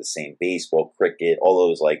 21. They do the same baseball, cricket, all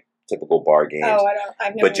those like typical bar games. Oh,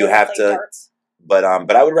 I've never. But you have to. Darts. But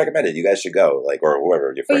I would recommend it. You guys should go, or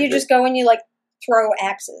whoever your friend. But you just go and you throw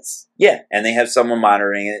axes. Yeah, and they have someone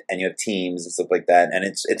monitoring it, and you have teams and stuff like that, and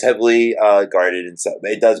it's heavily guarded, and so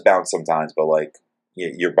it does bounce sometimes, but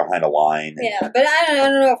you're behind a line. Yeah, but I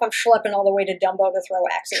don't know if I'm schlepping all the way to Dumbo to throw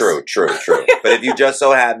axes. True. But if you just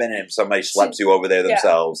so happen, and if somebody schleps you over there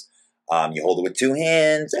themselves, you hold it with two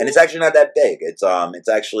hands, and it's actually not that big. It's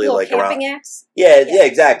actually a like camping around. Axe? Yeah,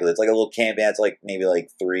 exactly. It's like a little camping axe, like maybe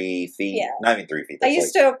 3 feet. Yeah. Not even 3 feet. I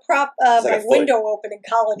used to prop my window open in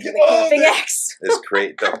college with a camping axe. It's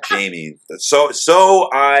great, Jamie. So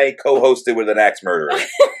I co-hosted with an axe murderer.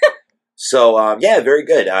 So very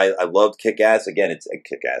good. I loved Kick-Ass. Again, it's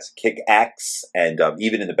Kick-Ass, Kick-Axe, and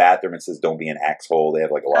even in the bathroom it says "Don't be an axe hole." They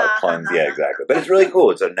have a lot of puns. Yeah, exactly. But it's really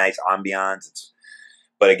cool. It's a nice ambiance.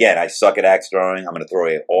 But again, I suck at axe throwing. I'm going to throw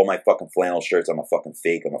away all my fucking flannel shirts. I'm a fucking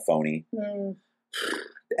fake. I'm a phony.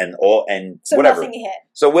 And so whatever. Nothing hit.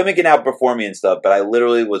 So women can outperform me and stuff, but I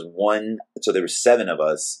literally was one. So there were 7 of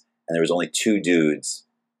us, and there was only 2 dudes.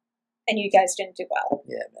 And you guys didn't do well.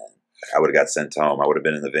 Yeah, man. I would have got sent home. I would have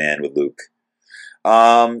been in the van with Luke.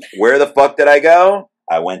 Where the fuck did I go?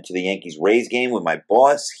 I went to the Yankees-Rays game with my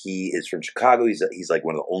boss. He is from Chicago. He's like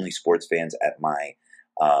one of the only sports fans at my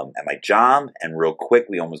job. And real quick,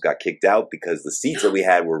 we almost got kicked out because the seats that we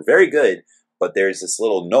had were very good, but there's this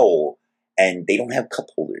little knoll, and they don't have cup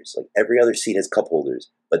holders. Like every other seat has cup holders,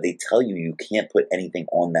 but they tell you can't put anything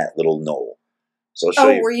on that little knoll. So I'll show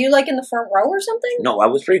you. Were you like in the front row or something? No, I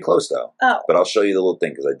was pretty close though. Oh, but I'll show you the little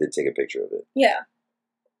thing because I did take a picture of it. Yeah.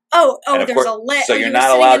 Oh, there's course, a ledge. So you're you not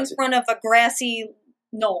were allowed sitting in front of a grassy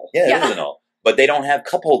knoll. Yeah, it is a knoll. But they don't have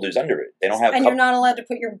cup holders under it. They don't have. And you're not allowed to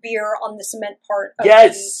put your beer on the cement part. Of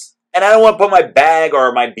Yes. And I don't want to put my bag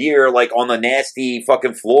or my beer like on the nasty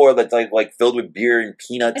fucking floor that's like filled with beer and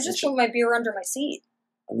peanuts. I just put my beer under my seat.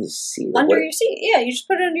 Under the seat? Under your seat? Yeah, you just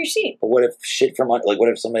put it under your seat. But what if shit from like? What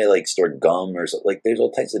if somebody like stored gum or something? Like, there's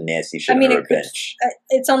all types of nasty shit under a bench.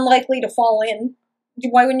 It's unlikely to fall in.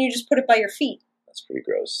 Why wouldn't you just put it by your feet? That's pretty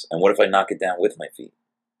gross. And what if I knock it down with my feet?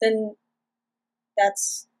 Then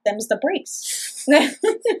them's the breaks.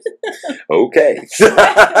 Okay.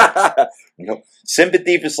 No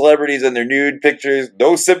sympathy for celebrities and their nude pictures.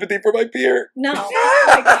 No sympathy for my beer. No.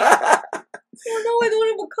 Oh no, I don't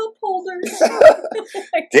have a cup holder.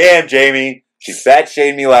 Damn, Jamie. She fat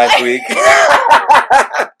shamed me last week.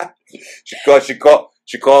 She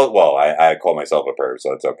called. Well, I call myself a perv,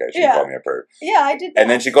 so it's okay. She called me a perv. Yeah, I did that. And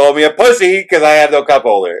then she called me a pussy because I have no cup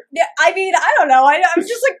holder. Yeah, I mean, I don't know. I'm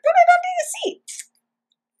just like, put it under the seat.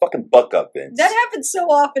 Fucking buck up, Vince. That happens so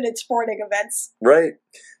often at sporting events. Right.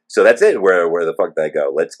 So that's it. Where the fuck did I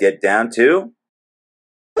go? Let's get down to...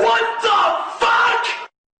 What the fuck?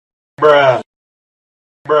 Bruh.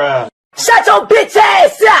 Shut your bitch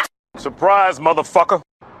ass up! Surprise, motherfucker.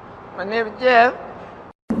 My name is Jeff.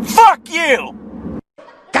 Fuck you!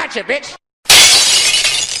 Gotcha, bitch!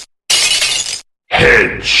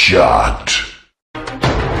 Headshot.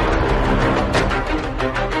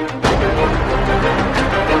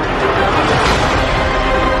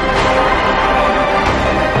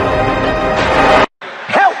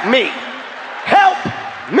 Help me! Help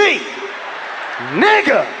me!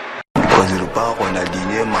 Nigga! Prenez le bar, on a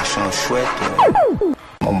dîné, machin chouette.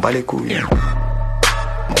 M'en bats les couilles.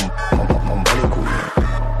 M'en bats les couilles.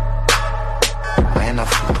 Rien à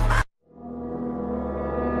foutre.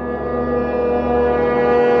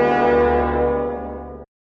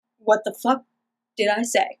 What the fuck did I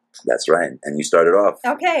say? That's right. And you started off.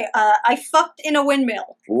 Okay, I fucked in a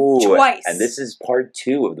windmill. Ooh, twice. And this is part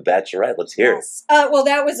 2 of The Bachelorette. Let's hear it. Well,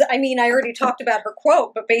 that was, I mean, I already talked about her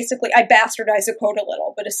quote, but basically, I bastardized the quote a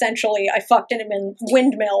little, but essentially, I fucked in a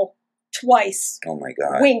windmill twice. Oh my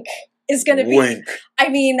God. Wink is going to be... Wink. I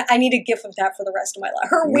mean, I need a gif of that for the rest of my life.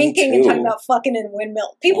 Her Me winking too. and talking about fucking in a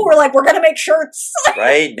windmill. People were like, we're going to make shirts.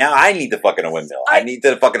 Right? Now I need to fucking a windmill. I need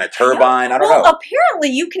to fucking a turbine. I don't well, know. Apparently,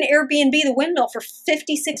 you can Airbnb the windmill for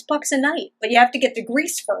 $56 a night, but you have to get the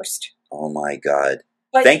grease first. Oh my God.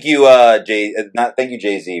 But thank you, thank you,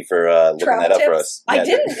 Jay-Z, for looking that up tips. for us. I Yeah,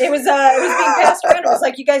 didn't. It was being passed around. It was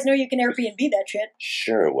like, you guys know you can Airbnb that shit.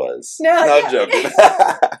 Sure it was. No, I'm joking.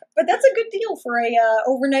 But that's a good deal for a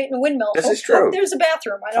overnight in a windmill. This is true. Hope there's a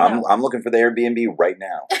bathroom. I don't know. I'm looking for the Airbnb right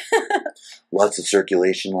now. Lots of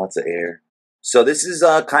circulation, lots of air. So this is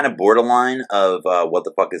kind of borderline of what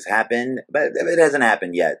the fuck has happened, but it hasn't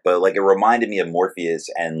happened yet. But like, it reminded me of Morpheus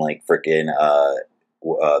and like freaking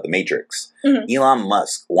The Matrix. Mm-hmm. Elon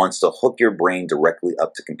Musk wants to hook your brain directly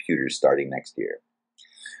up to computers starting next year.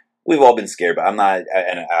 We've all been scared, but I'm not.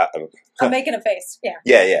 I'm making a face. Yeah.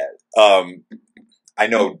 Yeah. I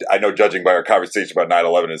know, judging by our conversation about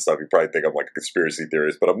 9/11 and stuff, you probably think I'm like a conspiracy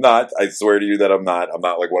theorist, but I'm not. I swear to you that I'm not. I'm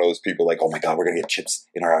not like one of those people like, oh my God, we're going to get chips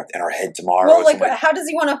in our head tomorrow. Well, like, how does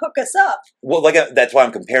he want to hook us up? Well, like, that's why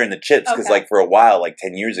I'm comparing the chips, because like for a while, like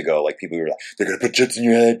 10 years ago, like people were like, they're going to put chips in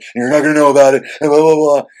your head and you're not going to know about it, and blah, blah,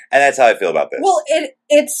 blah. And that's how I feel about this. Well,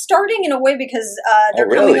 it's starting in a way because they're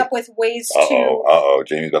coming up with ways to...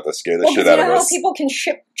 Jamie's about to scare the shit out of us. You know how people can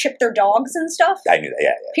chip their dogs and stuff? I knew that,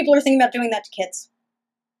 yeah. People are thinking about doing that to kids.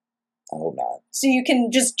 I hope not. So you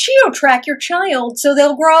can just geo-track your child so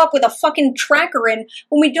they'll grow up with a fucking tracker in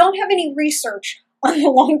when we don't have any research on the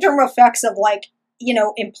long-term effects of, like, you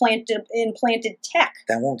know, implanted tech.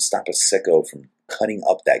 That won't stop a sicko from cutting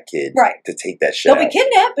up that kid to take that shit They'll be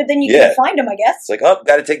kidnapped, but then you can find them, I guess. It's like, oh,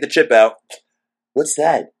 gotta take the chip out. What's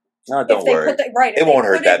that? No, don't worry. It won't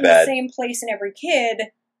hurt that bad. If they put it in the same place in every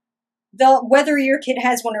kid, whether your kid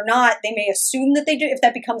has one or not, they may assume that they do, if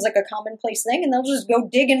that becomes like a commonplace thing, and they'll just go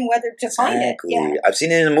digging whether to find it. Yeah. I've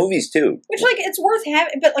seen it in the movies too. Which, like, it's worth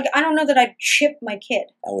having, but like, I don't know that I'd chip my kid.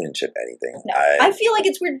 I wouldn't chip anything. No, I feel like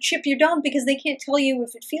it's weird to chip your dog because they can't tell you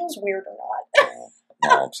if it feels weird or not.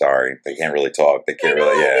 No, I'm sorry. They can't really talk. They can't I know,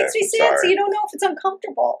 really. Yeah, it makes me sad, so you don't know if it's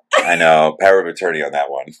uncomfortable. I know. Power of attorney on that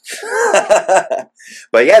one.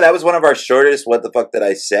 But yeah, that was one of our shortest. What the fuck did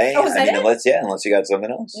I say? Oh, is that it? Unless you got something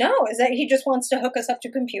else. No, is that he just wants to hook us up to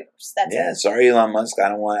computers? That's it. Sorry, Elon Musk. I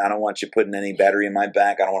don't want you putting any battery in my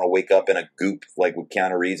back. I don't want to wake up in a goop like with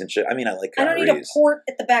Keanu Reeves and shit. I mean, I like Keanu Reeves. I don't need a port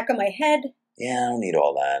at the back of my head. Yeah, I don't need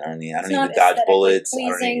all that. I don't need to dodge aesthetically bullets.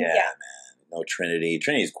 pleasing. Man. No Trinity.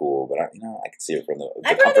 Trinity's cool, but I can see it from the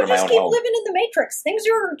I'd comfort rather of my just own keep home. living in the Matrix. Things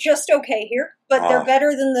are just okay here, but they're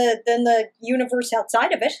better than the universe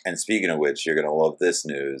outside of it. And speaking of which, you're gonna love this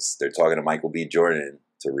news. They're talking to Michael B. Jordan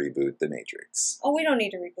to reboot The Matrix. Oh, we don't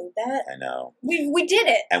need to reboot that. I know. We did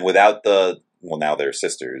it. And without now they're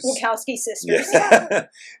sisters. Wachowski sisters. Yeah.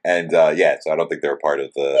 And so I don't think they're a part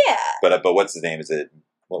of the. Yeah. But what's his name? Is it?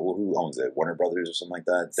 Who owns it? Warner Brothers or something like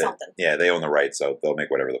that? Something. They own the rights, so they'll make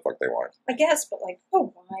whatever the fuck they want. I guess, but like,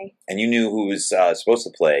 why? And you knew who was supposed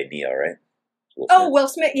to play Neo, right? Will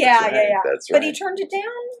Smith. Yeah. That's right. But he turned it down?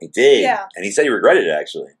 He did. Yeah. And he said he regretted it,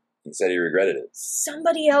 actually. He said he regretted it.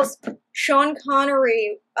 Somebody else, Sean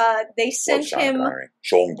Connery, they sent him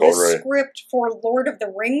Sean the Connery. Script for Lord of the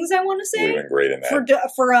Rings, I want to say. Would have been great in that.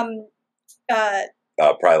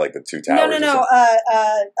 Probably like the Two Towers. No.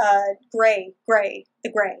 Gray.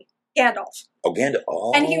 Gandalf. Oh, Gandalf.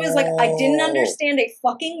 Oh. And he was like, I didn't understand a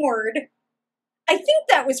fucking word. I think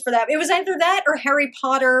that was for that. It was either that or Harry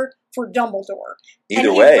Potter for Dumbledore.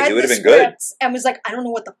 Either way, it would have been good. And was like, I don't know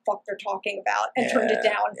what the fuck they're talking about, and turned it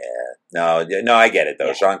down. Yeah. No, I get it though.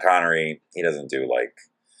 Yeah. Sean Connery, he doesn't do like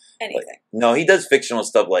anything. No, he does fictional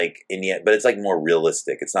stuff like Indiana, but it's like more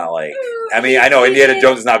realistic. It's not like I know Indiana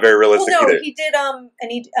Jones is not very realistic either. He did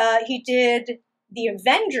he did The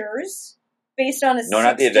Avengers based on a No,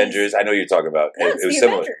 not The Avengers. I know you're talking about. No, it was The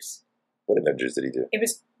similar. Avengers. What Avengers did he do? It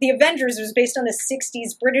was The Avengers. It was based on a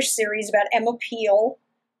 60s British series about Emma Peel,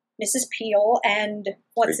 Mrs. Peel, and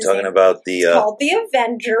what's his name? Are you talking about the... It's called The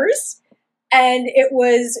Avengers. And it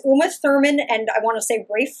was Uma Thurman and I want to say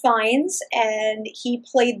Ralph Fiennes, and he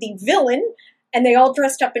played the villain, and they all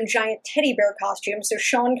dressed up in giant teddy bear costumes. So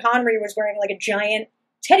Sean Connery was wearing like a giant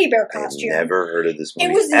teddy bear costume. I've never heard of this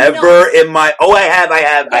movie. It was ever nuts. in my... Oh, I have.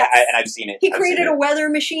 Yes. I've seen it. He created a weather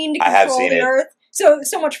machine to control the Earth. So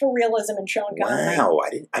much for realism in Sean Connery. Wow,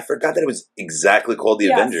 I forgot that it was exactly called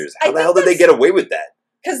The Avengers. How I the hell did they get away with that?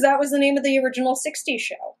 Because that was the name of the original 60s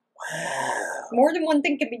show. Wow. More than one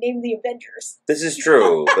thing can be named The Avengers. This is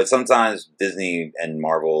true, but sometimes Disney and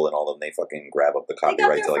Marvel and all of them, they fucking grab up the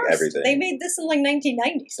copyright to like everything. They made this in like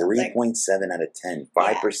 1990 something. 3.7 out of 10,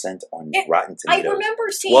 5% on Rotten Tomatoes. I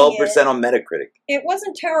remember seeing 12% on Metacritic. It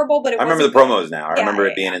wasn't terrible, but I remember the promos now. I remember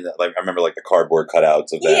it being in the, like, I remember like the cardboard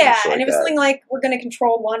cutouts of that. Yeah, and it was something like, we're going to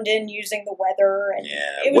control London using the weather.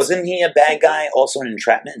 And wasn't he a bad guy also in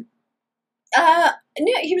Entrapment?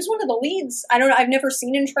 No, he was one of the leads. I don't know. I've never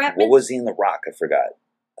seen Entrapment. What was he in The Rock? I forgot.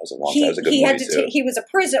 That was a long time. That was a good movie too. He was a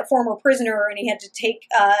former prisoner, and he had to take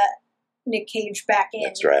Nick Cage back in.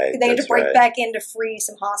 That's right. They had to break back in to free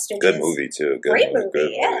some hostages. Good movie too. Great movie.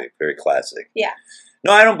 Good movie. Very classic. Yeah.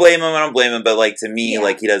 No, I don't blame him. But like to me,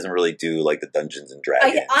 like he doesn't really do like the Dungeons and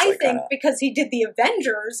Dragons. I think because he did the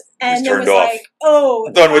Avengers and it was off. like, oh,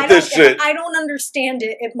 I'm done with this shit. I don't understand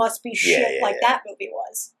it. It must be shit like that movie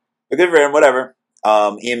was. But good for him. Whatever.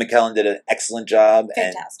 Ian McKellen did an excellent job.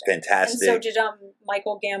 Fantastic. And so did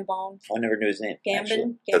Michael Gambon. I never knew his name.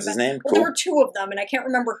 Gambon. That's his name? Well, there were two of them, and I can't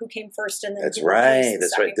remember who came first. And then That's right.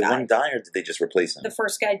 Did one die, or did they just replace him? The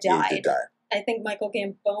first guy died. He did die. I think Michael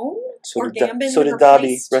Gambon so or did Gambon. So did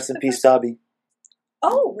Dobby. Rest in peace, Dobby.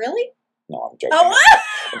 Oh, really? No, I'm joking.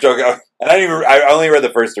 I'm joking. And I only read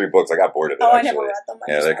the first 3 books. I got bored of it. I never read them.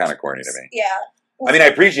 Yeah, they're kind of corny to me. Yeah. I mean, I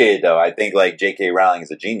appreciate it though. I think like J.K. Rowling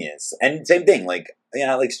is a genius, and same thing. Like,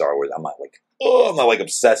 I like Star Wars. I'm not like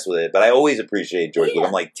obsessed with it, but I always appreciate George Lucas.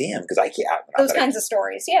 I'm like, damn, because I can't. Those kinds of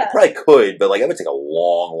stories, yeah. I probably could, but like, it would take a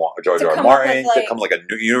long George R. R. Martin to come like a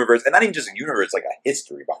new universe, and not even just a universe, like a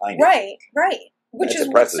history behind it. Right. Which is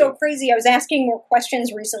what's so crazy. I was asking more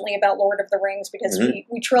questions recently about Lord of the Rings because we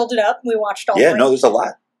trilled it up and we watched all. Yeah, no, there's a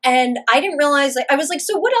lot. And I didn't realize. I was like,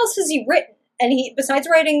 so what else has he written? And he, besides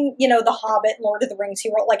writing, The Hobbit, Lord of the Rings,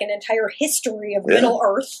 he wrote like an entire history of Middle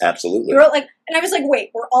Earth. Absolutely. He wrote and I was like,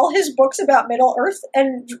 wait, were all his books about Middle Earth?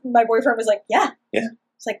 And my boyfriend was like, yeah. Yeah.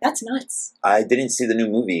 It's like, that's nuts. I didn't see the new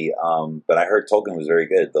movie, but I heard Tolkien was very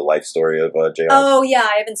good. The life story of J.R. Oh yeah,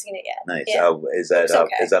 I haven't seen it yet. Nice. Yeah. Is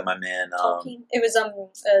that my man? Tolkien? It was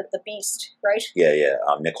the Beast, right? Yeah.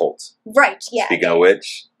 Nick Holt. Right. Yeah. Speaking of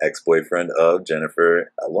which, ex-boyfriend of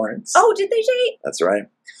Jennifer Lawrence. Oh, did they date? That's right.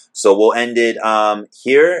 So we'll end it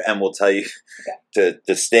here, and we'll tell you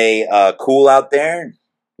to stay cool out there.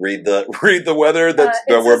 Read the weather that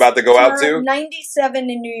we're about to go out to. 97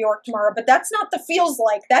 in New York tomorrow, but that's not the feels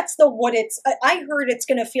like. That's the what it's. I heard it's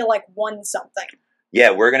going to feel like 1 something. Yeah,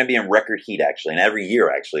 we're going to be in record heat actually, and every year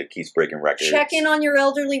actually it keeps breaking records. Check in on your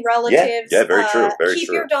elderly relatives. Yeah, very true. Very keep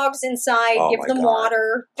true. your dogs inside. Give them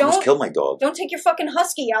water. I almost killed my dog. Don't take your fucking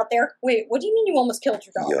husky out there. Wait, what do you mean you almost killed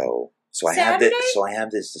your dog? Yo, so I Saturday? have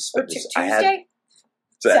this. Or Tuesday? Saturday.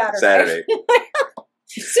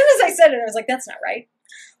 As soon as I said it, I was like, "That's not right."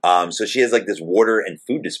 So she has like this water and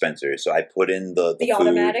food dispenser. So I put in the food.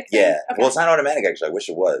 Automatic thing? Yeah. Okay. Well, it's not automatic actually. I wish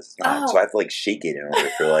it was. It's not. Oh. So I have to like shake it in order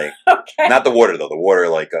for like Okay. not the water though. The water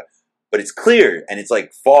like, but it's clear and it's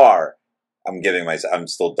like far. I'm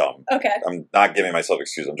still dumb. Okay. I'm not giving myself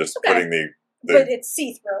excuse. I'm just Okay. putting the. But it's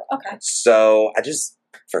see-through. Okay. So I just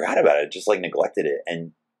forgot about it. Just like neglected it.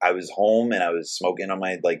 And I was home and I was smoking on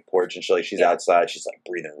my like porch and she's outside. She's like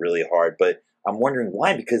breathing really hard, but I'm wondering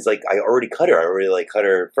why, because like I already cut her. I already like cut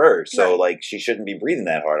her fur. So like she shouldn't be breathing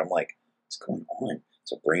that hard. I'm like, what's going on?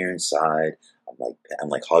 So bring her inside. I'm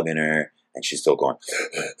like hugging her and she's still going.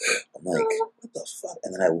 I'm like, what the fuck?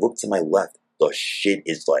 And then I look to my left. The shit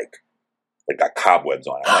is like got cobwebs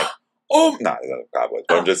on it. I'm like, oh, not cobwebs,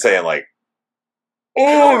 but I'm just saying like,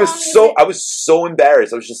 oh, I was so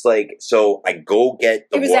embarrassed. I was just like, so I go get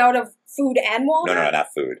the It was out of food and water? No, not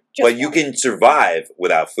food. Just but you water. can survive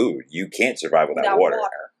without food. You can't survive without water.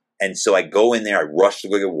 And so I go in there, I rush to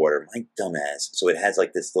go get water. My dumbass. So it has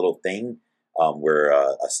like this little thing where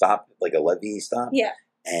a stop, like a levee stop. Yeah.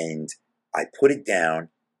 And I put it down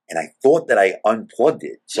and I thought that I unplugged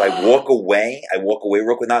it. So I walk away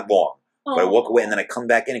real quick, not long. But I walk away and then I come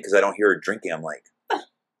back in because I don't hear her drinking. I'm like,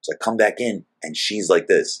 so I come back in and she's like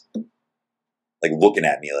this, like looking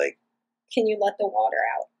at me like, can you let the water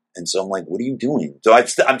out? And so I'm like, what are you doing? So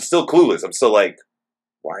I'm still clueless. I'm still like,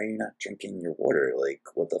 why are you not drinking your water? Like,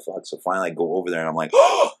 what the fuck? So finally I go over there and I'm like,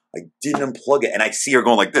 oh, I didn't unplug it. And I see her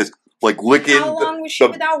going like this, like licking. How long was she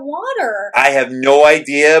without water? I have no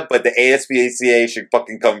idea, but the ASPCA should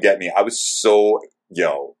fucking come get me. I was so,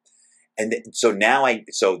 And so now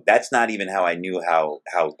so that's not even how I knew how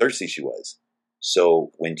thirsty she was.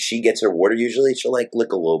 So when she gets her water, usually she'll like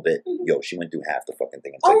lick a little bit. Mm-hmm. Yo, she went through half the fucking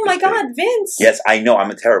thing. It's oh my God, Vince! Yes, I know.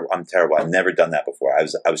 I'm terrible. I've never done that before. I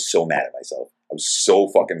was so mad at myself. I was so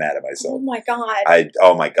fucking mad at myself. Oh my God.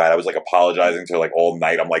 Oh my God. I was like apologizing to her like all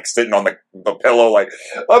night. I'm like sitting on the pillow like,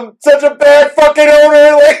 I'm such a bad fucking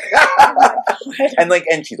owner. Like,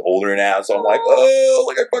 and she's older now. So I'm like, oh,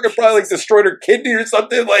 like I fucking probably like destroyed her kidney or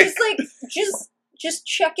something. Like, just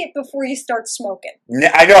check it before you start smoking.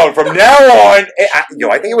 I know. From now on, I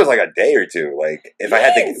think it was like a day or two. Like, if I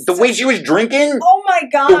had to, the way she was drinking. Oh my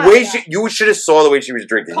God! The way you should have saw the way she was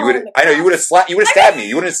drinking. You would have stabbed me.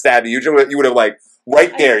 You wouldn't have stabbed me. You would have like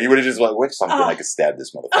right there. You would have just like, what's something I could stab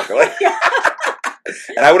this motherfucker? Like,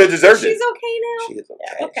 and I would have deserved it. She's okay now. She is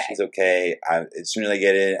okay. Okay. She's okay. As soon as I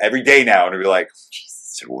get in, every day now, and I'll be like,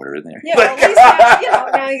 is there water in there? Yeah, like, at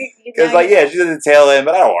least because she's at the tail end,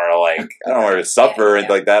 but I don't want her to suffer and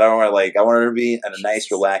like that. I want her to be in a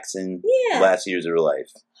nice, relaxing last years of her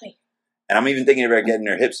life. And I'm even thinking about getting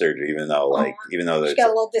her hip surgery, even though she got a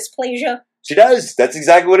little dysplasia. She does. That's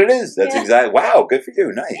exactly what it is. That's exactly. Wow, good for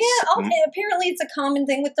you. Nice. Yeah. Apparently, it's a common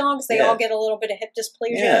thing with dogs. They all get a little bit of hip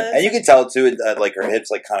dysplasia. Yeah, and you can tell too. Like her hips,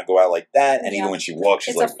 like kind of go out like that, and even when she walks,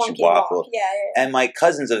 she's like she waffles. Yeah. And my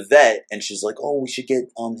cousin's a vet, and she's like, "Oh, we should get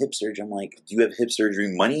hip surgery." I'm like, "Do you have hip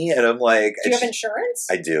surgery money?" And I'm like, "Do you have insurance?"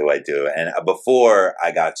 I do. And before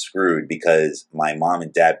I got screwed because my mom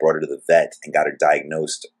and dad brought her to the vet and got her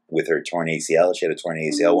diagnosed with her torn ACL. She had a torn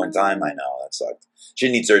ACL one time. I know that sucked. She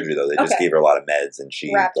didn't need surgery though. They just gave her a lot of meds and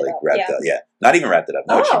she wrapped it up. Yeah, not even wrapped it up.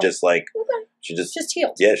 No, she just she just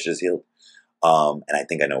healed. Yeah, she just healed. And I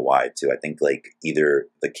think I know why too. I think like either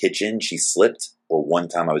the kitchen she slipped, or one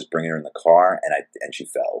time I was bringing her in the car and she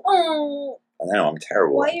fell. Oh. I know, I'm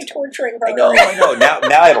terrible. Why are you torturing her? I know.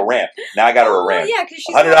 Now I have a ramp. Now I got her a ramp. Yeah, because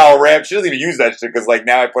she's $100 ramp. She doesn't even use that shit because like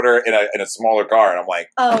now I put her in a smaller car and I'm like,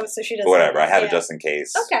 oh, so she doesn't. Whatever. I have it just in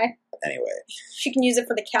case. Okay. Anyway, she can use it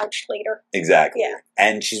for the couch later. Exactly. Yeah.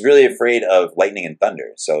 And she's really afraid of lightning and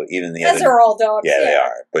thunder. So even the as are all dogs. Yeah, they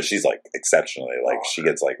are. But she's like exceptionally like she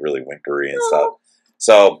gets like really whimpery and stuff.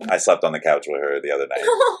 So I slept on the couch with her the other night.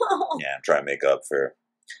 Yeah, I'm trying to make up for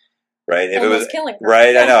Right? If Almost it was killing her.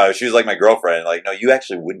 right, Yeah. I know. She was like my girlfriend. Like, no, you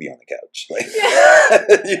actually would be on the couch. Like,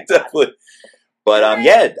 you definitely. But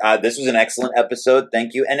this was an excellent episode.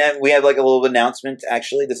 Thank you. And then we have like a little announcement.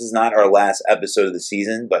 Actually, this is not our last episode of the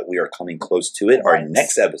season, but we are coming close to it. Right. Our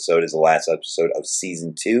next episode is the last episode of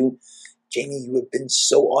season 2. Jamie, you have been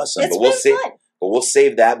so awesome. It's been fun. But we'll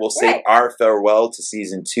save that. We'll save our farewell to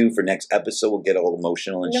season 2 for next episode. We'll get all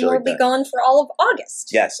emotional and shit like that. We'll be gone for all of August.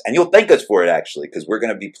 Yes, and you'll thank us for it, actually, because we're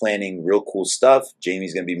going to be planning real cool stuff.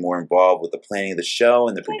 Jamie's going to be more involved with the planning of the show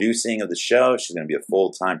and the producing of the show. She's going to be a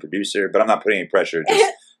full-time producer, but I'm not putting any pressure.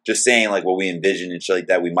 Just saying, like, what we envision and shit like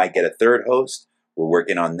that. We might get a third host. We're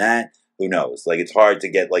working on that. Who knows? Like, it's hard to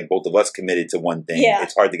get, like, both of us committed to one thing. Yeah.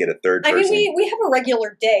 It's hard to get a third person. I mean, we have a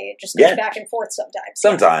regular day. It just goes back and forth sometimes.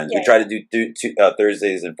 Sometimes. We try to do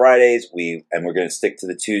Thursdays and Fridays. We're going to stick to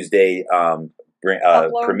the Tuesday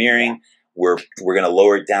premiering. Yeah. We're going to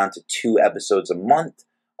lower it down to 2 episodes a month.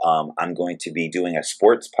 I'm going to be doing a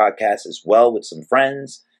sports podcast as well with some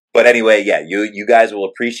friends. But anyway, you guys will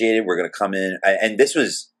appreciate it. We're going to come in. And this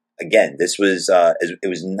was... Again, it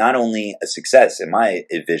was not only a success in my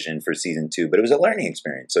vision for season 2, but it was a learning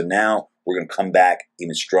experience. So now we're going to come back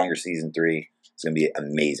even stronger season 3. It's going to be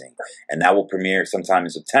amazing. And that will premiere sometime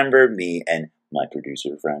in September. Me and my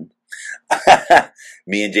producer friend.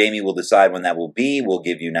 Me and Jamie will decide when that will be. We'll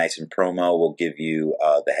give you nice and promo. We'll give you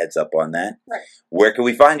the heads up on that. Right. Where can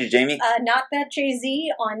we find you, Jamie? Not That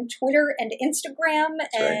Jay-Z on Twitter and Instagram.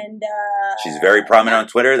 That's and she's very prominent on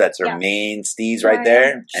Twitter. That's her main steez right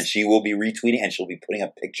there. And she will be retweeting and she'll be putting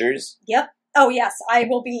up pictures. Yep. Oh, yes. I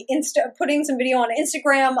will be putting some video on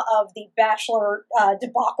Instagram of the Bachelor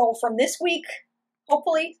debacle from this week,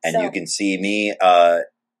 hopefully. And you can see me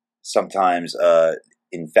sometimes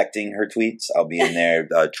infecting her tweets. I'll be in there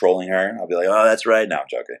trolling her. I'll be like, oh, that's right. No, I'm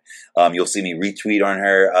joking. You'll see me retweet on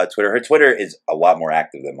her Twitter. Her Twitter is a lot more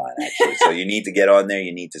active than mine, actually. So you need to get on there.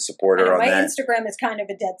 You need to support her on that. My Instagram is kind of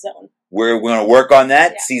a dead zone. We're going to work on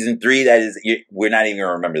that. Yeah. Season 3, we're not even going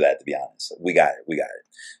to remember that, to be honest. We got it.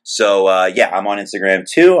 So, I'm on Instagram,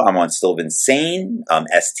 too. I'm on StillVinSane,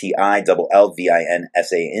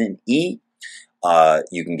 StillVinSane.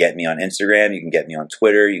 You can get me on Instagram, you can get me on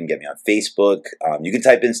Twitter, you can get me on Facebook. You can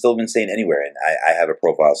type in StillVinSane anywhere, and I have a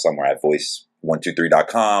profile somewhere. I have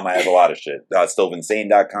voice123.com. I have a lot of shit.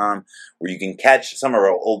 StillVinSane.com, where you can catch some of our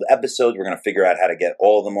old episodes. We're going to figure out how to get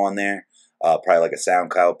all of them on there, probably like a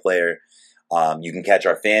SoundCloud player. You can catch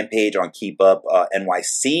our fan page on Keep Up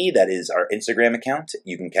NYC. That is our Instagram account.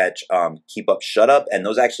 You can catch Keep Up Shut Up, and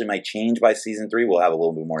those actually might change by season 3. We'll have a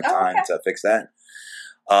little bit more time to fix that.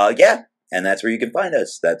 And that's where you can find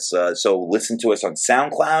us. That's so listen to us on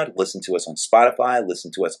SoundCloud, listen to us on Spotify, listen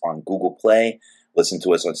to us on Google Play, listen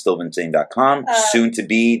to us on StillVinSane.com, soon to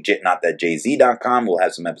be NotThatJayZ.com. We'll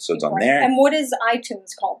have some episodes on there. And what is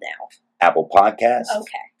iTunes called now? Apple Podcasts.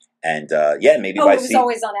 Okay. And maybe it was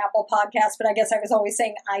always on Apple Podcasts, but I guess I was always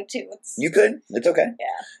saying iTunes. You could. It's okay.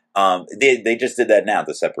 Yeah. They just did that now,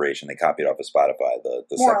 the separation. They copied off of Spotify, the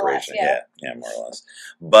more separation. Or less, yeah, more or less.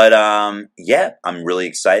 But I'm really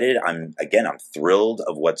excited. I'm thrilled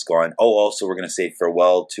of what's going. Oh, also we're gonna say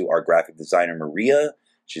farewell to our graphic designer Maria.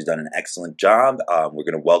 She's done an excellent job. We're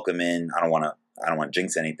gonna welcome in. I don't want to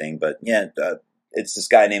jinx anything, but it's this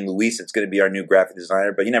guy named Luis. It's gonna be our new graphic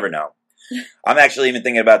designer, but you never know. I'm actually even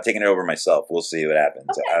thinking about taking it over myself. We'll see what happens.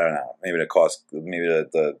 Okay. I don't know. Maybe the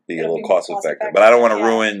be a little cost effective. But I don't want to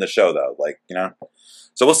ruin the show, though.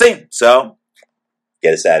 So we'll see. So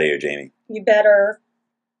get us out of here, Jamie. You better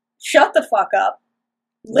shut the fuck up,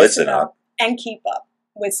 listen up, and keep up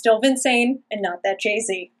with StillVinSane and Not That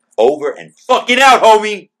Jay-Z. Over and fucking out,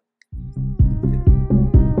 homie.